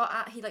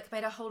like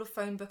made her hold a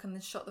phone book and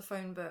then shot the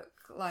phone book,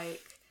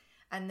 like,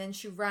 and then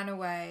she ran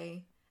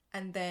away,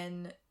 and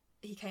then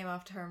he came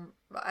after her.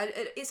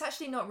 It's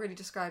actually not really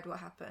described what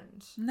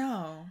happened.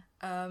 No.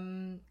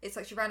 It's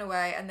like she ran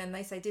away, and then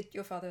they say, "Did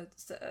your father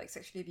like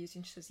sexually abuse you?"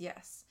 And she says,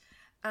 "Yes."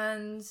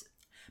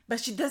 But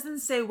she doesn't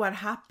say what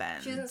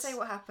happened. She doesn't say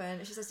what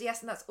happened. She says,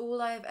 "Yes, and that's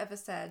all I have ever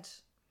said."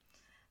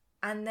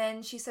 And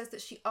then she says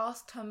that she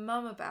asked her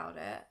mum about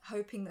it,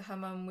 hoping that her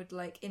mum would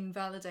like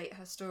invalidate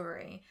her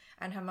story.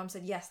 And her mum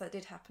said, "Yes, that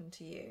did happen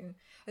to you."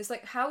 It's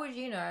like, how would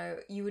you know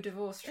you were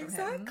divorced from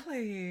him?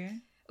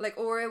 Exactly. Like,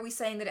 or are we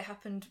saying that it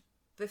happened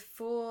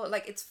before?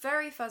 Like, it's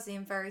very fuzzy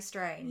and very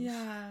strange.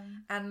 Yeah.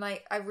 And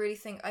like, I really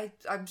think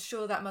I'm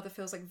sure that mother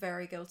feels like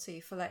very guilty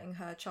for letting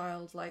her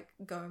child like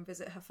go and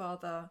visit her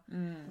father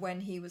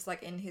when he was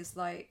like in his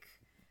like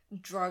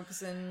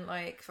drugs and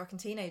like fucking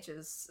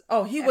teenagers.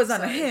 Oh, he was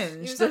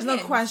unhinged. There's no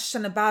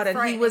question about it.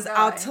 He was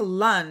out to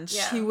lunch.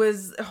 Yeah. He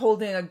was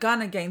holding a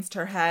gun against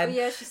her head. Oh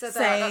yeah, she said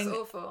saying, that. That's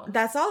awful.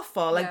 That's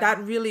awful. Like, Yeah.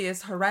 that really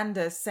is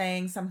horrendous.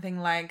 Saying something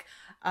like,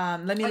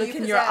 let me Are look you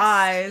in your possessed?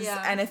 eyes,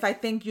 Yeah. and if I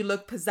think you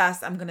look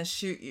possessed, I'm going to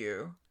shoot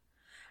you.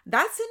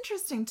 That's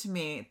interesting to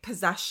me.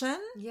 Possession?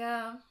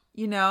 Yeah.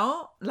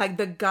 Like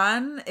the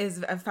gun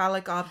is a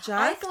phallic object.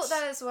 I thought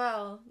that as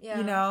well.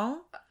 Yeah.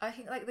 I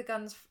think like the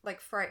gun's like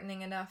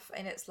frightening enough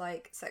in its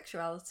like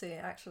sexuality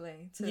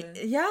actually to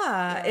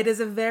Yeah, it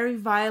is a very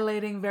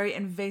violating, very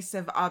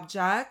invasive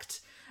object.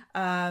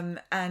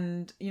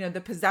 And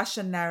the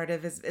possession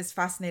narrative is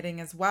fascinating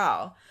as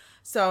well.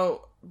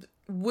 So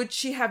would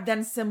she have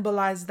then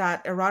symbolized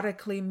that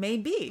erotically?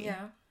 Maybe.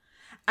 Yeah.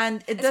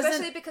 And it especially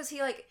doesn't, because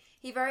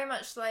he very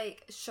much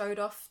like showed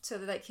off to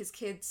like his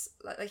kids,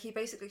 like he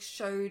basically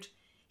showed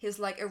his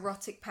like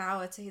erotic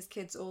power to his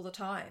kids all the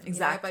time.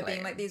 Exactly. By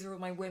being like, these are all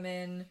my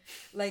women,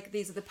 like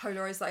these are the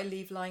Polaroids that I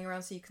leave lying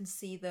around so you can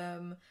see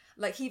them.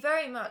 Like I think he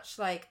very much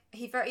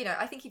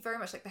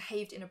like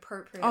behaved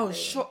inappropriately. oh,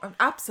 sure,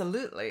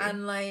 absolutely.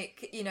 And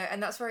like,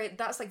 and that's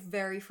like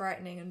very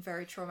frightening and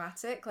very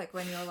traumatic. Like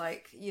when you're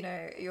like,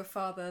 your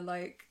father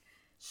like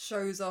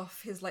shows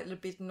off his like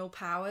libidinal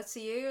power to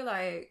you,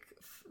 like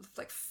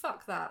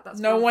fuck that. That's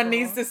no awful. one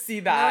needs to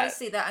see that. No one needs to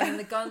see that. And then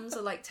the guns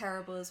are like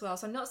terrible as well.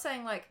 So I'm not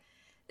saying like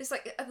it's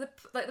like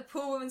the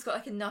poor woman's got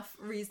like enough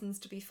reasons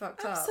to be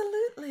fucked up.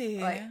 Absolutely.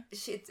 Like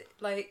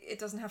it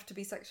doesn't have to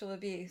be sexual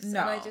abuse.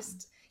 No. And I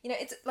just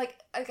it's like,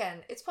 again,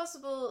 it's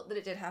possible that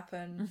it did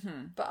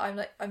happen, but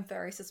I'm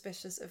very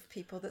suspicious of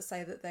people that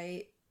say that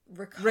they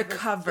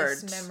recovered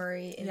this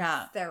memory in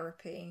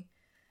therapy.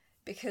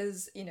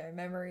 Because,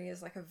 memory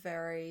is like a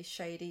very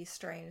shady,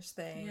 strange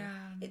thing. Yeah.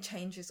 It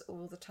changes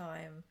all the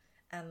time.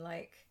 And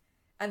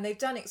they've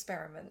done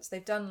experiments.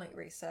 They've done like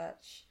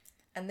research.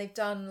 And they've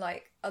done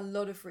like a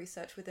lot of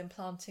research with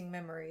implanting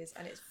memories,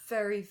 and it's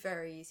very,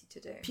 very easy to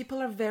do.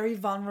 People are very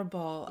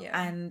vulnerable,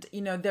 Yeah. and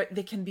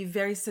they can be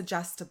very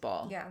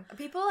suggestible. Yeah, and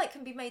people like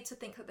can be made to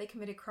think that they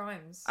committed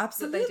crimes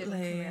Absolutely. that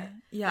they didn't commit.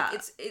 Yeah.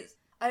 Like, it's.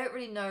 I don't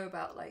really know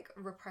about like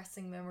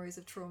repressing memories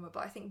of trauma,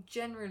 but I think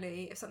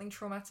generally, if something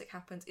traumatic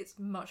happens, it's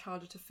much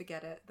harder to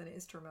forget it than it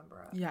is to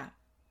remember it. Yeah.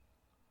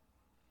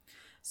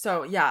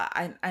 So yeah,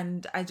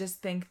 I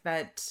just think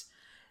that,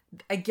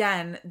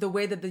 again, the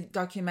way that the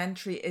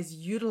documentary is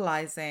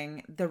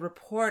utilizing the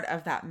report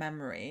of that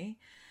memory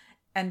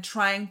and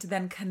trying to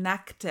then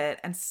connect it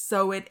and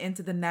sew it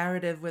into the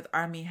narrative with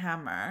Armie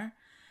Hammer,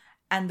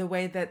 and the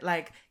way that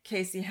like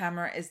Casey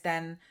Hammer is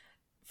then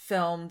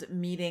filmed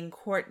meeting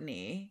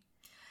Courtney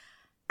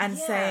and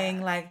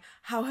saying like,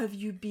 how have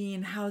you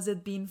been? How's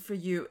it been for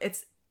you?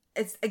 It's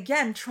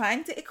again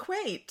trying to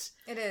equate.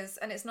 It is,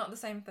 and it's not the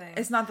same thing.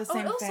 It's not the same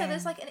thing. And also, thing.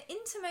 there's like an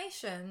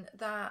intimation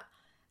that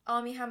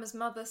Armie Hammer's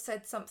mother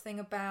said something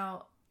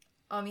about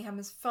Armie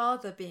Hammer's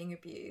father being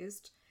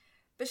abused,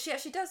 but she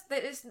actually does.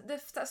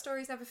 That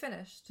story's never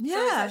finished. Yeah,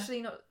 so it's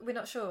actually not. We're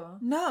not sure.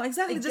 No,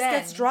 exactly. It just Again.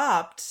 gets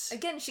dropped.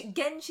 Again, she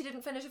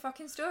didn't finish a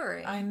fucking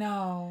story. I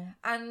know.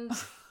 And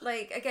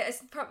like again,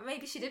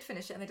 maybe she did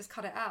finish it and they just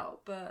cut it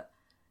out, but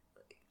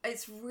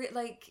it's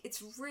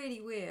really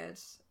weird.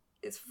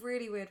 It's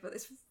really weird, but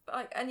it's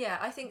like, and yeah,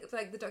 I think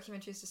like the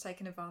documentary has just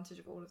taken advantage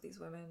of all of these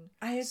women.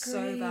 I agree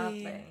so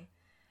badly,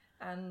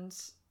 and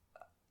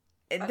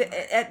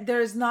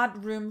there's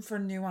not room for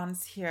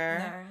nuance here.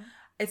 No.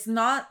 It's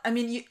not. I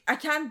mean, I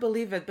can't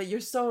believe it, but you're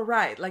so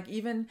right. Like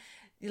even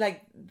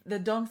like the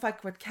Don't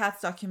Fuck with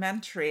Cats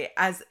documentary,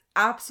 as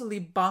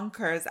absolutely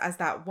bonkers as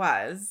that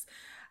was,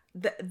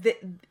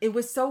 it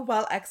was so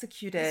well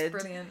executed.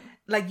 It's brilliant.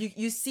 Like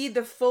you see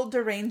the full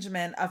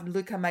derangement of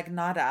Luca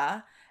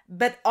Magnotta,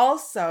 but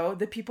also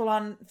the people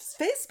on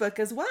Facebook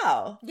as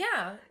well.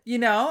 Yeah.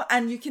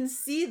 And you can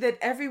see that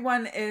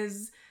everyone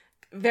is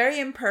very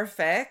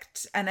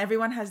imperfect and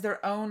everyone has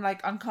their own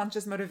like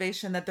unconscious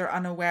motivation that they're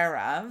unaware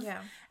of.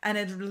 Yeah. And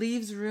it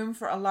leaves room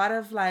for a lot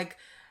of like,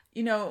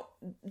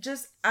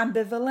 just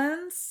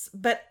ambivalence,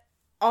 but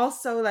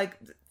also like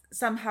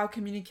somehow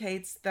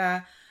communicates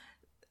the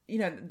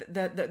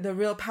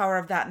real power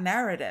of that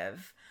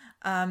narrative.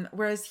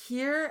 Whereas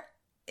here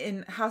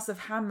in House of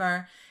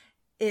Hammer,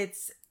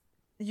 it's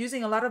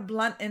using a lot of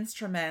blunt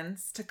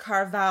instruments to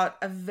carve out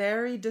a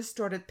very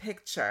distorted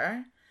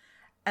picture,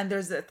 and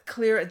there's a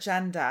clear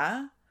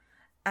agenda,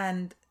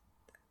 and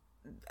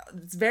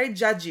it's very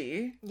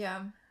judgy.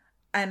 Yeah.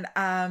 And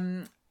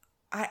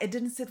it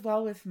didn't sit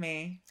well with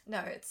me.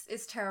 No,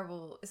 it's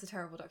terrible. It's a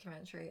terrible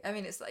documentary. I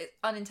mean, it's like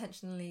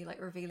unintentionally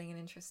like revealing and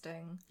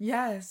interesting.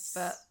 Yes.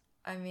 But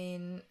I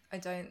mean, I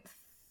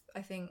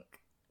think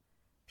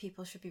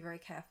people should be very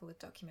careful with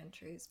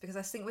documentaries, because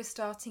I think we're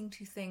starting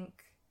to think,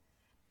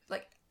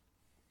 like,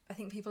 I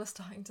think people are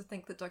starting to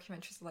think that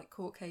documentaries are like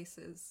court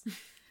cases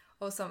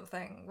or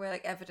something, where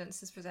like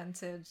evidence is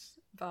presented,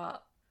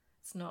 but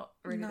it's not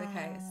really the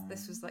case.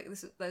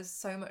 There's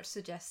so much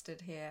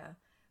suggested here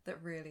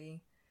that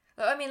really,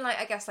 I mean, like,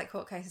 I guess like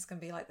court cases can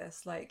be like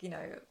this, like,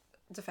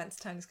 defense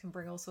attorneys can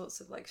bring all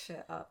sorts of like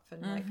shit up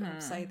and like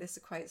say this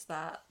equates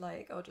that,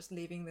 like, or just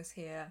leaving this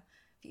here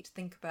for you to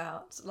think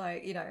about,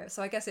 like,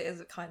 so I guess it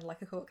is kind of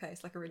like a court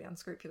case, like a really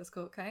unscrupulous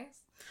court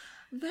case.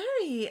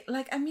 Very,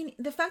 like, I mean,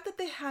 the fact that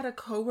they had a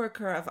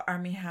co-worker of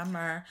Armie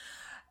Hammer,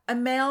 a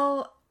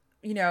male,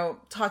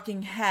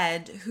 talking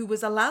head who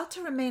was allowed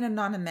to remain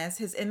anonymous.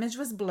 His image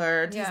was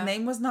blurred. Yeah. His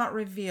name was not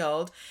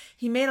revealed.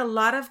 He made a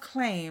lot of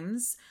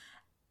claims,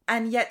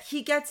 and yet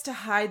he gets to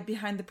hide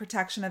behind the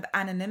protection of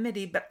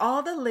anonymity. But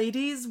all the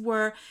ladies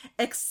were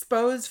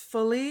exposed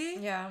fully.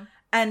 Yeah.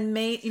 And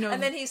made,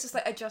 And then he's just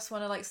like, I just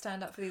want to like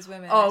stand up for these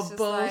women. Oh, it's just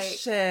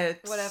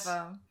bullshit.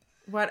 Like,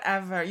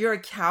 Whatever. You're a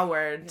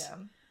coward. Yeah.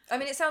 I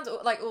mean, it sounds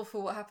like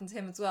awful what happened to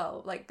him as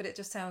well. Like, but it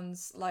just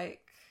sounds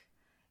like,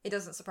 it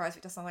doesn't surprise me.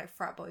 It does sound like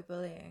frat boy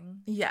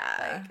bullying.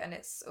 Yeah. Like, and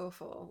it's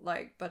awful.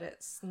 Like, but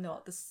it's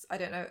not this. I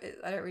don't know.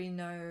 I don't really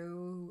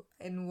know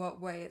in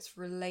what way it's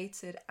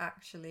related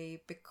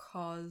actually,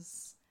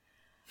 because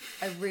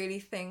I really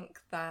think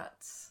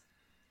that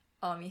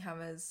Armie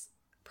Hammer's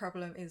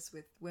problem is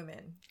with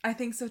women. I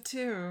think so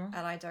too.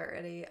 And I don't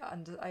really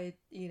like,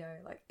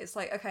 it's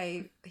like,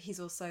 okay, he's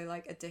also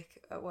like a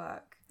dick at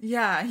work.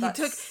 Yeah, he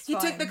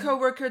took the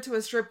coworker to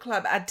a strip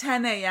club at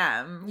 10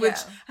 a.m., which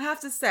I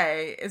have to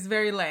say is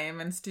very lame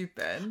and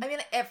stupid. I mean,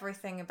 like,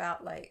 everything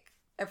about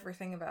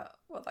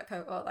what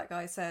that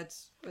guy said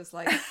was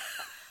like,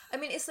 I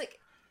mean, it's like,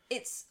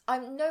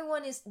 no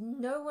one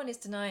is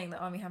denying that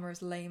Armie Hammer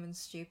is lame and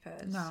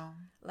stupid. No.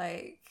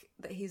 Like,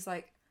 that he's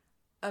like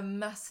a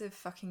massive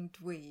fucking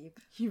dweeb.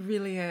 He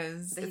really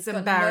is. That it's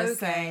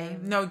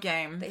embarrassing. No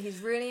game. That he's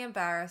really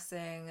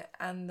embarrassing,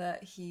 and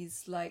that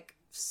he's like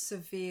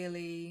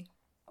severely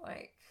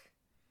like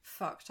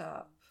fucked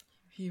up.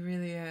 He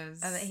really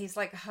is. And that he's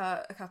like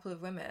hurt a couple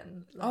of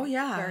women. Like,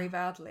 very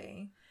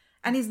badly.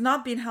 And he's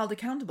not been held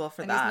accountable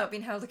for that. He's not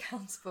been held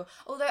accountable.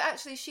 Although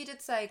actually she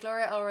did say,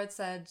 Gloria Allred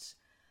said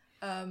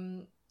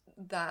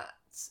that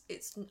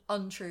it's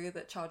untrue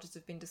that charges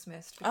have been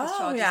dismissed because Oh,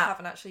 charges yeah.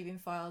 haven't actually been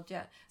filed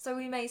yet. So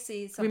we may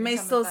see We something may come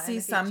of still that in see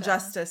the some future.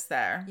 justice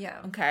there.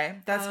 Yeah. Okay,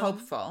 that's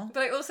hopeful.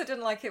 But I also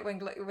didn't like it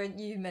when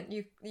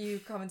you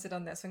commented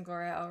on this when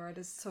Gloria Allred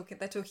is talking.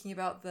 They're talking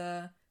about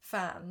the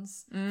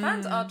fans.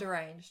 Fans are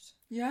deranged.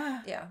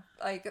 Yeah. Yeah,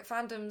 like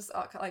fandoms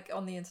are like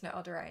on the internet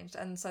are deranged,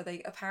 and so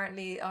they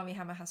apparently Armie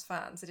Hammer has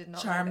fans. I did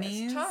not know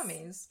this.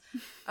 Charmies.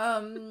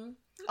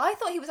 I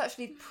thought he was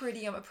actually a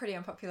pretty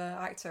unpopular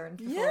actor and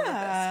before all of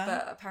this,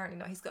 but apparently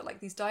not. He's got like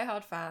these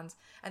diehard fans,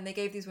 and they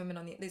gave these women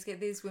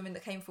these women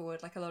that came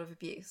forward like a lot of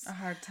abuse, A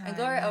hard time. and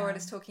Gloria Allred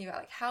is talking about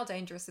like how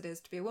dangerous it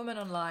is to be a woman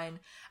online,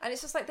 and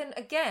it's just like, then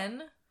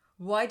again,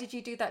 why did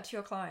you do that to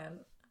your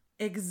client?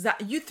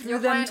 Exactly. You threw Your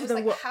them client to was the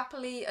like wolves.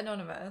 happily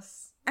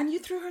anonymous. And you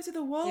threw her to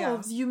the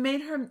wolves. You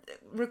made her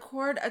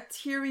record a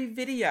teary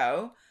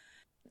video.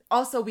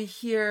 Also, we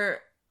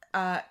hear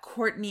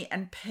Courtney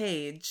and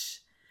Paige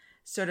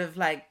sort of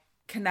like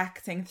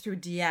connecting through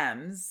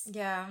DMs.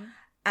 Yeah.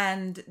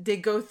 And they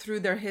go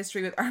through their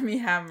history with Armie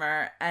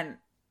Hammer, and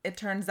it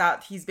turns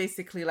out he's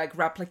basically like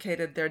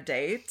replicated their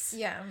dates.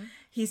 Yeah.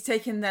 He's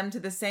taken them to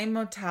the same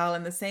motel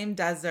in the same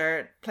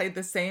desert, played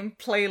the same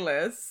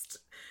playlist,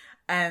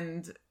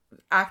 and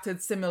acted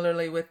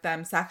similarly with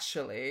them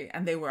sexually,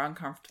 and they were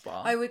uncomfortable.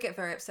 I would get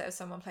very upset if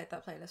someone played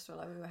that playlist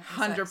while we were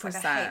having 100%. sex.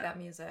 Like, I hate that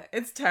music.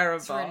 It's terrible.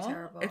 It's really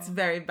terrible. It's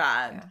very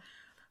bad. Yeah.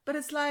 But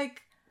it's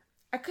like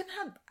I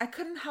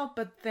couldn't help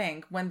but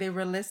think when they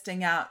were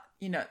listing out,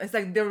 you know, it's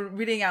like they were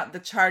reading out the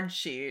charge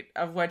sheet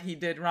of what he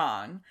did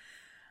wrong.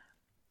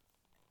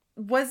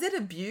 Was it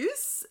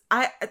abuse?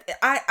 I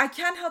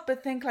can't help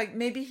but think like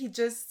maybe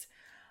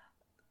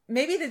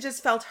they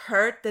just felt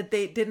hurt that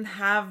they didn't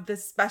have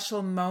this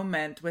special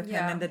moment with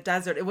him in the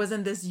desert. It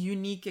wasn't this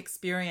unique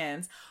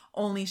experience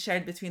only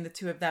shared between the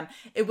two of them.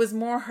 It was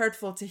more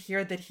hurtful to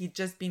hear that he'd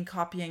just been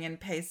copying and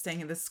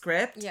pasting the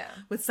script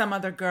with some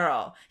other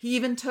girl. He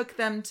even took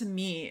them to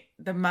meet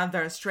the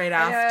mother straight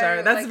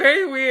after. That's like,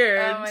 very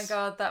weird. Oh my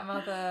God, that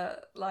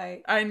mother,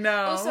 like... I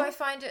know. Also, I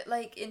find it,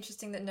 like,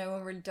 interesting that no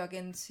one really dug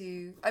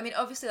into... I mean,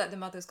 obviously, like, the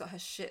mother's got her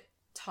shit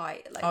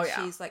tight. Like,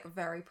 she's, like,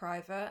 very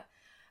private.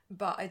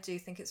 But I do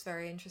think it's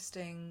very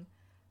interesting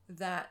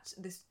that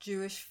this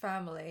Jewish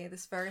family,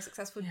 this very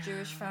successful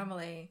Jewish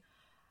family,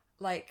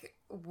 like,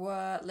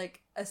 were,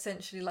 like,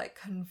 essentially, like,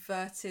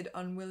 converted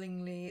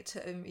unwillingly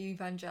to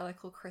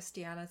evangelical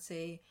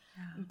Christianity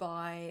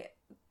by...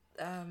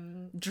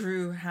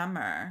 Drew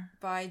Hammer.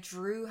 By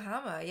Drew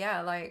Hammer,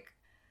 yeah, like...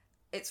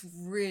 It's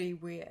really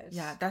weird.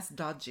 Yeah, that's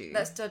dodgy.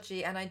 That's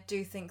dodgy, and I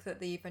do think that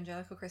the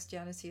evangelical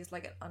Christianity is,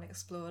 like, an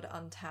unexplored,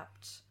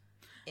 untapped...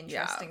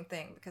 interesting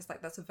thing, because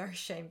like that's a very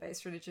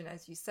shame-based religion,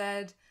 as you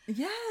said.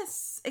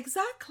 Yes,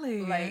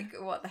 exactly. Like,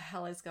 what the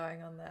hell is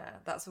going on there?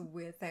 That's a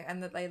weird thing.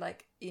 And that they,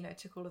 like, you know,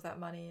 took all of that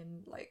money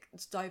and like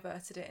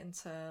diverted it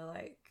into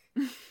like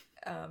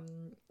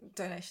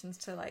donations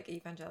to like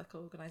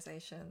evangelical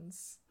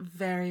organizations.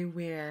 Very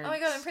weird. Oh my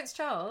God, and Prince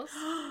Charles.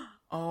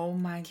 Oh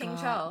my King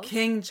God. Charles.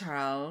 King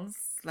Charles,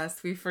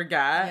 lest we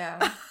forget.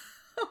 Yeah.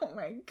 Oh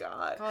my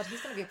God. God,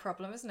 he's going to be a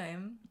problem, isn't he?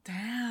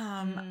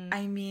 Damn.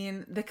 I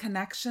mean, the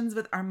connections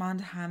with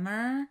Armand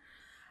Hammer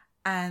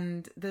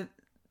and the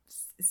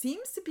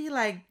seems to be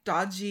like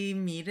dodgy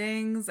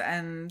meetings,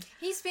 and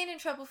he's been in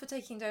trouble for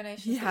taking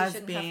donations he that he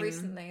shouldn't have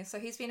recently. So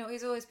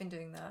he's always been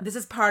doing that. This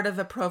is part of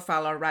a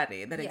profile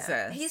already that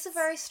exists. He's a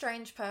very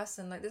strange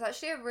person. Like, there's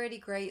actually a really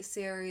great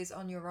series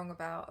on You're Wrong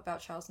about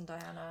Charles and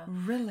Diana.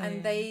 Really?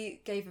 And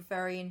they gave a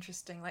very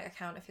interesting like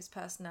account of his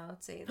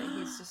personality. That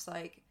he's just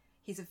like,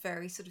 he's a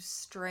very sort of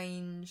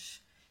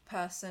strange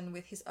person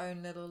with his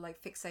own little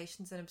like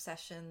fixations and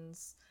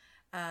obsessions.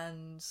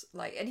 And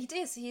like, and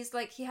he's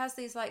like, he has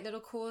these like little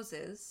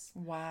causes.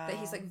 Wow. That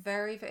he's like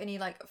and he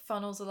like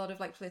funnels a lot of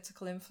like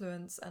political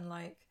influence and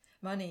like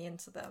money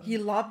into them. He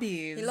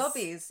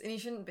lobbies, and he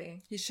shouldn't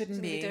be. He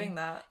shouldn't be doing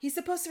that. He's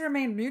supposed to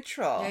remain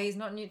neutral. Yeah, he's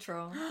not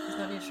neutral. He's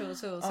not neutral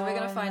at all. So we're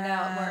gonna find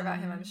out more about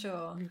him, I'm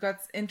sure. We've got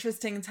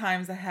interesting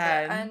times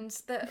ahead. Yeah, and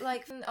that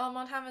like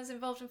Armand Hammer's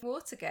involved in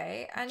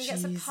Watergate, and he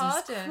gets Jesus a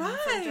pardon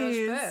from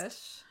George Bush.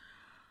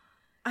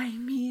 I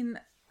mean,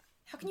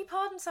 how can you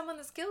pardon someone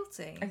that's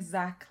guilty?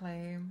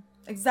 Exactly.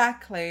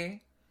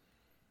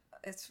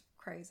 It's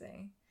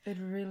crazy. It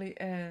really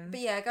is. But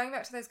yeah, going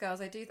back to those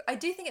girls, I do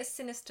think it's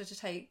sinister to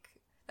take.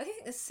 I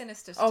think it's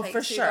sinister to take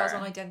for two sure. girls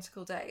on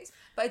identical dates,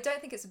 but I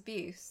don't think it's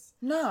abuse.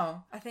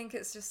 No, I think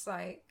it's just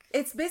like,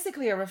 it's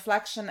basically a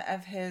reflection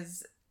of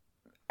his,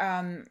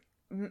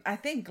 I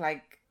think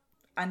like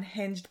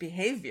unhinged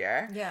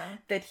behavior. Yeah,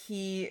 that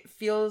he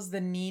feels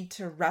the need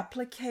to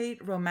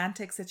replicate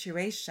romantic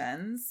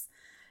situations.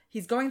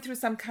 He's going through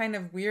some kind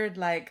of weird,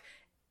 like,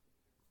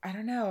 I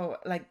don't know,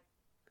 like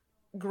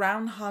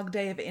Groundhog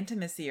Day of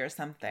intimacy or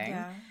something.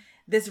 Yeah.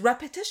 This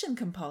repetition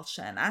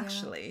compulsion,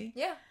 actually.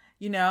 Yeah.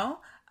 You know?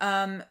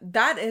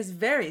 That is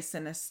very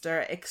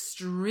sinister,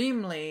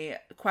 extremely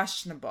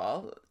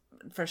questionable,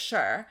 for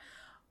sure.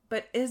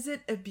 But is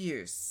it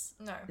abuse?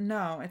 No.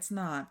 No, it's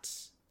not.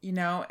 You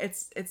know,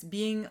 it's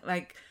being,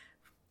 like,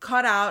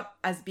 caught out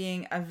as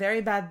being a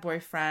very bad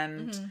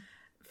boyfriend.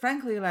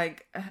 frankly,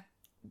 like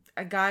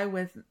a guy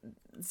with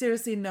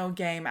seriously no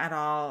game at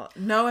all,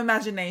 no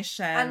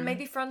imagination, and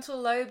maybe frontal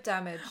lobe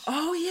damage.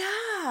 Oh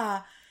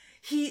yeah,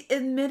 he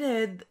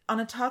admitted on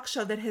a talk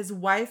show that his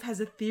wife has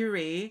a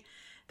theory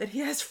that he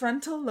has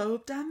frontal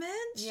lobe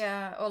damage.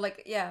 Yeah, or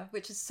like, yeah,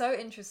 which is so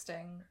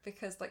interesting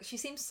because like she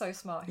seems so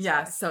smart.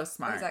 Yeah, so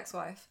smart. His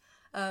ex-wife.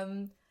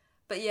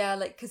 But yeah,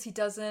 like because he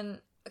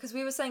doesn't. Because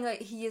we were saying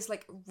like he is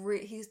like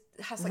he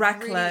has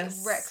like really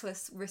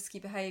reckless, risky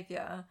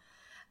behavior,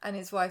 and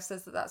his wife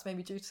says that that's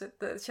maybe due to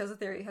that she has a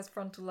theory he has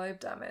frontal lobe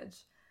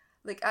damage.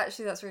 Like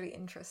actually, that's really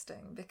interesting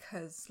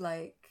because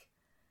like,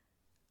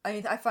 I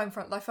mean, I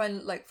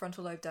find like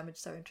frontal lobe damage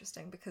so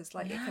interesting because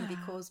like it can be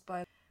caused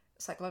by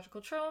psychological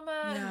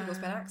trauma, it can be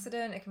caused by an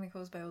accident, it can be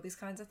caused by all these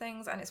kinds of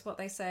things, and it's what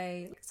they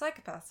say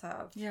psychopaths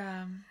have.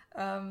 Yeah.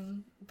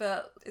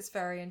 But it's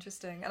very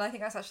interesting, and I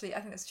think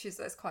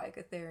that's quite a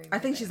good theory. I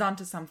think she's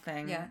onto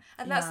something. Yeah,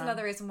 and that's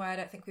another reason why I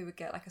don't think we would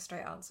get like a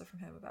straight answer from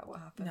him about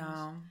what happened.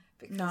 No,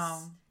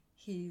 because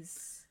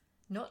he's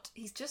not.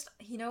 He's just.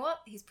 You know what?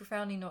 He's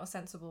profoundly not a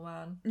sensible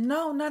man.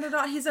 No, not at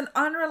all. He's an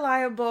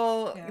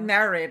unreliable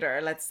narrator.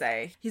 Let's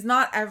say he's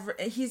not ever.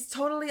 He's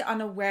totally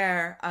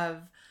unaware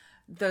of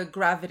the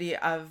gravity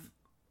of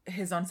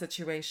his own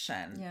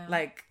situation. Yeah.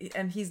 Like,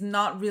 and he's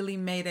not really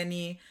made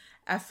any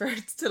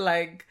efforts to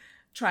like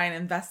try and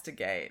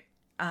investigate.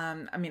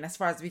 I mean, as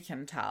far as we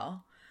can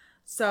tell.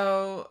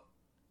 So,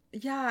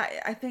 yeah,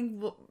 I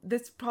think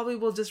this probably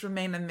will just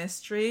remain a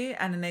mystery,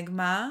 an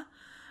enigma.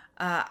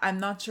 I'm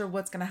not sure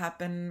what's going to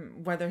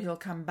happen, whether he'll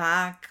come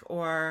back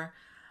or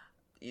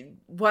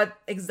what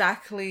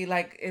exactly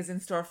like is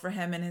in store for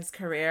him in his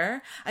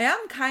career. I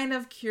am kind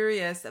of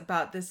curious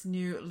about this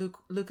new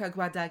Luca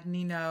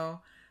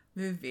Guadagnino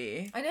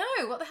movie. I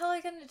know. What the hell are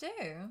you going to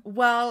do?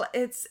 Well,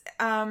 it's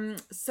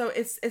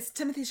it's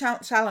Timothy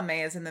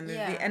Chalamet is in the movie,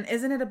 and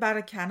isn't it about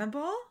a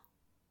cannibal?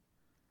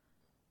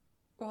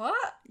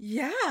 What?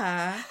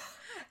 Yeah.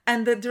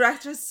 And the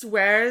director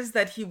swears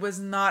that he was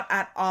not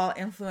at all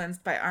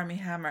influenced by Armie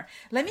Hammer.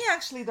 Let me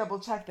actually double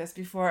check this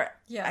before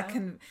I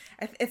can.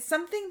 It's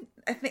something,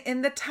 I think,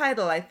 in the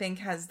title, I think,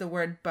 has the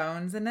word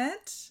bones in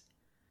it.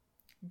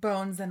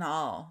 Bones and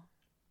all.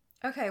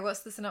 Okay, what's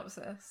the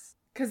synopsis?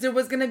 Because there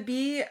was going to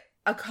be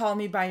a Call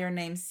Me By Your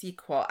Name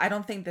sequel. I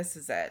don't think this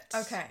is it.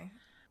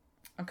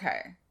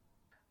 Okay.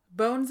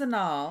 Bones and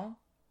all.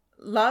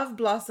 Love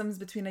blossoms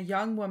between a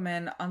young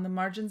woman on the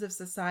margins of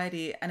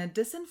society and a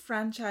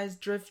disenfranchised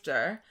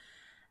drifter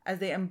as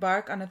they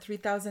embark on a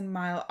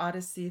 3,000-mile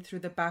odyssey through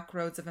the back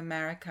roads of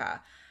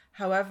America.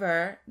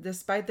 However,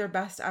 despite their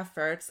best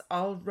efforts,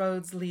 all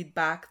roads lead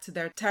back to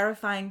their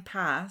terrifying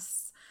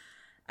pasts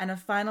and a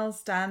final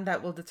stand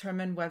that will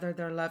determine whether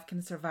their love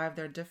can survive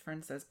their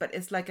differences. But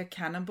it's like a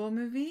cannibal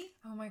movie.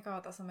 Oh my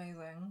god, that's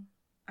amazing.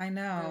 I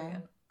know.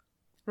 Brilliant.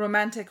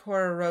 Romantic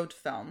horror road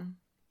film.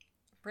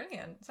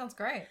 Brilliant. Sounds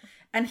great.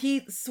 And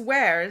he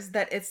swears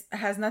that it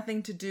has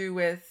nothing to do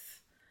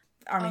with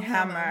Armie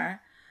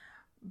Hammer.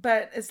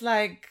 But it's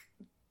like,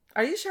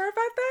 are you sure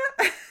about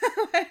that?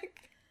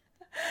 Like,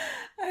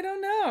 I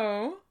don't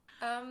know.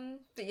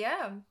 But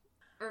yeah,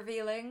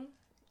 revealing.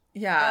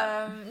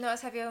 Yeah. Not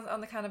as heavy on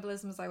the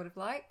cannibalism as I would have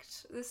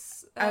liked.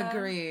 This.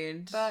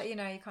 Agreed. But, you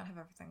can't have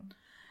everything.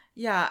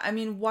 Yeah, I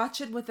mean,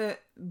 watch it with a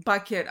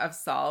bucket of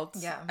salt.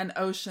 Yeah. An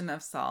ocean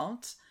of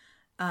salt.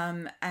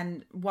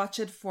 And watch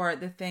it for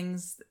the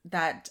things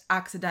that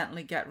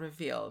accidentally get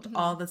revealed. Mm-hmm.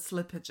 All the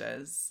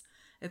slippages.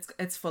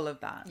 It's full of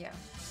that. Yeah.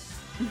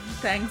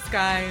 Thanks,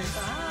 guys.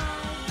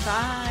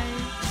 Bye.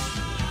 Bye.